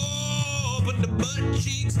chick. Oh, put the butt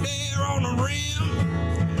cheeks there on the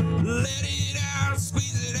rim. Let it out,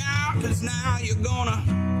 squeeze it out, 'cause now you're gonna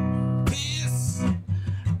piss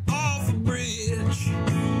off a bridge.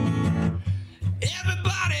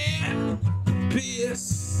 Everybody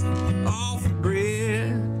piss off a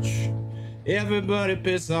bridge. Everybody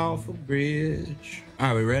piss off a bridge. All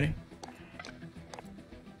right, we ready?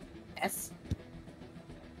 Yes.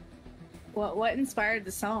 What inspired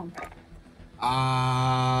the song?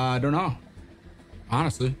 I don't know.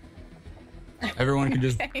 Honestly. Everyone can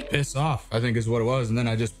just piss off, I think is what it was. And then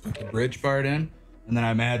I just put the bridge part in. And then I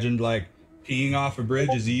imagined like peeing off a bridge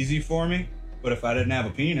is easy for me. But if I didn't have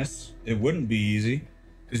a penis, it wouldn't be easy.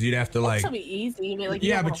 Because you'd have to like... It'd be easy. Like,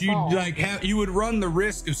 yeah, but you'd like have... You would run the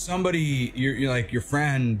risk of somebody, you're like your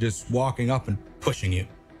friend, just walking up and pushing you.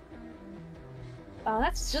 Oh,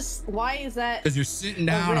 that's just... Why is that? Because you're sitting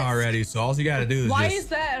down already, so all you got to do is Why is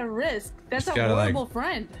that a risk? That's a horrible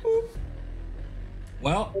friend.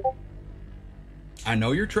 Well, I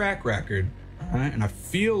know your track record, all right? And I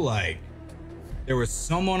feel like there was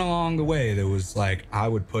someone along the way that was like, I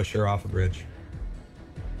would push her off a bridge.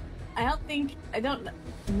 I don't think... I don't...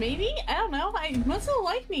 Maybe? I don't know. I must have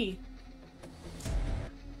liked me.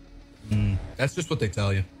 That's just what they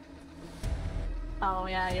tell you. Oh,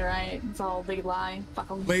 yeah, you're right. It's all a big lie.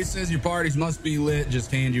 Fuck 'em. Wade says your parties must be lit.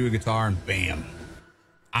 Just hand you a guitar and bam.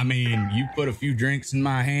 I mean, you put a few drinks in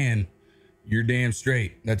my hand, you're damn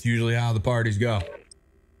straight. That's usually how the parties go.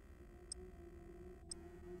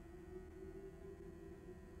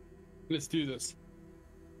 Let's do this.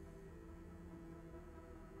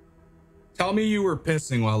 Tell me you were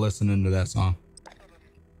pissing while listening to that song.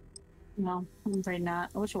 No, I'm afraid not.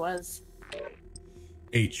 I wish it was.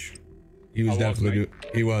 H. He was definitely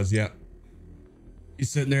he was, yeah. He's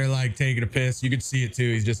sitting there like taking a piss. You could see it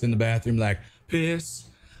too. He's just in the bathroom like, piss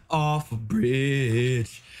off a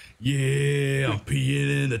bridge. Yeah, I'm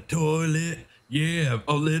peeing in the toilet. Yeah,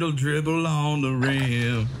 a little dribble on the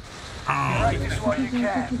rim. Break this while you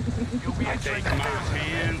can. You'll be Take my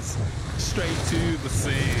hands straight to the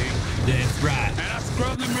sink. That's right. And I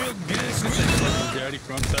scrub them real good because it's dirty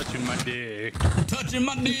from touching my dick. Touching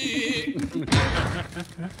my dick.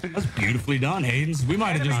 That's beautifully done, Hayden. We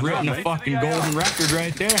might have just written a fucking golden record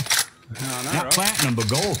right there. Not platinum, but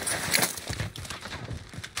gold.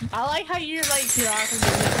 I like how you're like periodically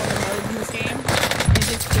doing all the modes in this game and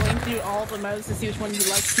just going through all the modes to see which one you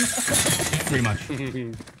like. Pretty much.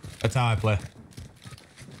 That's how I play.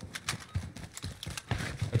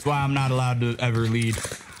 That's why I'm not allowed to ever lead.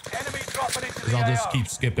 Because I'll just keep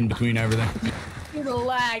skipping between everything. The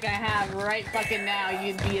lag I have right fucking now,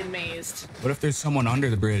 you'd be amazed. What if there's someone under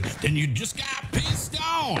the bridge? Then you just got pissed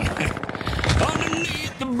on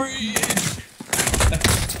underneath the bridge.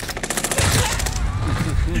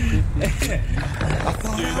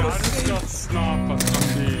 I just got snuffed on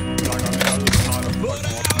the like on the other side of the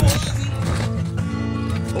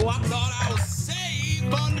Oh, I thought I was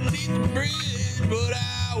safe underneath the bridge, but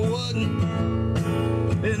I wasn't.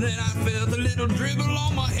 And then I felt a little dribble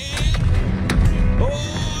on my head. Oh, I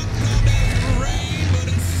thought that was rain, but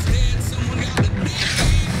instead someone got the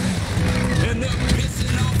dick. And they're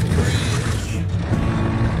pissing off the bridge.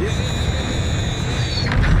 Yeah.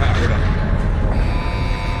 Alright, we're done.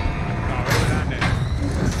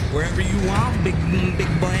 Wherever you want, big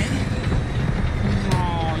boy.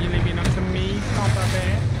 Oh, you leave it up to me, Papa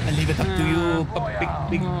Bear? I leave it up to you,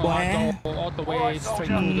 big boy. I go all the way straight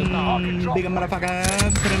to the top. Big motherfucker.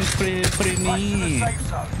 Put it in me.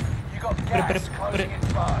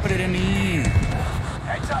 Put it in me.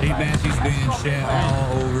 Dave Matthews Band shit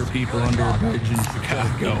all over people under a bridge in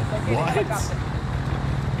Chicago. What?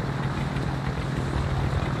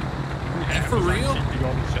 That for real?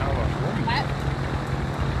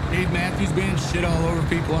 Dave Matthews Band shit all over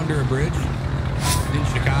people under a bridge in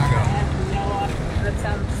Chicago. That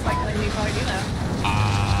sounds like something you probably do though.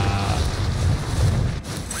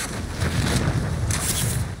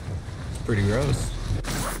 It's pretty gross.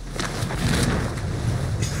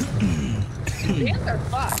 Bands are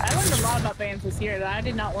fun. I learned a lot about bands this year that I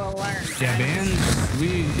did not want to learn. Yeah, bands,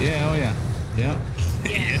 oh yeah. Yeah.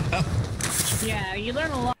 Yeah, you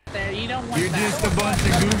learn a lot. there. You don't want You're that. just a bunch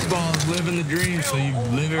of goofballs living the dream, so you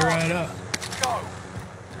live it right up. Go.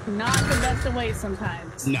 Not the best of ways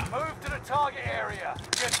sometimes. No. Move to the target area.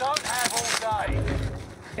 You don't have all day.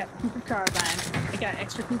 Got Cooper carbine. I got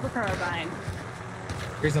extra Cooper carbine.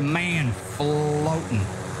 There's a man floating.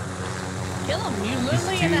 Kill him. You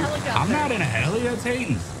literally in a helicopter. I'm not in a heli. That's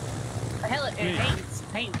Hayden's.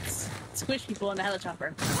 Paints. Squish people in the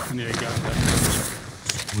helicopter. There you go.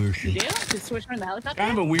 Squish. You do? You squish them in the helicopter?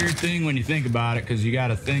 Kind of a weird thing when you think about it, because you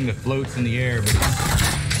got a thing that floats in the air, but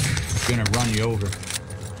it's gonna run you over.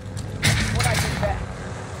 When I get back.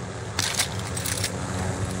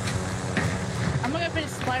 I'm gonna finish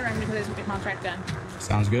supply run because I just get contract done.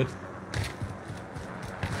 Sounds good.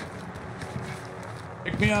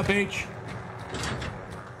 Pick me up, H.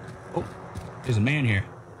 Oh, there's a man here.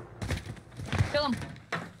 Kill him.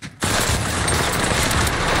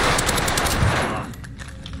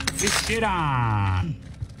 Get shit on.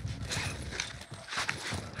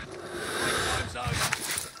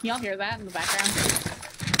 Y'all hear that in the background?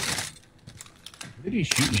 What did he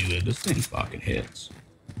shoot me with? This thing fucking hits.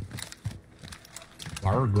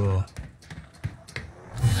 Largo.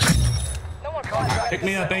 No one Pick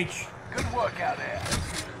me up, H. Good work out there.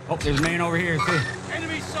 Oh, there's a man over here, too.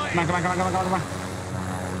 Enemy sighted. Come on.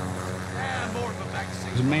 And more of a vaccine.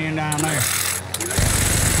 There's a man down there.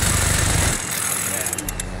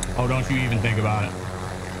 Oh, don't you even think about it.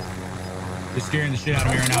 You're scaring the shit out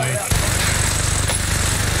of me right now, H.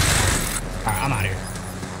 Alright, I'm out of here.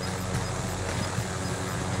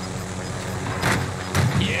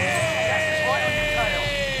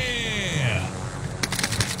 Yeah!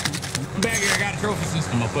 Come back here, I got a trophy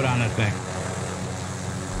system I'll put on that thing.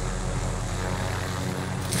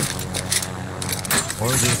 Or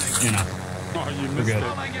just, you know, Oh, you we're missed good. it.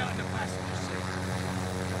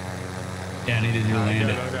 Yeah, I needed you to land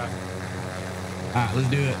it. Okay. Alright, let's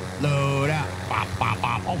do it. Load out.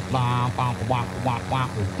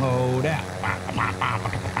 Load out.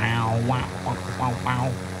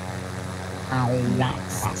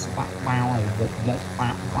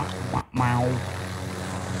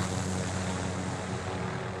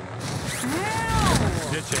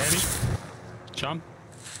 Get you, Eddie. Jump.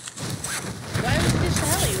 Why was it just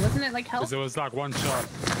heli? Wasn't it like health? Because it was like one shot.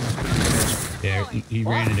 Yeah, he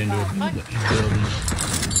ran it into a building.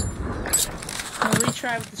 I'll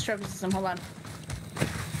retry with the trophy system. Hold on.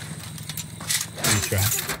 Retry.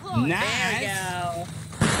 There we Nice. go.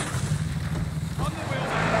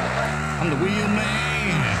 I'm the wheel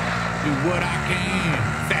man. Do what I can.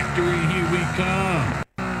 Factory, here we come.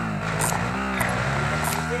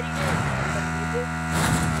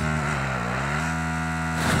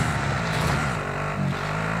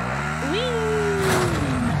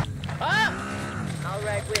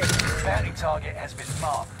 Bounty target has been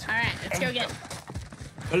marked. Alright, let's go get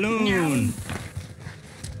Balloon.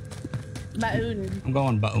 Baoon. I'm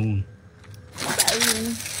going Baoon.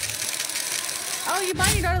 Baoon. Oh, you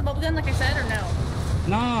buying your daughter the bubble gun like I said, or no?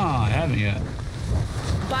 No, I haven't yet.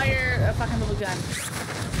 Buy her a fucking bubble gun.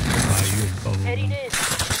 Buy you a bubble Eddie gun. did.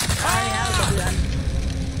 I already have a bubble gun.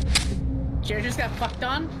 Jared just got fucked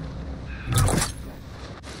on.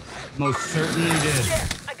 Most certainly did.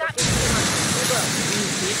 I got you.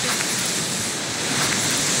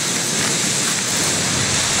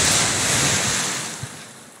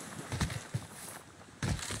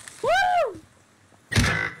 Woo!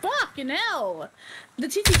 Fucking hell! The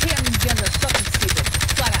TTK on these guns are fucking stupid.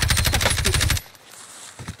 Flat out. Fucking stupid.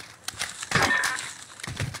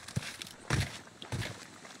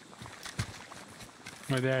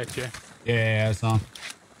 Right there, at you. Yeah, I saw him.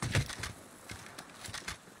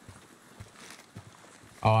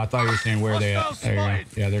 Oh, I thought you were saying where they at. There you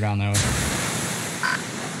go. Yeah, they're down that way.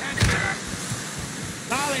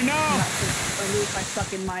 Ollie, no! I lose my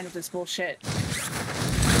fucking mind with this bullshit.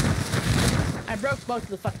 I broke both of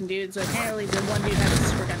the fucking dudes, so apparently the one dude has a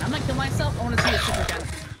super gun. I'm gonna kill myself. I want to see a super gun.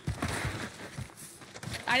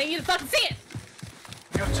 I didn't get to fucking see it!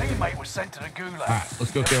 Your teammate was sent to the gulag. Alright,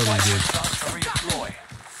 let's go kill these dudes. Chance to redeploy.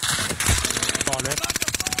 Oh, that.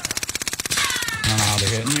 I don't know how they're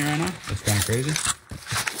hitting me right now. That's kind of crazy.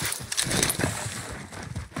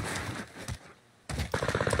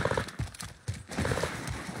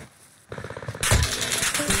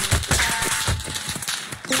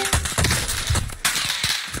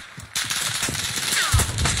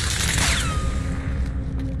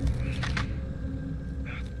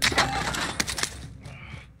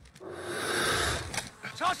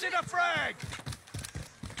 Toss in a frag!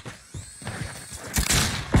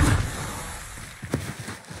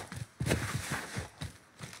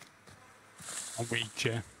 I'll wait,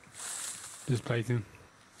 yeah. Just placing.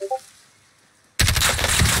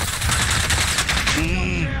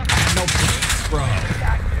 bro.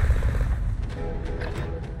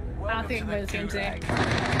 I don't think we're the same thing.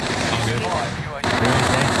 All good.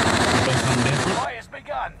 Play something different. Fight has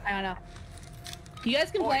begun. I don't know. You guys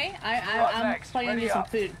can play. I'm next? probably gonna Ready get some up.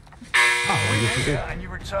 food. Oh, well, this is good. And you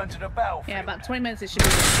return to the battlefield. Yeah, about 20 minutes it should be.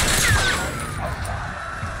 Still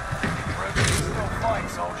fight,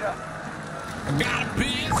 soldier. I got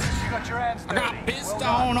pissed. You got your hands I dirty. got pissed Well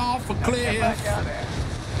done. on off a Get cliff. back out there.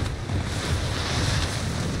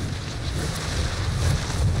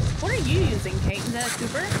 What are you using, Kate? Is that a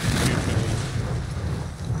Cooper?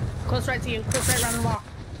 Close right to you. Close right around the wall.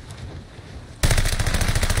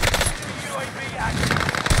 UAV active.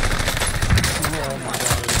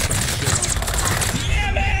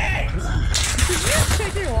 Did you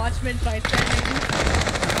check your Watchmen fight settings?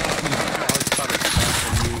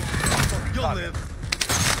 You'll live.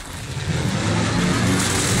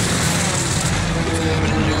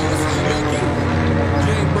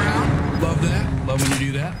 Jay Brown, love that. Love when you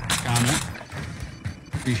do that. Comment.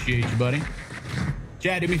 Appreciate you, buddy.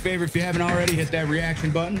 Chad, do me a favor if you haven't already, hit that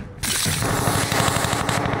reaction button.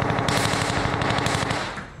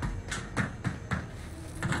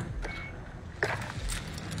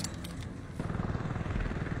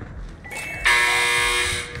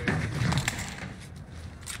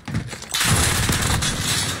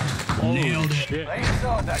 Nailed it. They ain't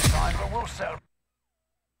started that time, but we'll settle.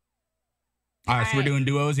 All right, so we're doing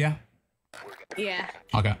duos, yeah? Yeah.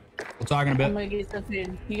 Okay. We'll talk in a I'm bit. gonna get some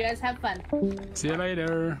food. You guys have fun. See you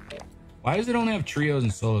later. Why does it only have trios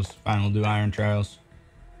and solos? Fine, we'll do iron trials.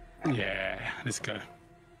 Yeah, let's go.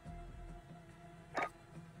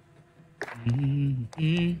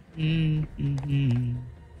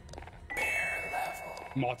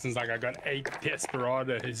 Martin's like, I got 8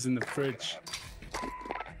 Desperados in the fridge.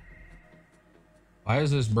 Why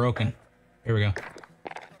is this broken? Here we go.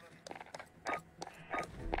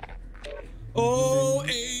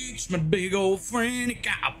 OH, my big old friend, he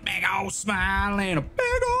got a big old smile and a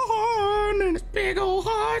big old heart, and his big old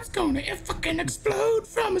heart's gonna fucking explode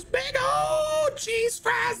from his big old cheese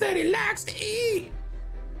fries that he likes to eat.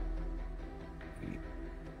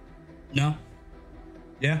 No?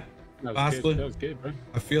 Yeah? That was Possibly? good. That was good, bro.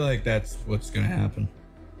 I feel like that's what's gonna happen.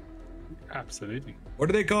 Absolutely. What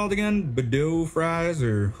are they called again? Bedeau fries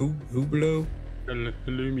or Hublot?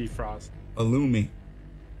 Halloumi fries. Halloumi.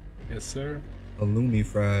 Yes, sir. Halloumi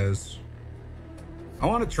fries. I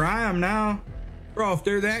want to try them now. Bro, if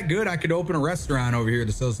they're that good, I could open a restaurant over here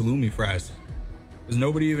that sells halloumi fries. Because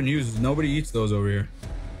nobody eats those over here.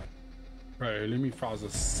 Bro, halloumi fries are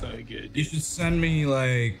so good. You should send me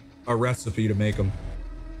like a recipe to make them.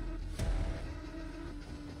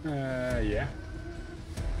 Yeah.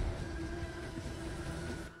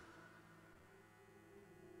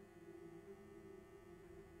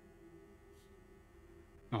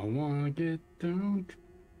 I wanna get drunk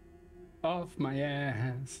off my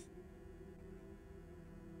ass.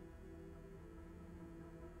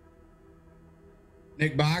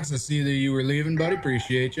 Nick Box, I see that you were leaving, buddy.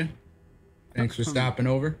 Appreciate you. Thanks for stopping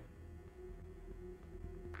over.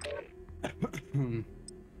 I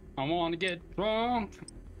wanna get drunk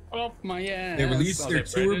off my ass. They released their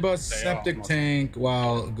tour bus septic tank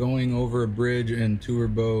while going over a bridge, and tour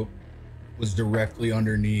boat was directly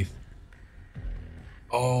underneath.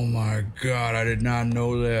 Oh my god, I did not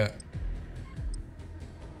know that.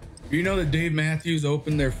 You know that Dave Matthews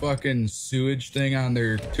opened their fucking sewage thing on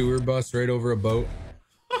their tour bus right over a boat?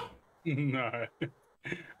 No.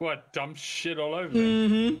 What, dump shit all over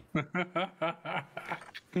them?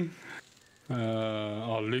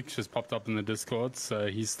 Oh, Luke just popped up in the Discord, so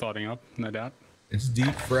he's starting up, no doubt. It's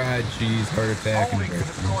deep fried cheese, heart attack, and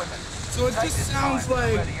so it just sounds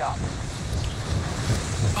like...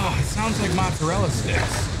 Oh, it sounds like mozzarella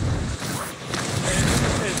sticks.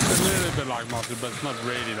 It's a little bit like mozzarella, but it's not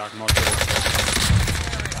really like mozzarella sticks.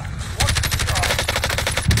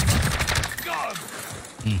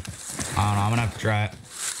 I don't know, I'm gonna have to try it.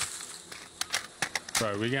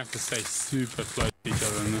 Bro, we're gonna have to stay super close to each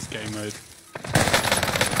other in this game mode.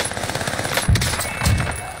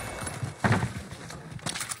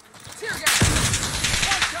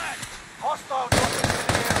 Hostile dropping into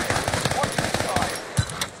the area. Watch the side.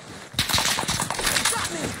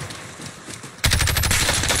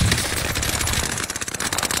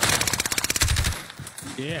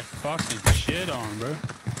 Yeah, fucking shit on, bro.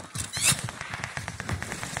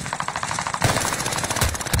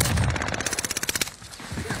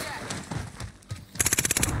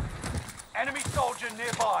 Enemy soldier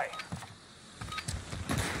nearby.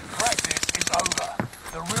 Practice is over.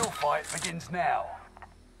 The real fight begins now.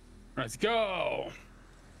 Let's go.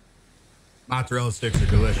 Mozzarella sticks are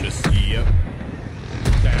delicious. Yep.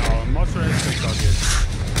 They are Monster aspects are good.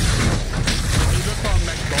 If you look on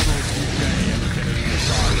McDonald's UK and look at it in the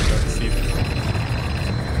side, you don't see it.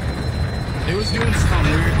 It was doing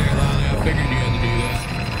something weird there, Lolly. I figured you had to do that.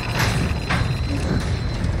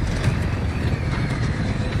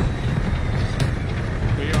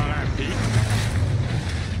 Are you on that peak?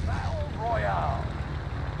 Battle Royale.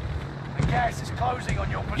 The gas is closing on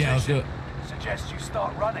your position. Yeah, let's do it. Suggest you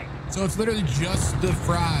start running. So it's literally just the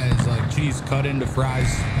fries, like cheese cut into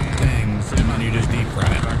fries things, and then you just deep fry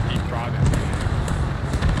it. Like deep fry them.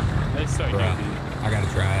 It's so Bruh, easy. I gotta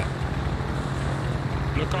try it.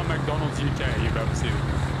 Look on McDonald's UK, you've ever seen it.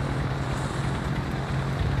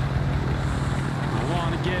 I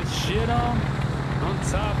wanna get shit on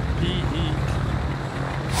top peak.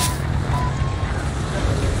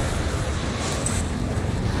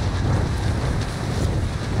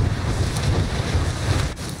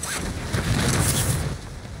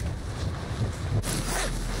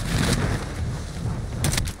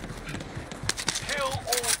 Kill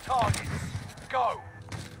all targets. Go.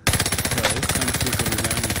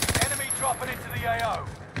 Enemy dropping into the AO.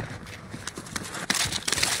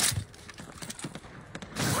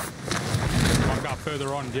 One got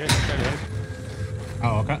further on, yeah, straight ahead.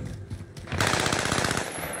 Oh, okay.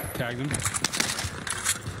 Tag them.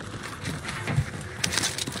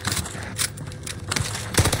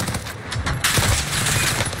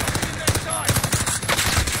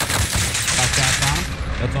 Got that on him.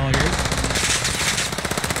 That's all yours.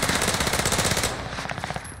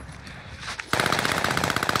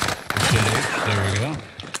 Shit, there we go.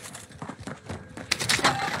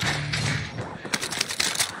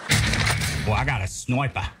 Well, I got a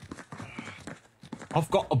sniper. I've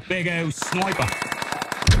got a big old sniper.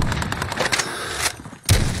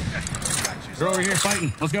 They're over here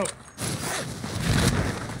fighting. Let's go.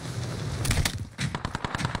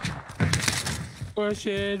 Push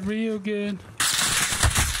it real good.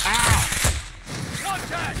 Ow!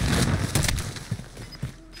 Contact.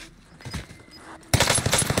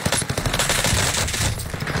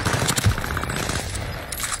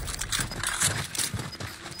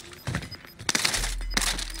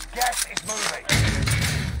 Gas is moving.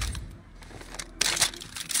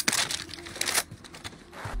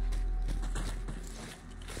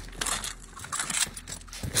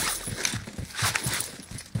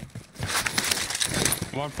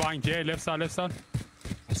 One flying J, left side, left side.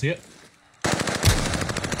 I see it.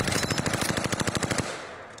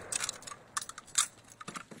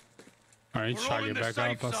 Alright, We're try all to in get the back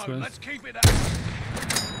safe up, I zone. suppose. Let's keep it up.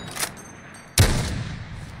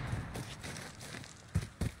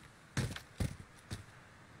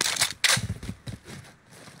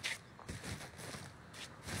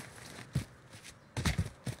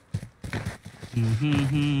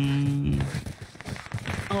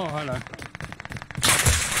 Oh, hello.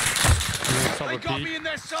 They got me in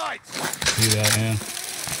their sights. See that, man.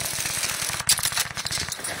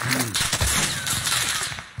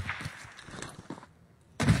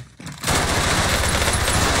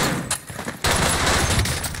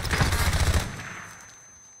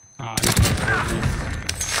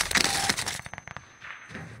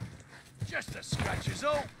 Just a scratch is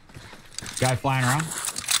all. Guy flying around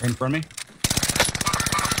right in front of me.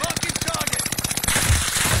 Marking target.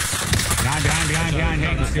 Behind.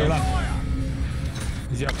 Hey, let's go left.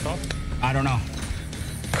 Is he up top? I don't know.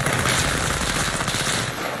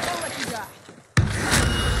 Don't let you die.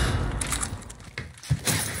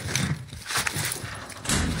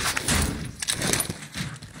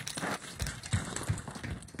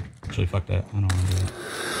 Actually, fuck that. I don't want to do that.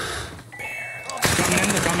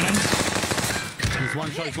 They're coming in. He's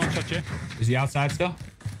one shot, yeah? Is he outside still?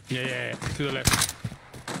 Yeah. To the left.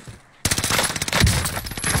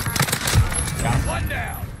 Got him. One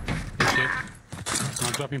down. Shit.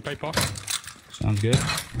 I'm dropping paper. Sounds good.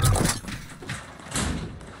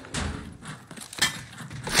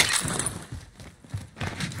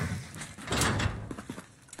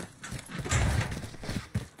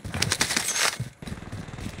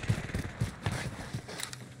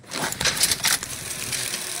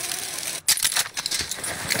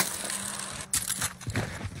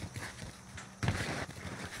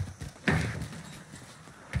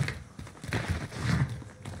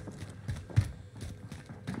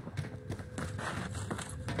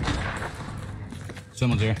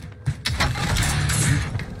 Someone's here.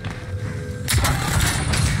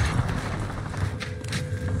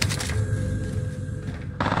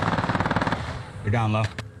 You're down low.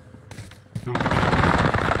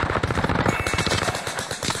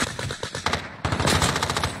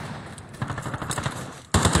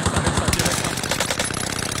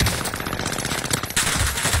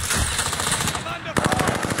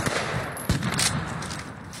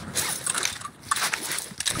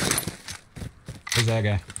 Who's that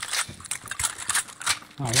guy?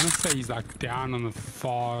 I want to say he's like down on the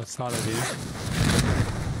far side of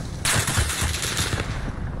here.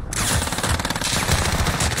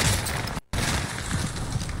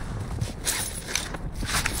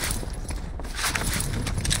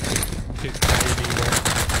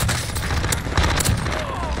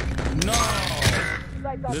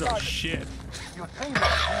 No! Little shit. Your teammates in the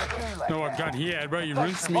gulag. No, what gun he had, bro? You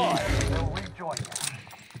rinsed me. They'll rejoin you.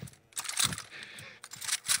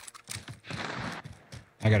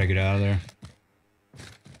 I gotta get out of there.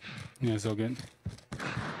 Yeah, it's all good.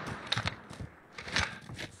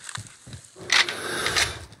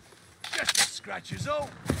 Just a scratch is all.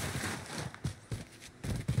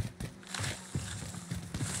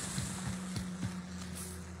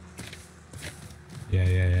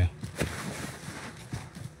 Yeah.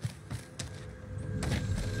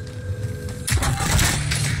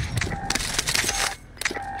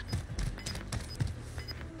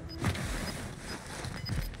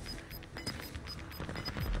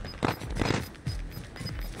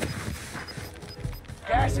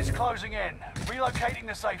 Gas is closing in. Relocating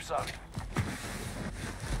the safe zone.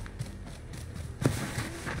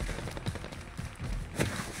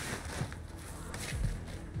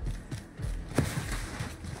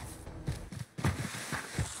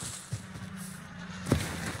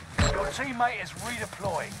 Your teammate is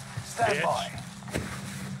redeploying. Stand Bitch. by.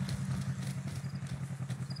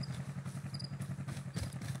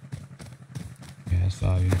 Yeah, I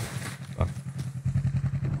saw you. Fuck.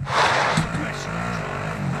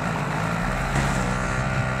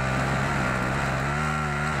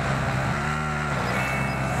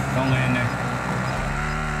 Don't land there.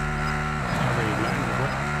 Already landed, bro.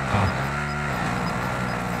 Oh.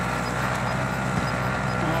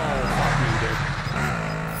 Oh, fuck me, dude.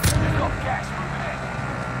 You've got gas moving in.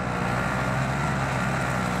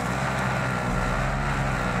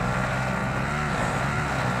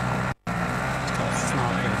 It's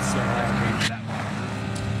not good, so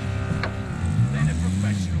Let a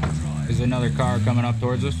professional drive. There's another car coming up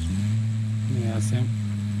towards us. yeah, same.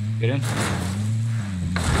 Get in.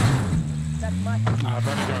 Nah, I've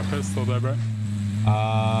already got a pistol there, bro.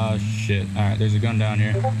 Shit. Alright, there's a gun down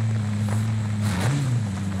here.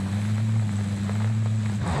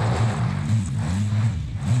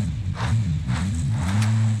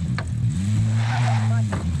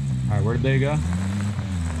 Alright, where did they go?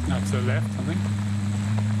 Not to the left, I think.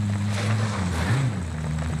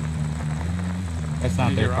 That's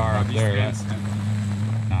not their You're car up on there, these right?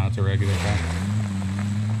 fence. No, it's a regular car.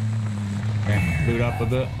 Okay, boot up a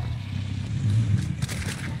bit.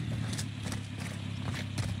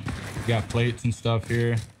 We got plates and stuff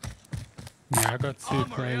here. Yeah, I got two Armor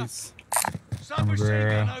here. plates. Submachine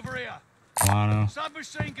Cabrera. gun over here. Lano.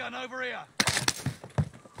 Submachine gun over here.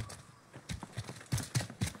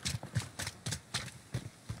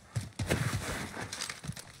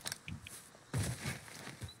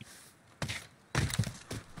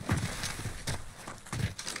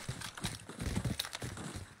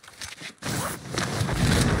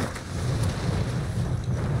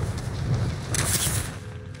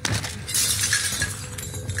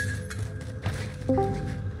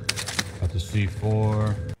 Got the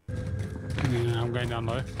C4. Yeah, I'm going down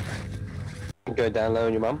low. Go down low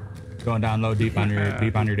on your mum. Going down low, deep on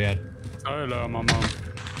your dad. Oh, low, my mom.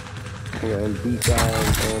 You're going deep down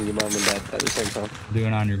on your mum and dad at the same time.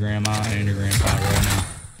 Doing on your grandma and your grandpa right now.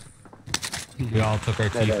 We all took our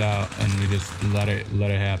teeth out and we just let it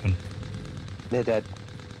happen. They're dead.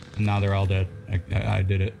 And now they're all dead. I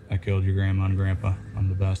did it. I killed your grandma and grandpa. I'm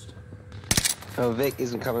the best. Oh, Vic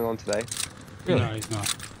isn't coming on today. Really? No, he's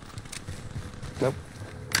not. Nope.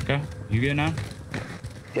 Okay. You get now?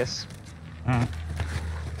 Yes. Alright.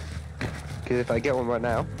 Because if I get one right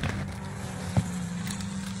now,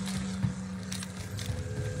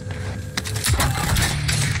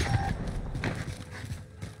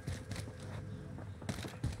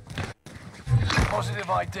 Positive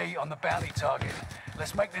ID on the bounty target.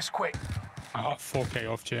 Let's make this quick. Oh, 4K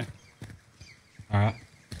off chair. Alright.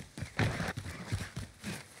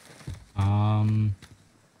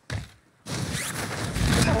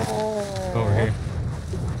 Over here.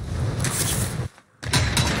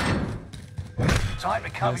 Time to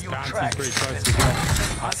cover Those your bouncing tracks. pretty close Let's as well.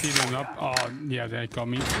 go. I see them up. Oh, yeah, they got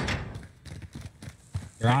me.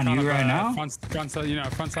 They're on Kind you of, right now? Front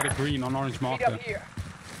side, front side of green on orange marker. here.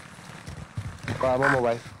 right, I'm on my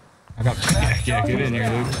way. I got. Yeah, get in here,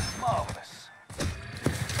 Luke. Marvelous.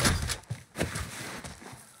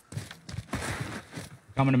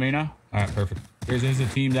 Coming to me now? Alright, perfect. There's a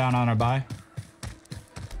team down on our buy.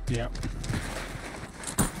 Yeah.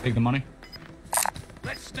 Take the money.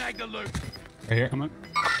 Let's snag the loot. Right here. Come on.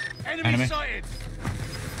 Enemy sighted.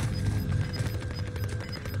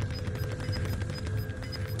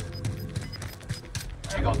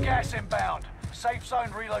 You got gas inbound. Safe zone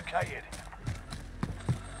relocated.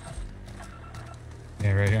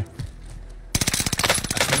 Yeah, right here.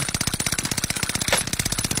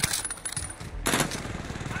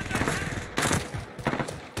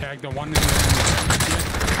 Tag the one in the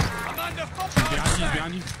I'm under fire.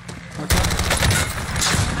 behind you. Okay.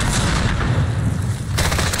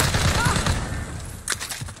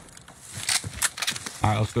 All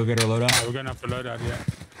right, let's go get our loadout. We're gonna have to load out, yeah.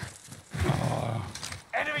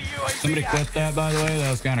 Enemy UAV Somebody clipped active. that, by the way. That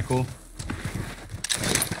was kind of cool.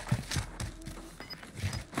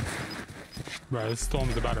 Bro, this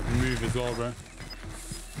storm's about to move as well, bro.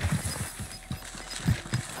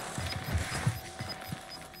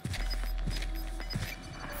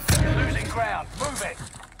 You're losing ground. Move it.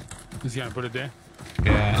 He's gonna put it there.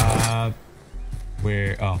 Yeah,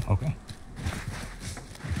 where? Oh, okay.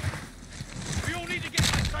 We all need to get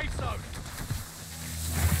to the safe zone.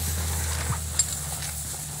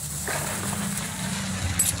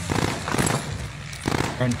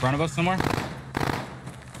 Right in front of us somewhere?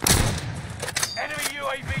 Enemy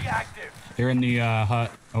UAV active. They're in the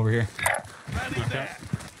hut over here. Rally Okay. there.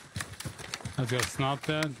 Let's go snot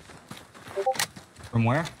there. From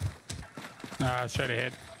where? Straight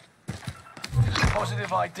ahead.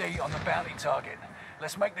 Positive ID on the bounty target.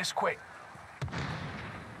 Let's make this quick.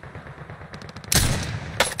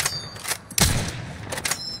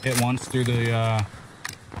 Hit once through the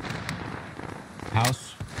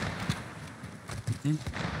house.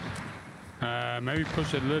 Maybe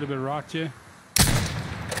push it a little bit right here.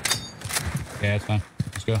 Yeah, it's fine.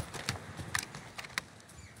 Let's go.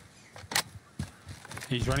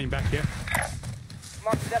 He's running back here.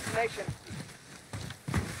 Mark the destination.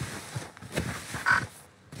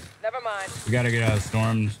 Never mind. We gotta get out of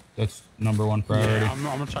storms. That's number one priority. Yeah, I'm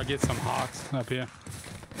gonna try to get some hearts up here.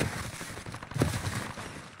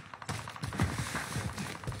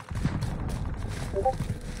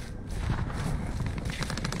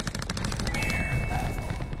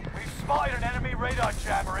 We've spotted an enemy radar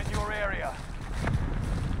jammer in your area.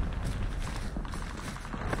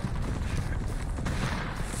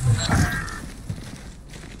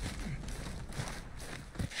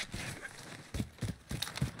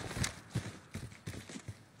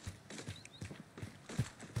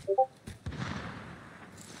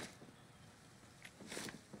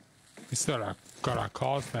 We still got our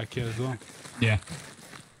cars back here as well. Yeah.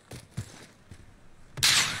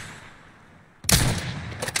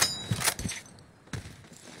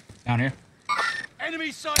 Down here.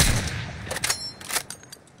 Enemy sighted.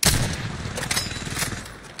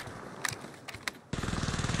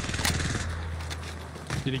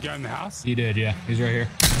 Did he go in the house? He did, yeah. He's right here.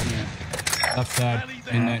 Yeah. Left side,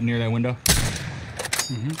 in that near that window.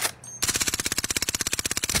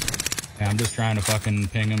 Yeah, I'm just trying to fucking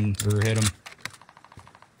ping him or hit him.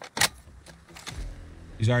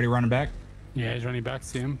 He's already running back. Yeah, he's running back.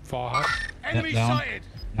 See him. Far hut. Enemy down. sighted.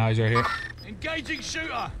 Now he's right here. Engaging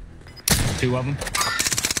shooter. Two of them.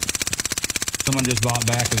 Someone just bought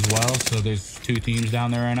back as well, so there's two teams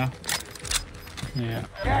down there right now. Yeah.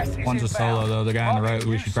 Gas is One's a inbound. solo though. The guy on the right, Marking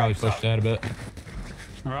we new should probably safe push zone. that a bit.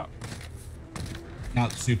 All right.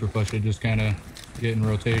 Not super push it, just kind of get in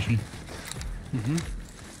rotation.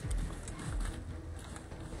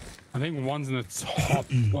 I think one's in the top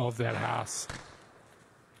of that house.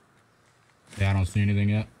 Yeah, I don't see anything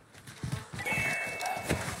yet.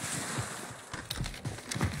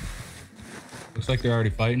 Looks like they're already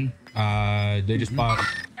fighting. They just bought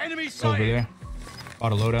Enemy over sighted. there.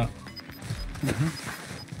 Bought a loadout.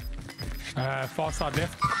 Far side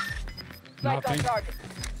left. Strike on Nothing. target.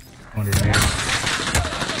 100 meters.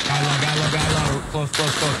 Guy low. Close.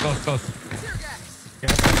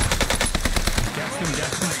 Gas him.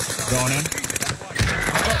 Going in.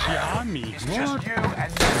 Behind me. It's What? just you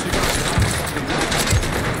and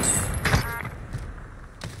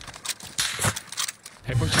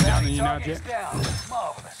Hey, push him down and you know target's it. down.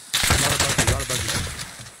 Marvelous. Got a buggy.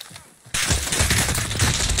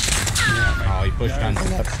 Oh, he pushed on the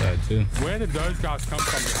left side too. Where did those guys come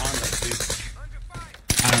from behind us, dude?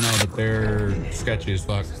 I don't know, but they're sketchy as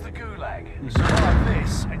fuck. This is the Gulag. Survive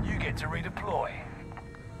this and you get to redeploy.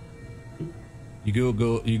 You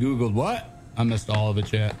googled what? I missed all of it,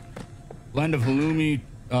 chat. Blend of halloumi,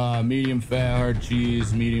 medium fat, hard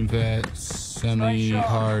cheese, medium fat,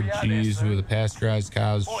 semi-hard cheese with a pasteurized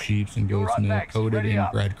cow's, sheep's, and goat's milk, coated in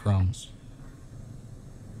breadcrumbs.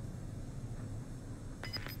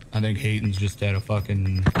 I think Hayton's just had a fucking,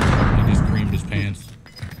 he just creamed his pants.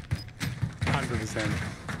 100%.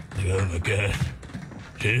 Oh my god.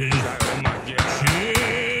 Cheers. Oh my god.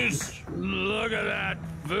 Cheers. Look at that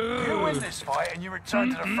food. You win this fight and you return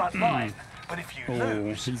to the front line. But if you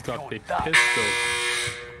lose, he's got you're big done. pistol.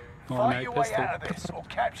 Oh, Fight no your pistol. way out of this or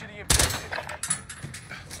capture the objective.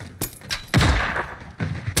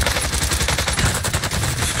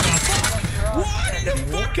 What the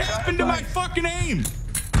fuck happened to my fucking aim?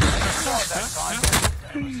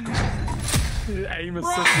 Aim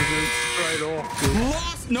assist is straight off. Dude.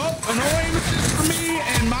 Lost. Nope. No aim assist for me,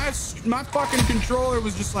 and my fucking controller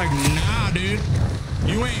was just like, nah, dude,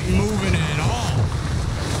 you ain't moving at all,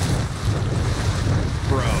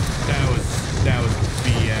 bro. That was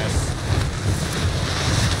BS.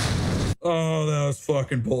 Oh, that was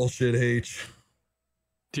fucking bullshit, H.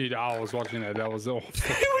 Dude, I was watching that. That was awful.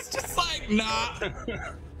 It was just like, nah.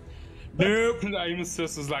 Nope. The aim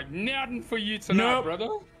assist was like, nothing for you tonight, Nope. brother.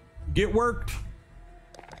 Get worked.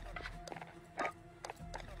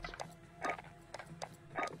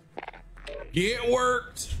 Get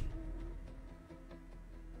worked.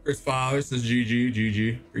 Chris Father says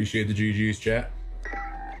GG. Appreciate the GG's, chat.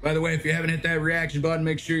 By the way, if you haven't hit that reaction button,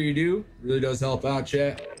 make sure you do. It really does help out,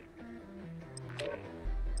 chat.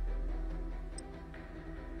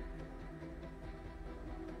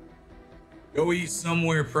 Go eat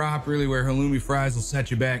somewhere properly where halloumi fries will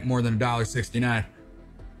set you back more than $1.69.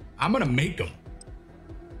 I'm gonna make them.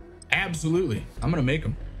 Absolutely, I'm gonna make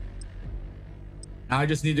them. Now I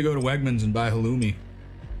just need to go to Wegmans and buy halloumi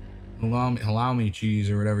cheese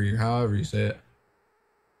or whatever however you say it.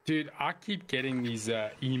 Dude, I keep getting these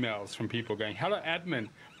emails from people going, hello admin,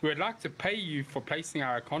 we would like to pay you for placing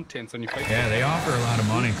our content on your Facebook. Yeah, they offer a lot of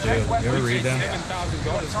money too. You ever read them?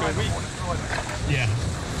 $7,000 per week. Yeah.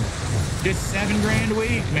 Just $7 grand a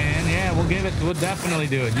week, man. Yeah, we'll definitely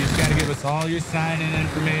do it. You just gotta give us all your sign-in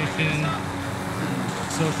information,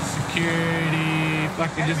 social security,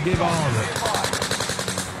 fucking just give all of it.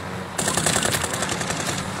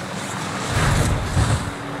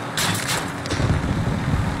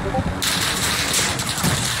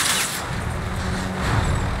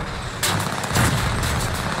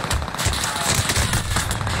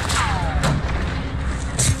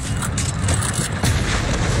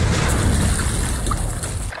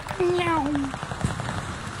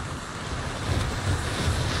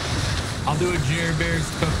 I'll do a Jerry Bear's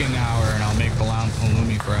cooking hour and I'll make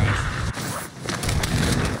halloumi fries.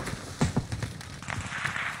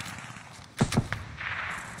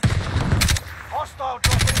 Hostile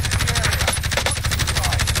dropping into the area.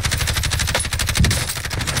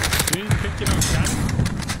 You pick it up, Danny?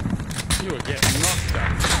 You will get knocked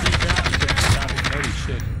out. Holy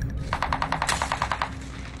shit.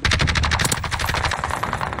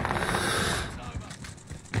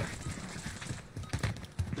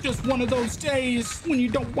 Just one of those days when you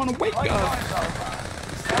don't want to wake up.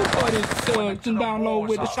 But it's surging down low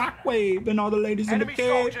with a shockwave and all the ladies in the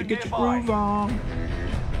cave to get your groove on.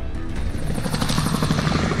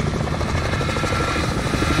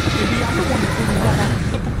 Maybe I'm the one to groove on.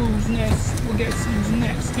 Couple grooves next. We'll get who's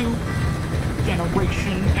next too.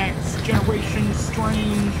 Generation X, Generation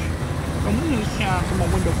Strange. From the new shine from a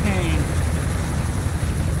window pane.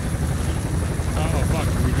 Oh fuck,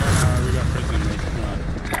 we got prison.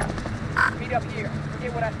 Meet up here.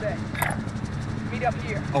 Forget what I said. Meet up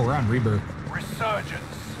here. Oh, we're on Rebirth. Resurgence.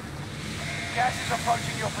 Gas is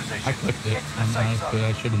approaching your position. I clicked it. Get to the safe zone.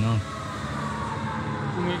 I should have known.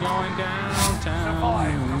 We're going downtown.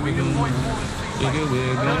 Survive. We can avoid falling Nigga,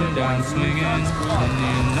 we're going down swinging. On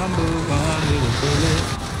the number one little bullet.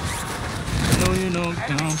 No, you don't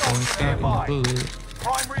count for stopping the bullet.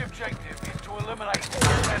 Primary objective is to eliminate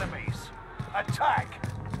all enemies. Attack.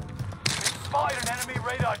 We've spotted an enemy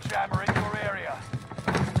radar jammer in your area.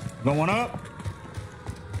 Going up.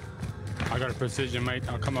 I got a precision, mate.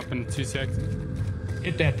 I'll come up in 2 seconds.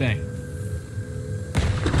 Hit that thing.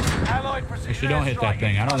 Allied precision Actually, don't hit that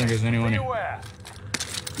thing. I don't think there's anyone here. Beware.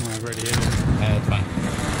 Oh, I've already hit it. That's fine.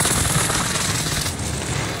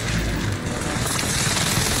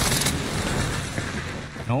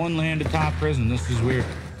 No one landed top prison. This is weird.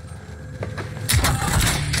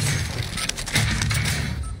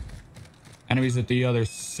 Enemies at the other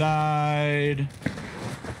side.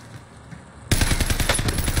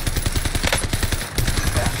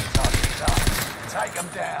 Take them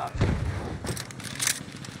down.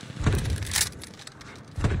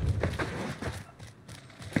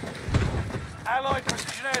 Allied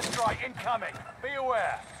precision airstrike incoming. Be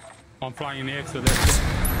aware. I'm flying in the air, so that's it.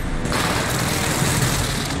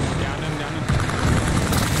 Down him, down him.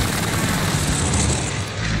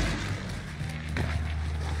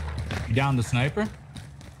 You down the sniper?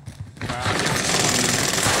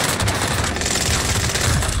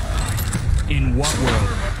 what world?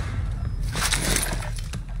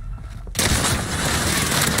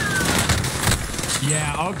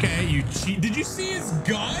 Yeah, okay, you cheat. Did you see his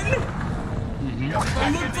gun? It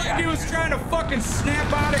looked like he was trying to fucking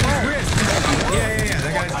snap out of his wrist. Yeah,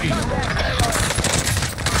 that guy's cheating.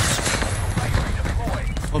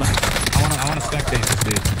 Hold on. I want to spectate this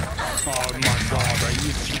dude. Oh my god, bro.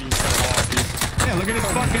 He's cheating so hard, dude. Yeah, look at his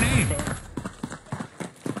fucking aim.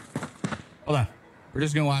 Hold on. We're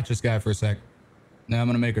just gonna watch this guy for a sec. Now I'm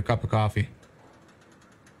gonna make a cup of coffee.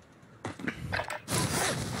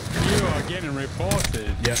 You are getting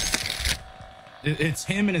reported. Yep. It's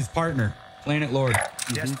him and his partner, Planet Lord.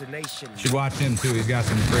 Destination. Should watch him too. He's got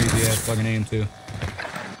some crazy ass fucking aim too.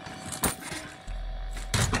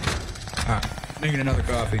 Alright, making another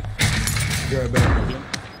coffee. Be right back. Yep.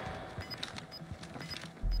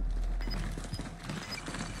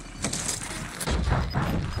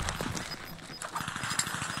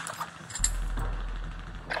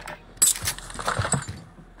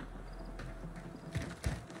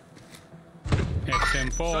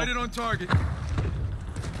 XM4. Sighted on target.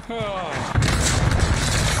 Oh.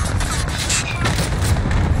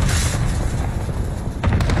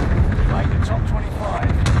 Like the top 25.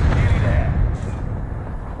 Nearly there.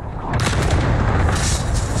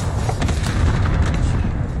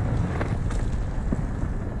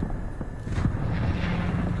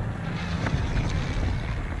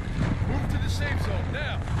 Move to the safe zone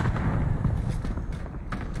now.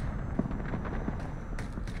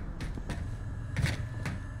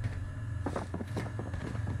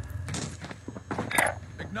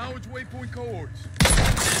 Acknowledge waypoint cohorts.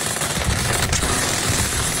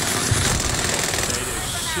 They did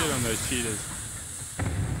shit on those cheaters.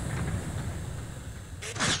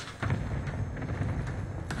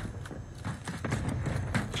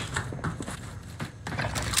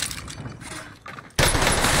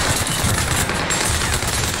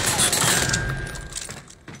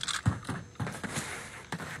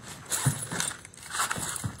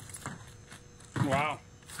 Wow.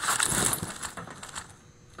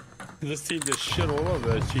 This team just shit all over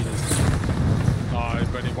those cheaters. Oh,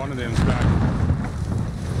 but one of them's back.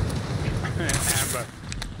 Amber.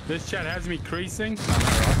 This chat has me creasing. I know,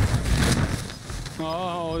 right?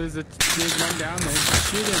 Oh, there's one down there.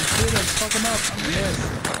 Shoot him, fuck him up. Yes.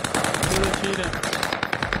 Shoot him.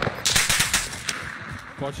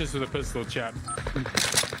 Watch this with a pistol, chat.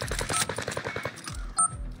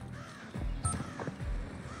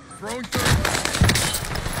 Throwing through.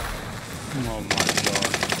 Oh my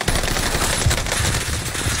god.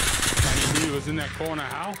 And he knew he was in that corner,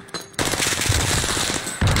 how?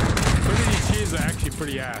 Some of these cheers are actually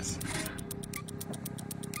pretty ass.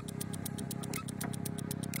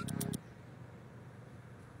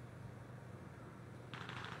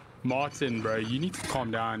 Martin, bro, you need to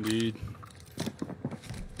calm down, dude.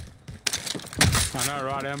 I know,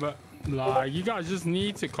 right, Amber? Like, you guys just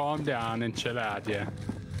need to calm down and chill out, yeah.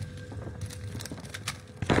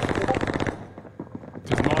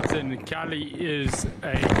 Because Martin, Callie is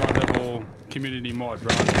a God level community mod,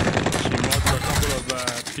 right? She mods for a couple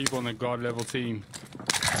of people on the God level team.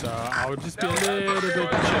 So I would just be a little bit chill.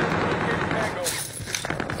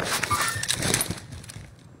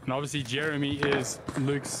 And obviously Jeremy is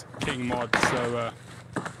Luke's king mod, so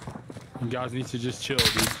you guys need to just chill,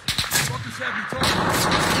 dude.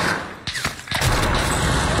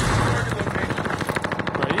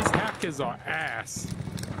 Bro, these hackers are ass.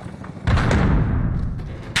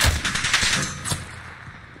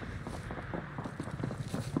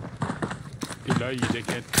 Below you,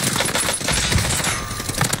 dickhead.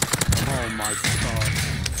 Oh my god.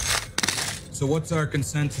 So what's our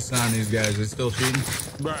consensus on these guys? Are they still cheating?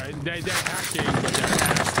 Bro, they're hacking, but they're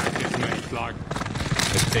ass hackers, mate. Like,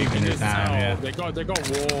 They're taking their time, yeah. They got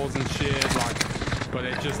walls and shit, like, but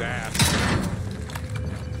they're just ass.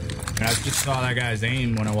 And I just saw that guy's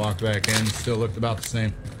aim when I walked back in. Still looked about the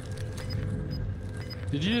same.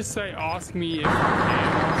 Did you just say, ask me if I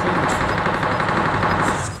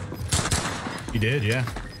can? He did, yeah.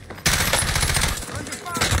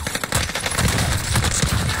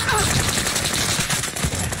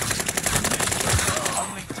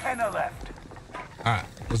 Only 10 are left. All right,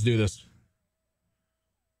 let's do this.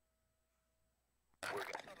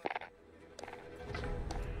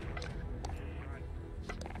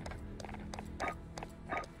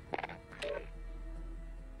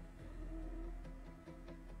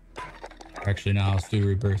 Actually, now let's do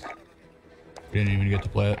Rebirth. We didn't even get to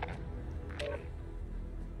play it.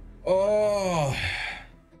 Oh.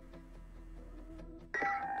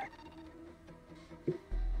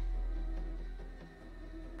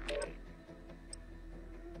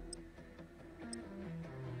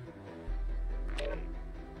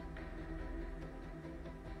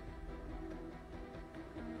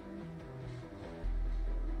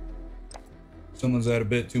 Someone's had a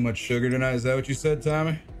bit too much sugar tonight. Is that what you said,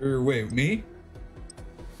 Tommy? Or wait, me?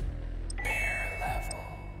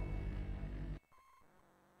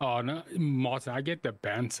 Oh no, Martin, I get the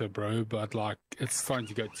banter, bro, but like it's starting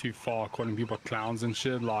to go too far, calling people clowns and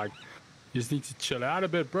shit. Like, you just need to chill out a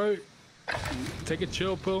bit, bro. Take a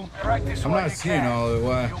chill pill. I'm not seeing all of it.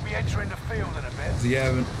 Why? You'll be entering the field in a bit. Is he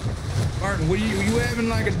having? Martin, what are you having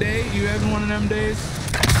like a day? You having one of them days?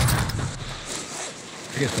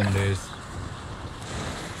 I get them days.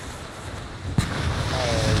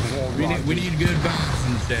 Oh, we need good bombs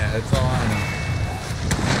and shit. That's all I know.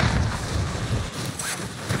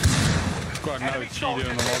 Got another cheater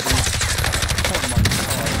in the lobby. Oh my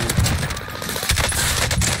god.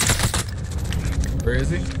 Where is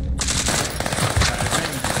he?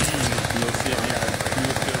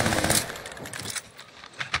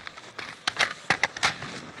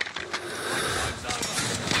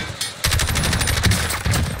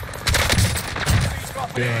 I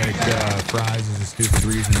feel like fries is a stupid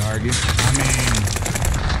reason to argue. I mean,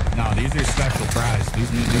 no, these are special fries. These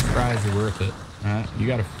fries are worth it. Right? You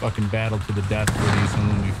gotta fucking battle to the death for these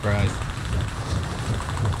halloumi fries.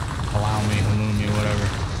 Allow me, halloumi, whatever.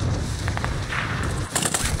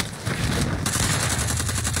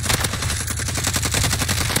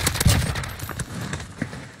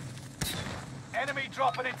 Enemy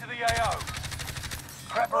dropping into the AO.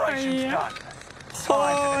 Preparations done.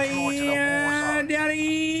 Time to deploy to the war zone.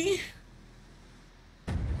 Daddy.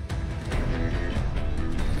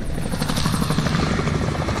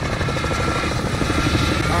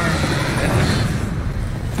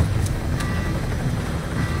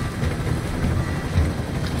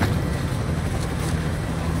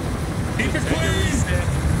 Keep it clean.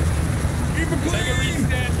 Keep it clean.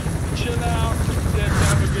 Chill out. Let's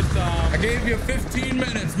have a good time. I gave you 15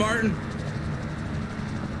 minutes, Martin.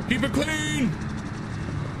 Keep it clean.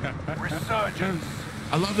 Resurgence.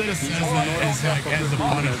 I love that it says that it's like as a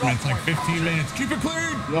punishment. It's like 15 minutes. Keep it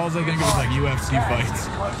clean. All I think of is like UFC fights.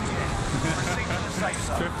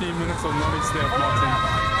 15 minutes of non-step, Martin.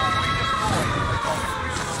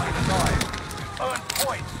 Earn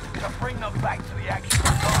points to bring them back to the actual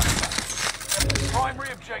target.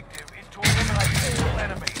 Primary objective is to eliminate all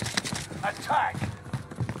enemies. Attack.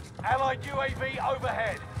 Allied UAV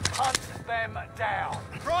overhead. Hunt them down.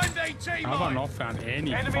 Prime day team. How have I not found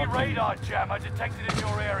any enemy fucking radar jammer detected in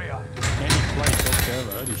your area. any place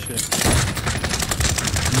whatsoever? Holy shit.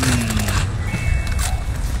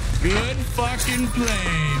 Good fucking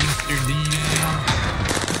play, Mr. Dino.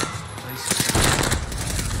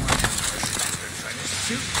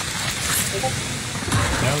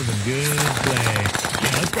 That was a good play.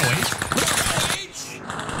 Yeah, let's go, H. Let's go, H.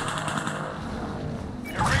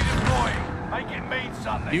 You're redeploying. Make it mean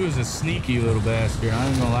something. He was a sneaky little bastard. I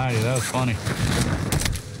ain't gonna lie to you. That was funny.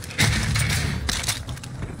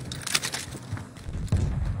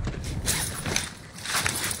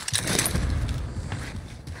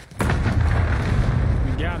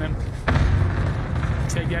 We got him.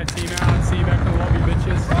 Take that team out. See you back in the lobby,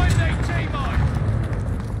 bitches. Prime day team on.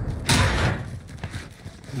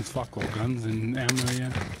 There's fuck all guns and ammo,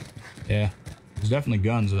 yeah. Yeah. There's definitely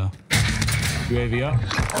guns, though. UAV up.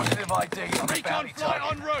 Positive ID on the bounty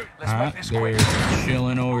target. En route. Let's All make right, this they're quick.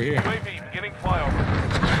 chilling over here. UAV beginning flyover.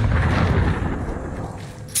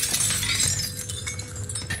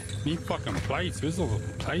 Need fucking plates. Where's all the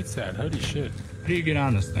plates at? Holy shit. How do you get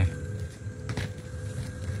on this thing?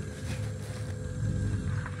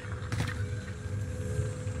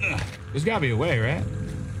 Ugh. There's gotta be a way, right?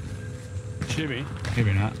 Chibi.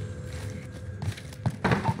 Maybe not.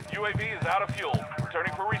 UAV is out of fuel.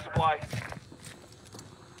 Returning for resupply.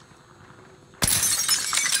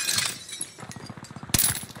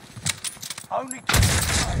 Only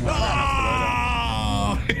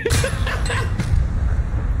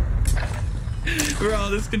Bro,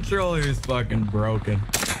 this controller is fucking broken.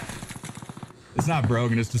 It's not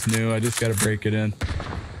broken, it's just new. I just gotta break it in.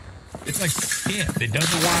 It's like stiff. It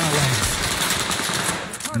doesn't want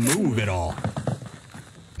to like move at all.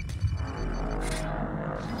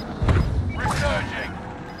 resurging.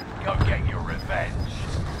 Go get your revenge.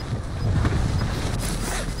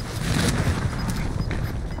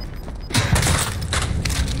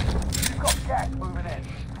 You've got gas moving in.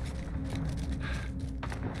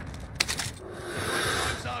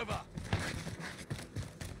 It's over.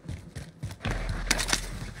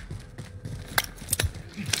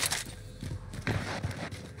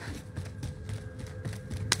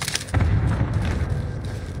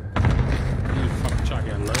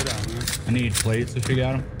 I need plates if you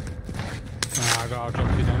got them. I'll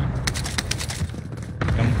drop you down.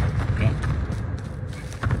 Come. Yep.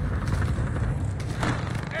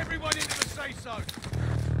 Everyone into the safe zone.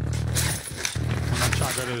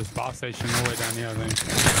 might go to this bar station all the way down here, I think.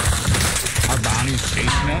 Our bounty's chasing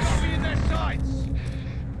us. In their sights.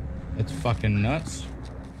 It's fucking nuts.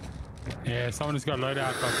 Yeah, someone just got loaded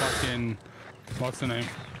out by fucking... What's the name?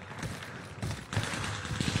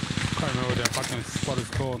 Can't remember what that fucking spot is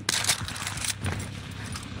called.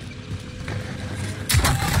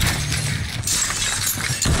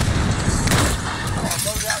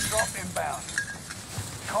 Loadout drop inbound.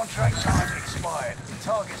 Contract time expired.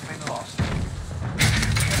 Target's been lost.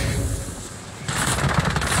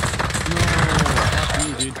 No,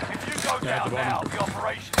 dude. If you go down now, the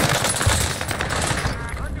operation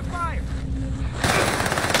under fire.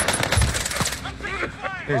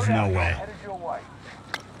 There's no way. Headed your way.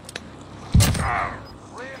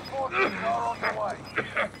 Reinforcements are on the way.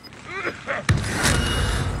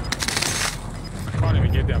 I can't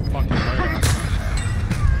even get that fucking loadout.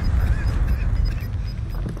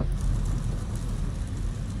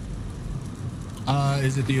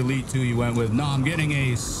 Is it the Elite 2 you went with? No, I'm getting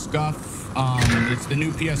a Scuff. It's the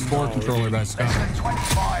new PS4 controller by Scuff.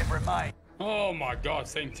 25 remain. Oh my god,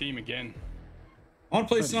 same team again. I want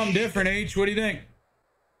to play something different, H. What do you think?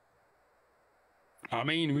 I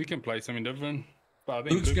mean, we can play something different. But I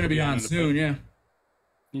think Luke's Luke going to will be on soon, yeah.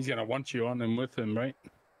 He's going to want you on and with him, right?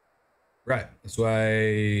 Right. That's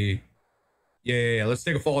why... Yeah. Let's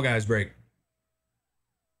take a Fall Guys break.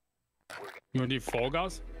 You want to do Fall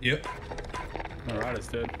Guys? Yep. Alright, it's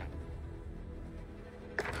dead.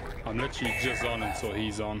 I'm literally just on until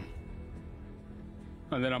he's on.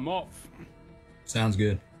 And then I'm off. Sounds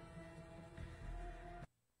good.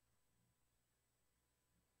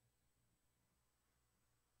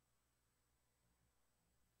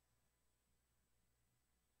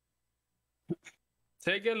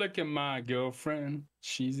 Take a look at my girlfriend.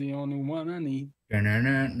 She's the only one I need. Not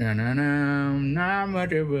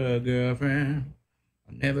much of a girlfriend.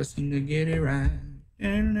 I never seem to get it right.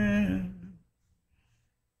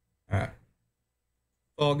 Alright.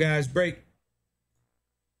 Fall Guys break.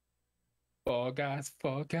 Fall Guys,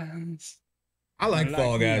 Fall Guys. I like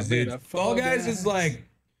Fall Guys, dude. Fall Guys Guys is like,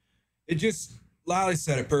 it just, Lolly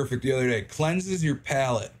said it perfect the other day. Cleanses your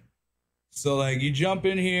palate. So like you jump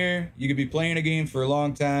in here, you could be playing a game for a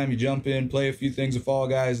long time. You jump in, play a few things of Fall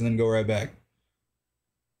Guys, and then go right back.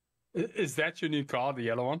 Is that your new car, the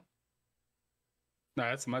yellow one? No,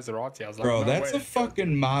 that's a Maserati. I was like, Bro, no that's way. a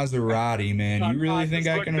fucking Maserati, man. You really think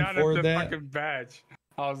I can afford that? Fucking badge.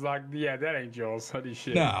 I was like, yeah, that ain't yours. Holy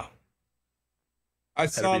shit. No. I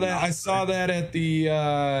saw that. I saw that at the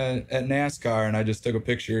at NASCAR, and I just took a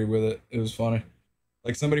picture with it. It was funny.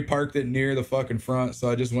 Like somebody parked it near the fucking front, so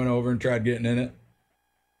I just went over and tried getting in it.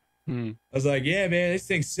 I was like, yeah, man, this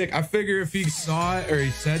thing's sick. I figure if he saw it or he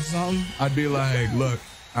said something, I'd be like, look,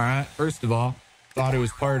 all right, first of all, thought it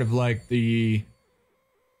was part of like the,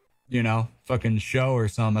 you know, fucking show or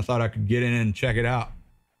something. I thought I could get in and check it out.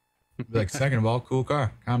 Be like, second of all, cool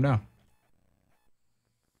car. Calm down.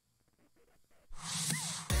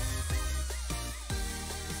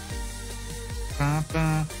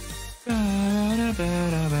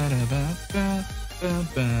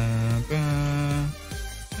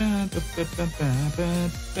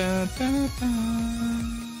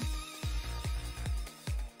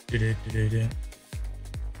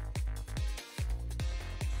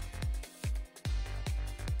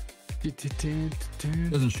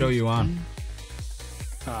 Doesn't show you on.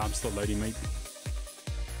 I'm still loading, mate.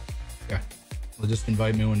 Yeah. Well, just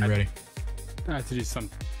invite me when you're ready. I have to do some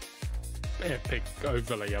epic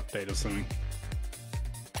overlay update or something.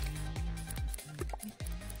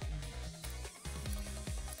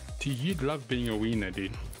 Dude, you'd love being a wiener,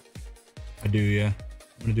 dude. I do, yeah.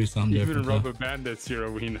 I'm gonna do something Even different. Rubber Bandits, you're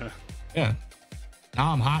a wiener. Yeah.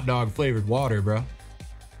 Now I'm hot dog flavored water, bro.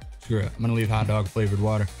 Screw it. I'm gonna leave hot dog flavored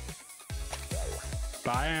water.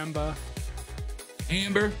 Bye, Amber.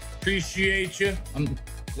 Amber, appreciate you. I'm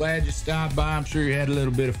glad you stopped by. I'm sure you had a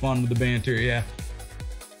little bit of fun with the banter, yeah.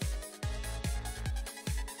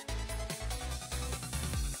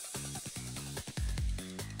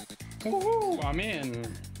 Woohoo, I'm in.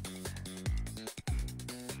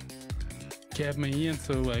 Get me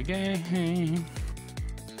into a game.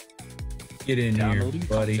 Get in here,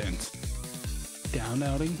 buddy. Content.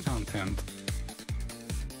 Downloading content.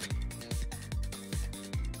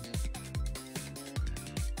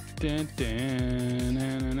 Dun, dun,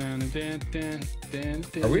 dun, dun, dun, dun, dun,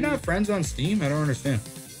 dun. Are we not friends on Steam? I don't understand.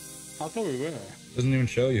 I thought we were. Doesn't even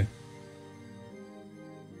show you.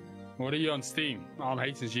 What are you on Steam? I'm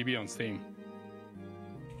HSGB on Steam.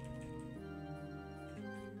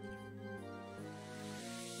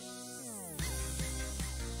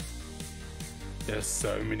 There's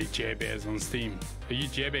so many Jer Bears on Steam. Are you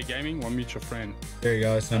Jer Bear Gaming? One mutual friend. There you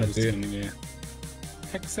go. I sent it to you. Yeah.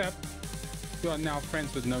 Except you are now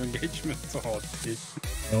friends with no engagement. Oh, dude.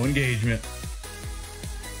 No engagement.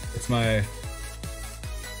 It's my.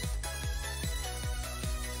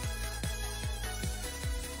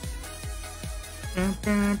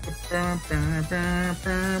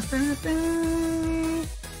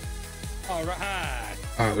 All right.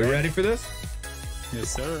 All right, we ready for this? Yes,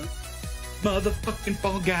 sir. Motherfucking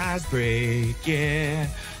Fall Guys break, yeah.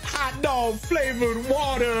 Hot dog flavored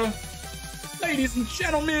water. Ladies and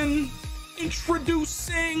gentlemen,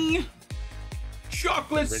 introducing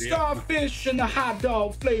chocolate starfish and the hot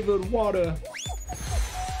dog flavored water.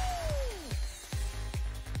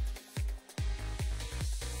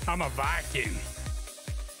 I'm a Viking.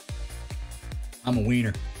 I'm a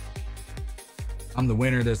wiener. I'm the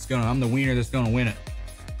wiener that's gonna win it.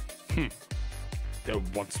 There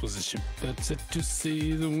once was a ship that set to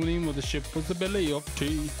sea. The name of the ship was the Belly of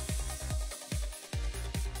Tea.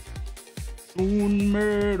 Soon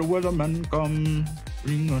may the weatherman come,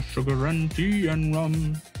 bring us sugar and tea and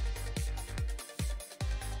rum.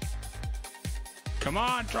 Come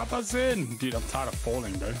on, drop us in. Dude, I'm tired of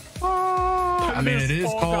falling, bro. I mean, it is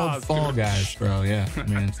called Fall Guys, bro. Yeah, I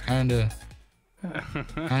mean, it's kind of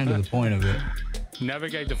the point of it.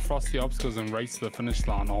 Navigate the frosty obstacles and race to the finish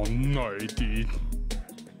line. Oh no, dude.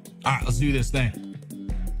 All right, let's do this thing.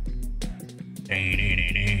 I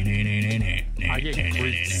get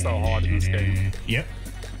griefed so hard in this game. Yep.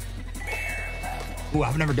 Ooh,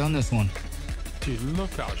 I've never done this one. Dude,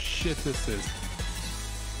 look how shit this is.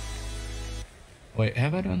 Wait,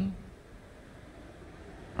 have I done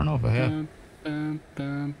that? I don't know if I have. Bum,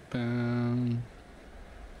 bum, bum.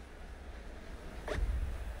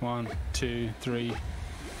 1, 2, 3.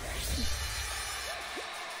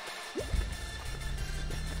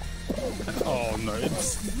 Oh no,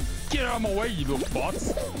 get out of my way, you little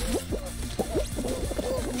bots.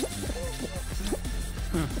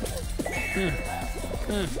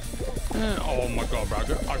 Oh my god, bro,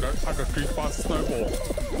 I got creeped by a snowball.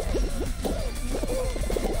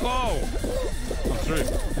 Oh, I'm through.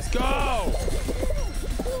 Let's go.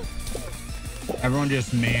 Everyone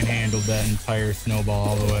just manhandled that entire snowball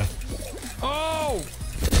all the way. Oh,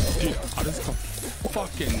 dude, I just got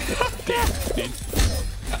fucking dead, dude.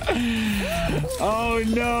 Oh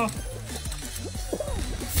no.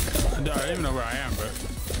 I don't even know where I am, bro.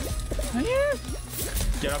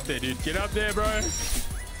 Get up there, dude. Get up there, bro.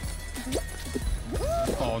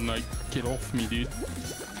 Oh no, get off me, dude.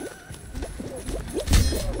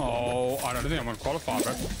 Oh, I don't think I'm gonna qualify,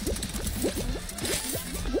 bro.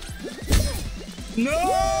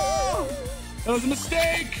 No! That was a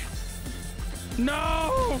mistake!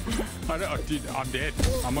 No! Dude, I'm dead.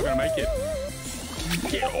 I'm not gonna make it.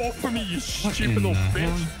 Get off of me, you stupid little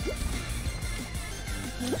bitch.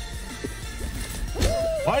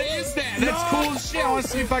 What is that? That's cool as shit. I want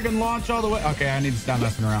to see if I can launch all the way. Okay, I need to stop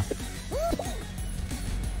messing around.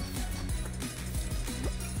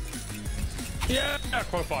 Yeah,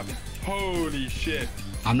 qualified. Holy shit.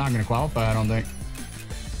 I'm not gonna qualify, I don't think.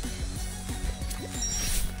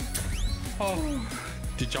 Oh,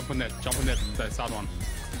 dude, jump on that side one.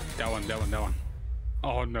 That one.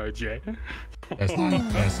 Oh no, Jay. That's not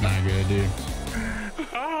good, dude.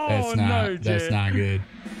 Oh That's not good.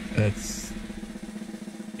 That's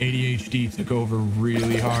ADHD took over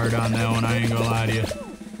really hard on that one. I ain't gonna lie to you.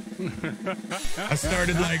 I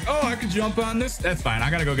started like, oh, I could jump on this. That's fine. I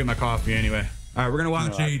gotta go get my coffee anyway. All right, we're gonna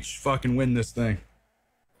watch H fucking win this thing.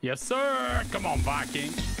 Yes, sir. Come on,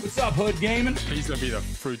 Viking. What's up, Hood Gaming? Please don't be the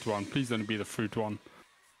fruit one. Please don't be the fruit one.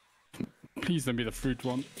 Please don't be the fruit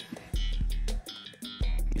one.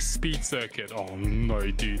 Speed circuit. Oh no,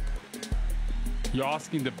 dude. You're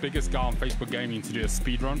asking the biggest guy on Facebook Gaming to do a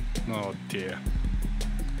speed run? Oh dear.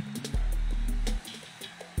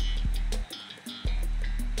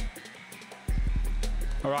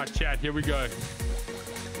 All right, chat. Here we go.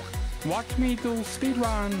 Watch me do speed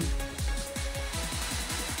run.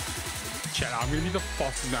 Chat, I'm gonna be the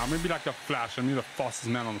fastest now. I'm gonna be like the Flash. I'm gonna be the fastest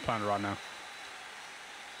man on the planet right now.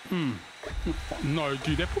 No,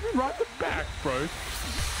 dude, they put me right at the back, bro.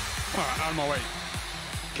 Alright, out of my way.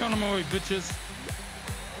 Get out of my way, bitches.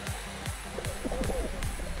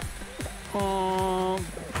 Oh,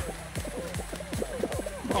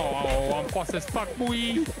 I'm fast as fuck,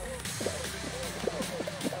 boy.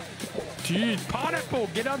 Dude, pineapple,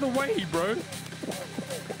 get out of the way, bro.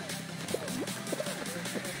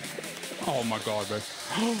 Oh my god, bro.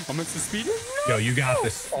 I missed the speed. Yo, you got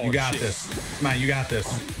this. You got this. Come on, you got this.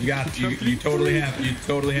 You totally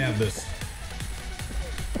have this.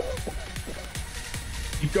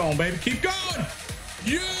 Keep Keep going, baby. Keep going.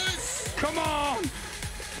 Yes. Come on.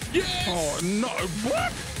 Yes. Oh, no.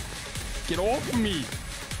 What? Get off of me.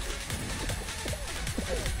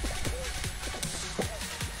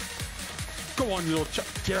 Go on, you little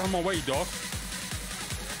get out of my way, dog.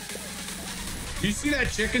 You see that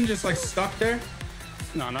chicken just like stuck there?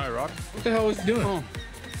 No, right? What the hell was he doing?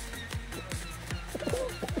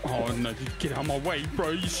 Oh no, dude, get out of my way,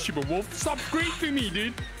 bro, you stupid wolf. Stop griefing me,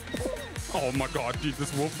 dude. Oh my god, dude,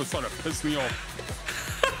 this wolf is starting to piss me off.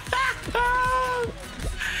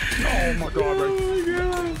 Oh my god, bro. Oh my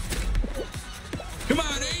god. Come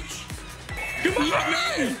on, H. Come on,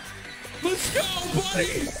 man. Let's go,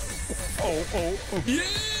 buddy. Oh. Yeah,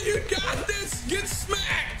 you got this. Get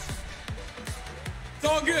smacked. It's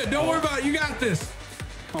all good. Don't worry about it. You got this.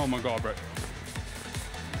 Oh my god, bro.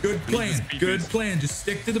 Good plan. Good plan. Just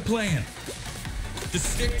stick to the plan.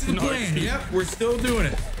 Just stick to the plan. Yep, we're still doing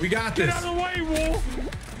it. We got this. Get out of the way, wolf.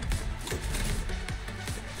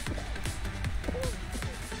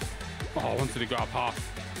 Oh, I wanted to go up half.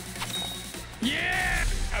 Yeah,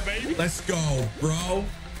 baby. Let's go, bro.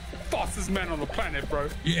 Fastest man on the planet, bro.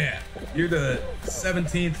 Yeah, you're the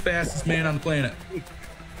 17th fastest man on the planet.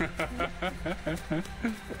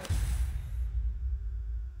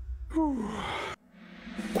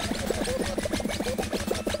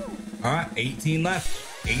 All right, 18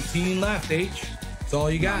 left. 18 left, H. That's all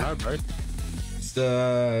you got. No, bro. It's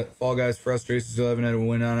Fall Guys Frustration. Still haven't had a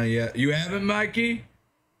win on it yet. You haven't, Mikey?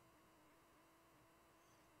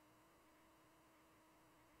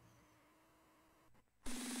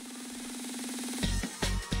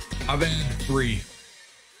 I've had 3.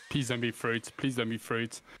 Please don't be fruits. Please don't be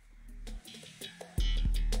fruits.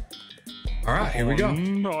 All right, here we go.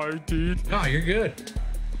 No, dude. No, you're good.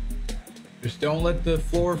 Just don't let the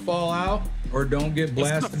floor fall out or don't get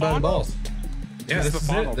blasted by the balls. Yeah, this is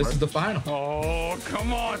it. This is the final. Oh,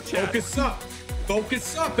 come on, chat. Focus up.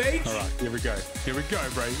 Focus up, H. All right, here we go. Here we go,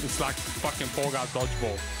 bro. It's like fucking Fall Guys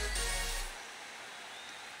dodgeball.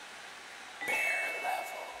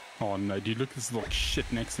 Oh no, dude, look at this little shit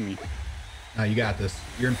next to me. No, you got this.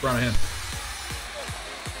 You're in front of him.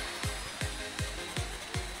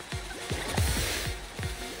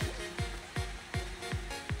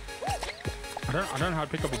 I don't know how to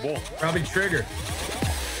pick up a ball. Probably trigger.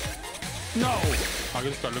 No! I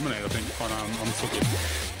just got eliminated, I think. Oh no, I'm still good.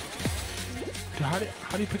 Dude, how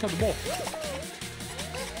do you pick up the ball?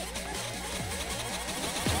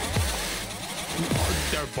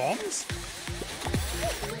 There are bombs?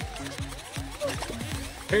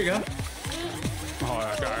 Here you go.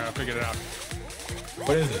 Oh, okay, I figured it out.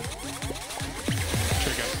 What is it?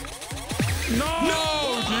 Chicken. No,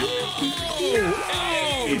 dude!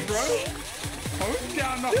 No, bro! I went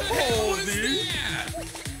down the hole,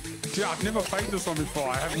 dude! Dude, I've never played this one before.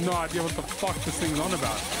 I have no idea what the fuck this thing's on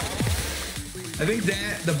about. I think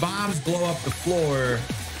that the bombs blow up the floor.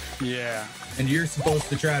 Yeah. And you're supposed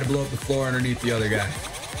to try to blow up the floor underneath the other guy.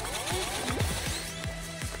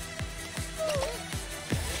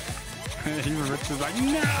 Even Rich is like,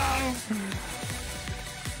 no!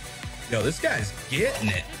 Yo, this guy's getting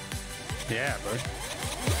it. Yeah, bro.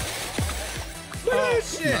 Oh,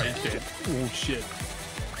 shit. No, he's dead. Oh, shit.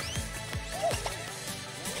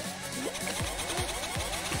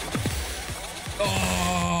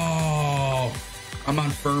 Oh, I'm on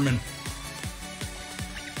Furman.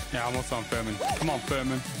 Yeah, I'm also on Furman. Come on,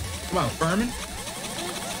 Furman. Come on, Furman.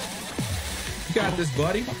 You got this,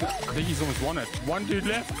 buddy. I think he's almost won it. One dude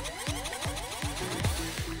left.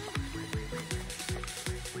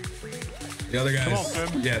 The other guy's,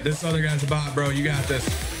 yeah, this other guy's a bot, bro. You got this.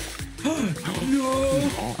 No.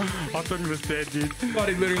 I thought he was dead, dude. Thought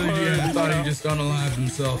he literally, yeah, I thought he just unalived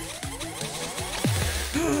himself.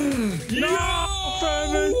 No,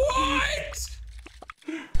 Furman. What?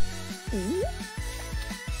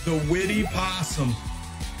 The witty possum.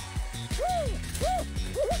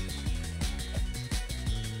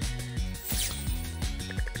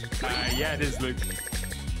 Yeah, it is, Luke.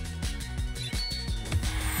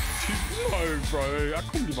 No, bro. I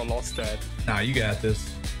couldn't believe I lost that. Nah, you got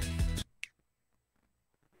this.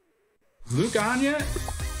 Is Luke on yet?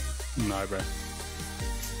 No, bro.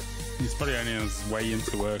 He's probably only on his way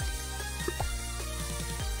into work.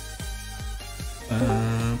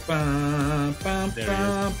 There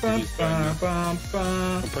he is. I've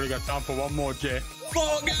probably got time for one more, Jay.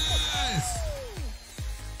 Fall Guys!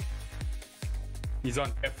 He's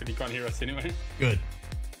on F and he can't hear us anyway. Good.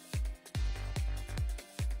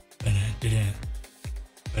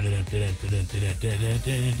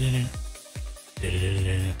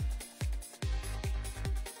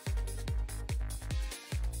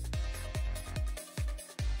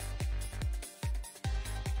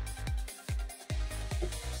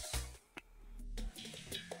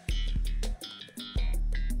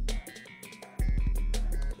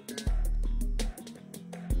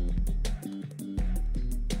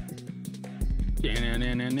 Get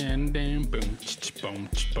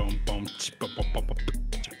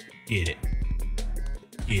it.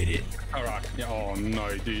 Get it. All right. Yeah, oh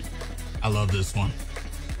no, dude. I love this one.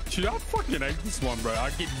 Dude, I fucking hate this one, bro. I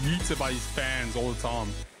get yeeted by these fans all the time.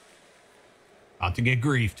 About to get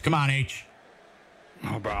griefed. Come on, H.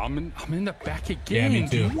 Oh, bro, I'm in the back again. Yeah, me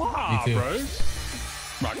too. Wow, me too. bro.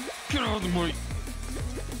 Right, get out of the way.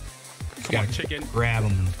 Come on, chicken. Grab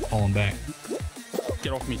him and pull him back.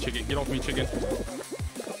 Get off me, chicken. Get off me, chicken.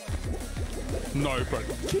 No, bro.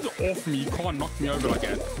 Get off me. You can't knock me over like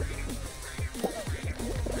that.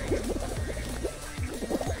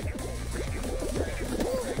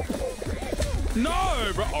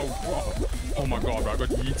 No, bro. Oh my god, bro. I got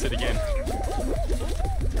yeeted again.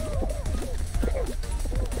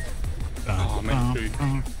 Oh, man, dude.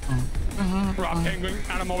 Right, penguin.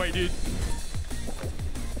 Out of my way, dude.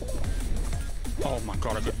 Oh my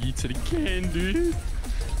god, I got yeeted again, dude.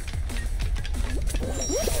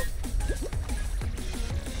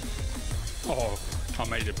 Oh, I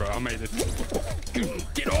made it, bro. I made it.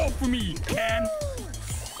 Get off of me, can.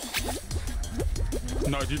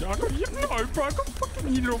 No, dude. I got no, bro. I got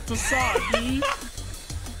fucking yeeted off the side, dude.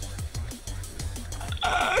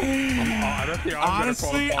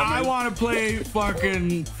 Honestly, I want to play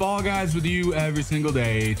fucking Fall Guys with you every single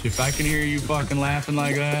day. If I can hear you fucking laughing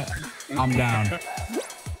like that, I'm down.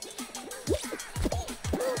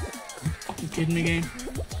 Fucking kidding me, game?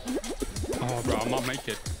 Oh, bro, I might make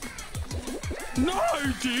it. No,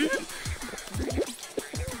 dude.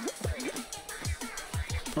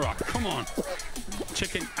 All right, come on.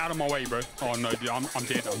 Chicken, out of my way, bro. Oh no, dude, I'm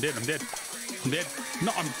dead. I'm dead. I'm dead. I'm dead.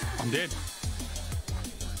 No, I'm dead.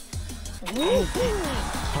 I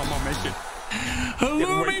might make it.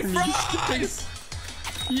 Halloumi fries!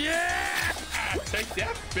 Yeah! Take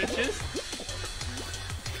that, bitches.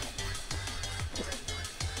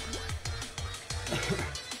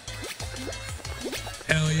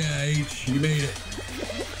 Hell yeah, H, you made it.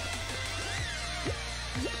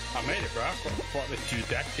 I made it, bro. What the dude?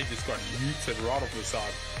 That kid just got muted right off the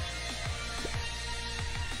side.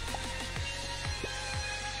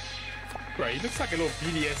 Bro, he looks like a little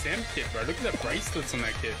BDSM kid, bro. Look at the bracelets on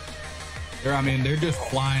that kid. They're just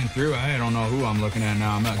flying through. I don't know who I'm looking at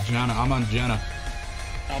now. I'm on Jenna.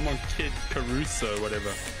 I'm on Kid Caruso,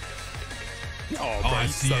 whatever. Oh, bro, I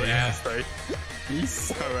he's see so it, yeah. ass, bro. He's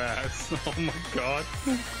so ass. Oh my god.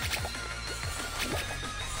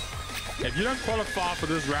 If you don't qualify for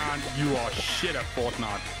this round, you are shit at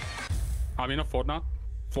Fortnite. I mean, not Fortnite.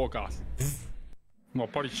 Fall Guys. Well,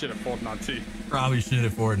 probably shit at Fortnite too. Probably shit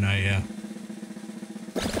at Fortnite, yeah.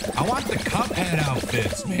 I want the Cuphead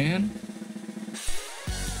outfits, man.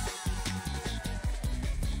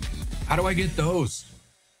 How do I get those?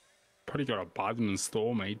 Probably gotta buy them in the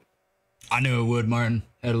store, mate. I knew it would, Martin.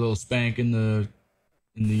 Had a little spank in the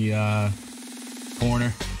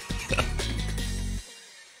corner.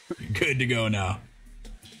 Good to go now.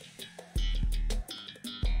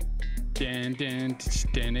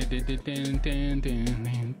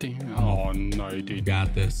 Oh no, dude.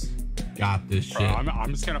 Got this. Got this shit. Bro,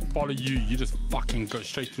 I'm just gonna follow you. You just fucking go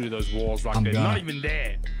straight through those walls like they're not even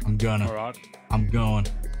there. I'm gonna. All right. I'm going.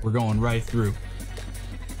 We're going right through.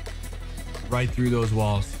 Right through those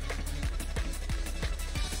walls.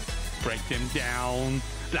 Break them down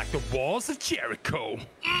like the walls of Jericho.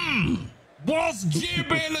 Walls of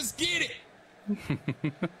Jericho, let's get it.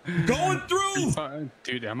 Going through.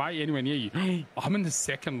 Dude, am I anywhere near you? I'm in the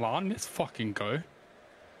second line. Let's fucking go.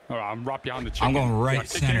 All right, I'm right behind the chicken. I'm going right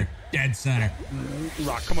chicken. center. Dead center.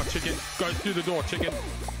 Right, come on, chicken. Go through the door, chicken.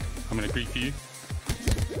 I'm going to grief you.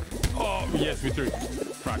 Oh, yes, we're through.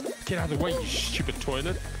 Right, get out of the way, you stupid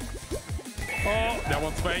toilet. Oh, that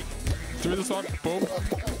one's fake. Through this one. Boom.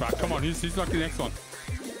 Right, come on. Who's knocking the next one?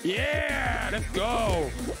 Yeah, let's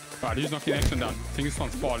go. Right, who's knocking the next one down? I think this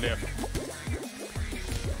one's far left.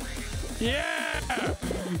 Yeah!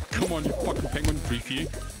 Come on, you fucking penguin. Grief you.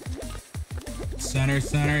 Center,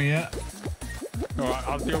 yeah. Alright,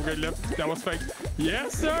 I'll still get left. That was fake.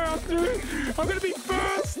 Yes, sir, I'm through. I'm gonna be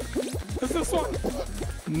first. It's this one.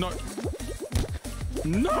 No.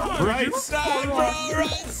 No! Right side, bro. Right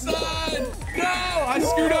side. No, I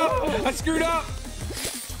screwed up. I screwed up.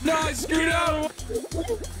 No, I screwed up.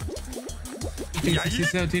 15, 16,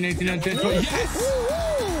 17, 18, 19, 20. Yes!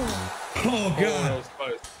 Oh, God. That was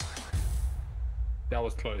close. That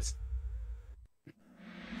was close.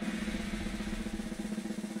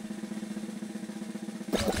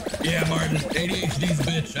 Yeah, Martin. ADHD's a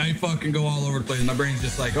bitch. I fucking go all over the place. My brain's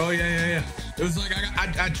just like, oh, yeah. It was like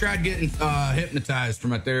I tried getting hypnotized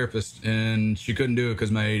from my therapist, and she couldn't do it because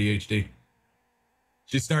of my ADHD.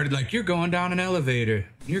 she started like, you're going down an elevator.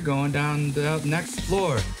 You're going down the next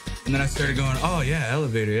floor. And then I started going, oh yeah,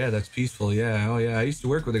 elevator. Yeah, that's peaceful. Yeah. Oh yeah. I used to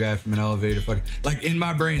work with a guy from an elevator. Fucking, like in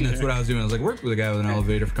my brain, that's what I was doing. I was like, worked with a guy with an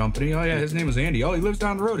elevator company. Oh yeah, his name was Andy. Oh, he lives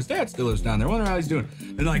down the road. His dad still lives down there. I wonder how he's doing.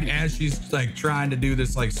 And like, as she's like trying to do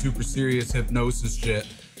this like super serious hypnosis shit,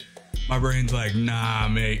 my brain's like, nah,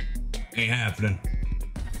 mate, ain't happening.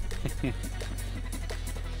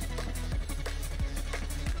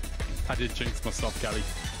 I did jinx myself, Gally.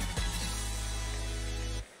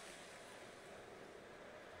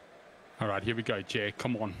 All right, here we go, Jay.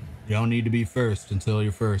 Come on. You don't need to be first until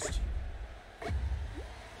you're first.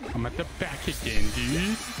 I'm at the back again,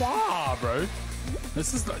 dude. Wow, bro.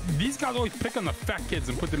 This is these guys always pick on the fat kids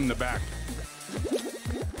and put them in the back.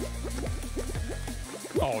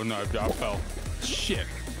 Oh no, bro, I fell. Shit.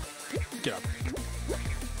 Get up.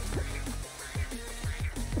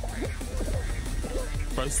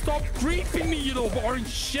 Bro, stop griefing me, you little orange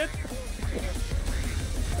shit.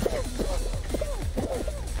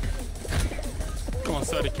 Come on,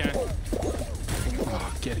 soda can.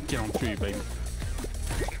 Oh, get on through, baby.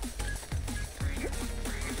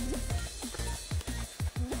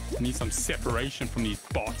 Need some separation from these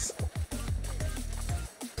bots.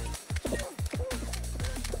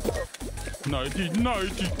 No, dude,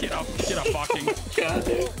 get up, fucking. God,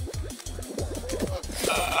 dude.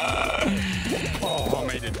 Oh, I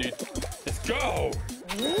made it, dude. Let's go.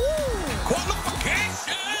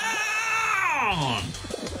 Qualification!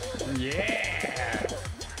 Yeah.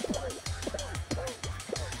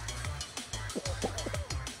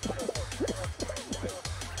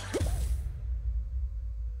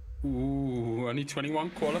 Ooh, only 21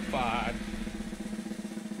 qualified.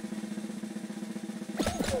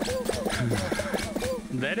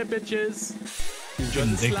 Later, bitches. Enjoy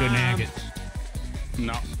the They slime. couldn't hack it.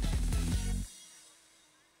 No.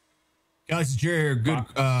 Guys, Jerry, good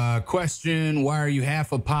question. Why are you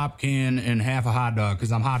half a pop can and half a hot dog?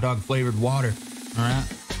 Because I'm hot dog flavored water. All right.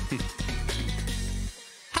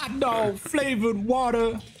 Hot dog flavored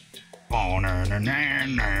water. Oh no,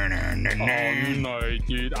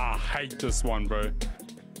 dude. I hate this one, bro.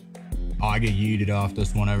 Oh, I get yeeted off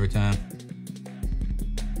this one every time.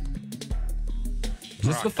 Is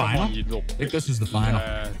this the final? On, I think this is the final.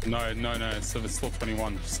 No. So it's still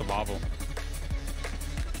 21. Survival.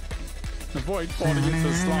 Avoid falling into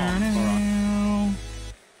the slum. Alright.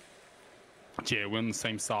 Yeah, we're on the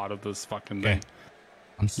same side of this fucking thing.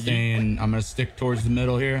 I'm staying. I'm gonna stick towards the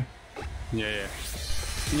middle here. Yeah.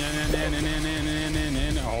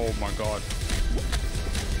 Oh my god.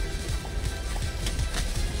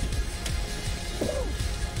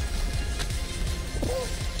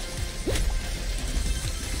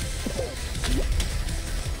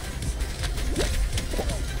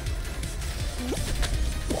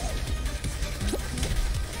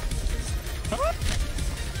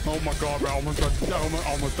 Oh my god, bro. Almost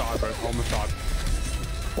died, bro. Almost died.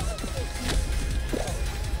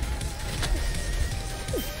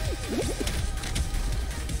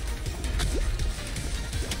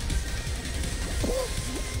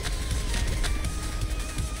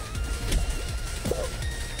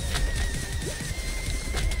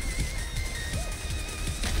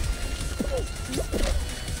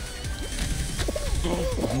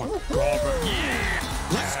 Oh my god, bro. Yeah!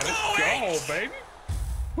 Let's go, baby!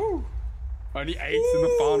 Woo. Only 8s in the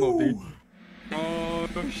final, dude. Oh,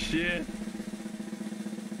 shit.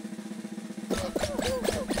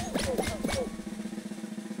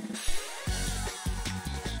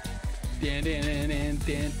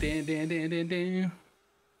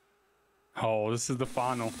 Oh, this is the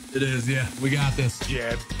final. It is, yeah. We got this.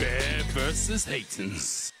 Jeb Bear versus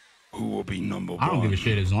Haytons. Who will be number one? I don't give a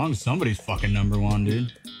shit as long as somebody's fucking number one,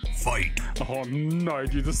 dude. Fight. Oh no,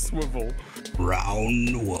 dude, the swivel.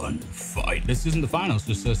 Round 1, fight. This isn't the final, it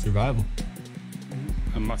just says survival.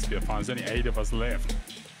 It must be a final. There's only 8 of us left.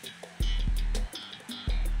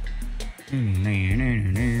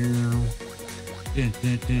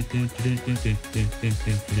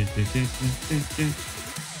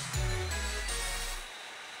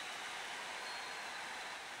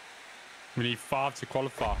 We need 5 to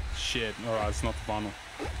qualify. Shit. Alright, it's not the final.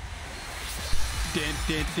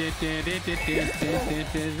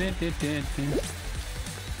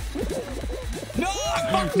 No,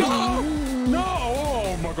 I fucked up. No!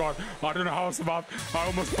 Oh my god. I don't know how I survived. I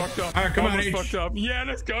almost fucked up. All right, come on, almost fucked up. Yeah,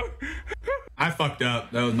 let's go. I fucked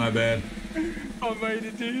up. That was my bad. I made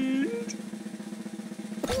it, dude.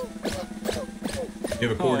 You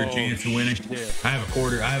have a quarter chance of winning. Shit. I have a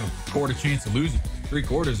quarter chance of losing.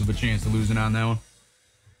 3/4 of a chance of losing on that one.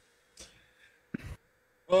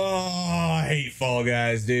 Oh, I hate Fall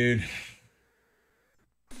Guys, dude.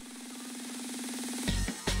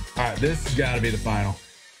 All right, this has got to be the final.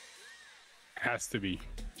 Has to be.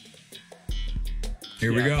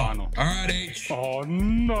 Here we go. Final. All right, H. Oh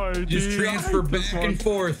no, dude. Just transfer back and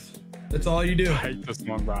forth. That's all you do. I hate this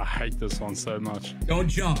one, bro. I hate this one so much. Don't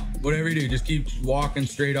jump. Whatever you do, just keep walking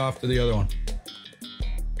straight off to the other one.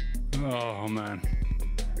 Oh man.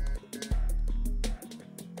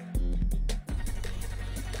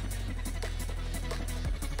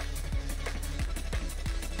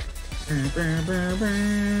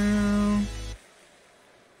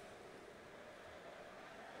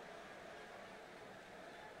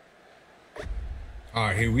 All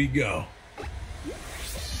right, here we go.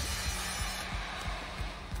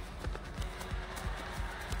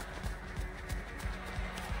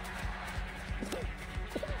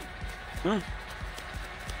 Huh?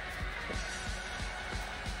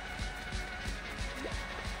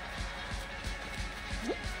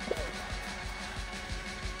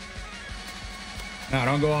 No,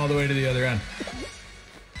 don't go all the way to the other end.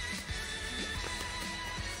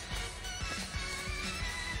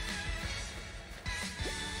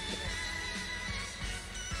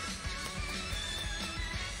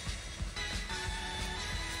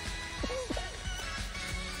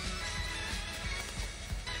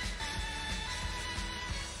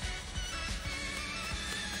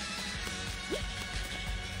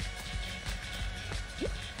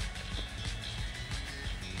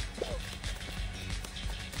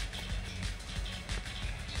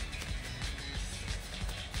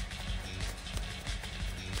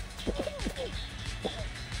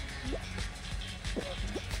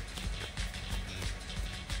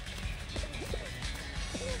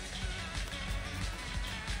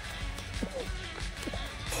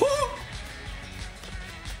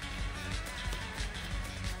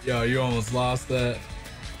 Yo, you almost lost that.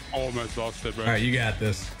 Almost lost it, bro. All right, you got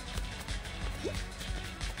this.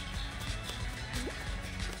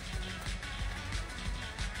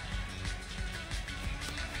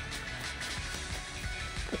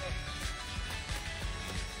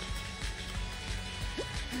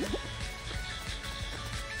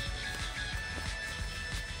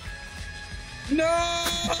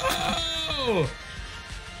 No!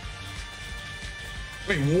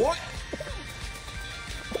 Wait, what?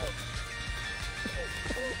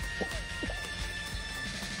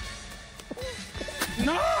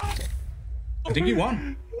 No! I think you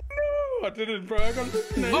won. No, I didn't, bro. I got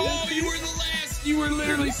Oh, you were the last. You were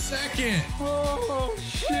literally second. Oh,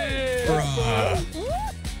 shit. Bruh.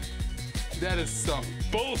 That is some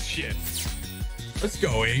bullshit. Let's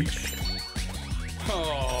go, H.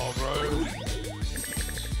 Oh, bro.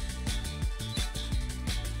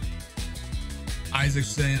 Isaac's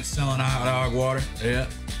selling hot dog water. Yeah,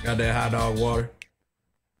 got that hot dog water.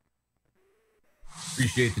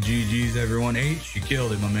 Appreciate the GGs, everyone. H, you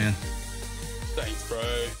killed it, my man. Thanks, bro.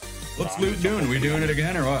 What's Luke doing? We doing it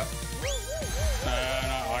again or what? No,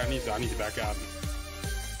 I need to back out.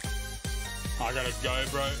 I gotta go,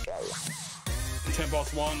 bro.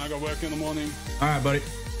 1:10 I got work in the morning. All right, buddy.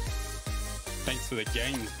 Thanks for the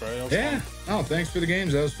games, bro. That was Yeah. fun. Oh, thanks for the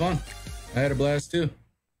games. That was fun. I had a blast too.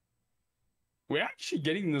 We're actually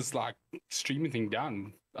getting this like streaming thing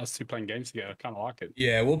down. Us two playing games together. I kind of like it.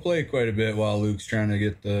 Yeah, we'll play quite a bit while Luke's trying to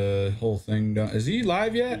get the whole thing done. Is he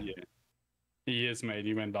live yet? Yeah. He is, mate.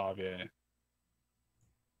 He went live, yeah.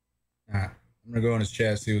 All right. I'm going to go in his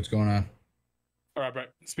chat, see what's going on. All right, bro.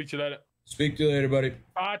 Speak to you later. Speak to you later, buddy.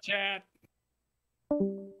 Bye, chat.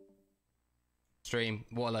 Stream.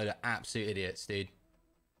 What a load of absolute idiots, dude.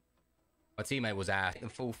 My teammate was ass. The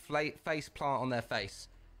full face plant on their face.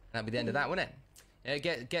 That'd be the end of that, wouldn't it? Yeah,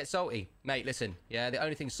 get salty. Mate, listen. Yeah, the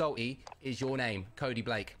only thing salty is your name, Cody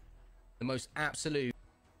Blake. The most absolute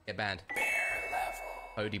get banned.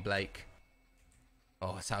 Cody Blake.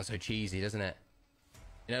 Oh, it sounds so cheesy, doesn't it?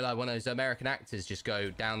 You know, like one of those American actors just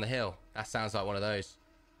go down the hill. That sounds like one of those.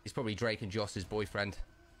 He's probably Drake and Josh's boyfriend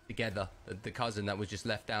together. The cousin that was just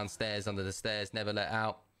left downstairs under the stairs, never let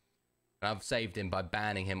out. And I've saved him by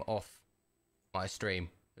banning him off my stream.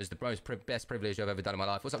 It was the best privilege I've ever done in my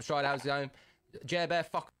life. What's up, Stride? How's it going? Bear,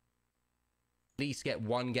 fuck. At least get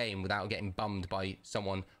one game without getting bummed by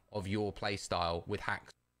someone of your play style with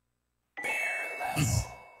hacks.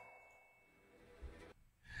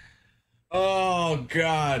 Oh,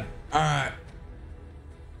 God. All right.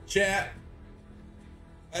 Chat.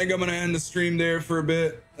 I think I'm going to end the stream there for a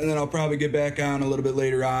bit, and then I'll probably get back on a little bit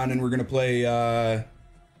later on, and we're going to play,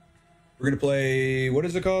 what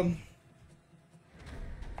is it called?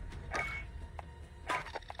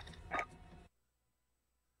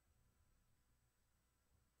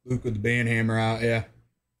 Luke with the band hammer out, yeah.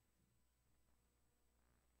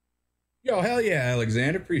 Yo, hell yeah,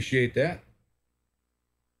 Alexander. Appreciate that.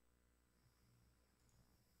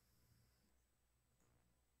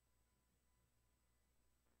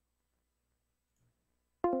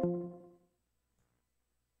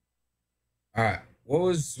 All right. What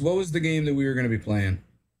was the game that we were going to be playing?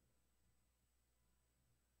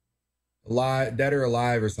 Alive, Dead or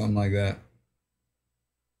Alive or something like that.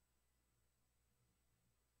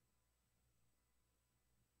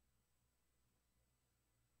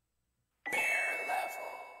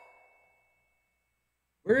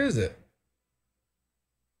 Where is it?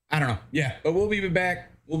 I don't know. Yeah, but we'll be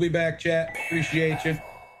back. We'll be back, chat. Appreciate you.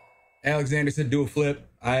 Alexander said do a flip.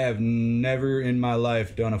 I have never in my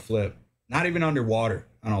life done a flip. Not even underwater,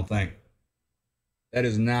 I don't think. That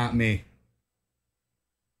is not me.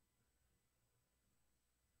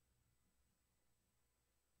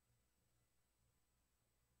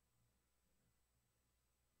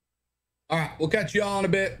 All right, we'll catch you all in a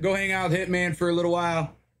bit. Go hang out with Hitman for a little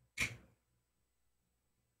while.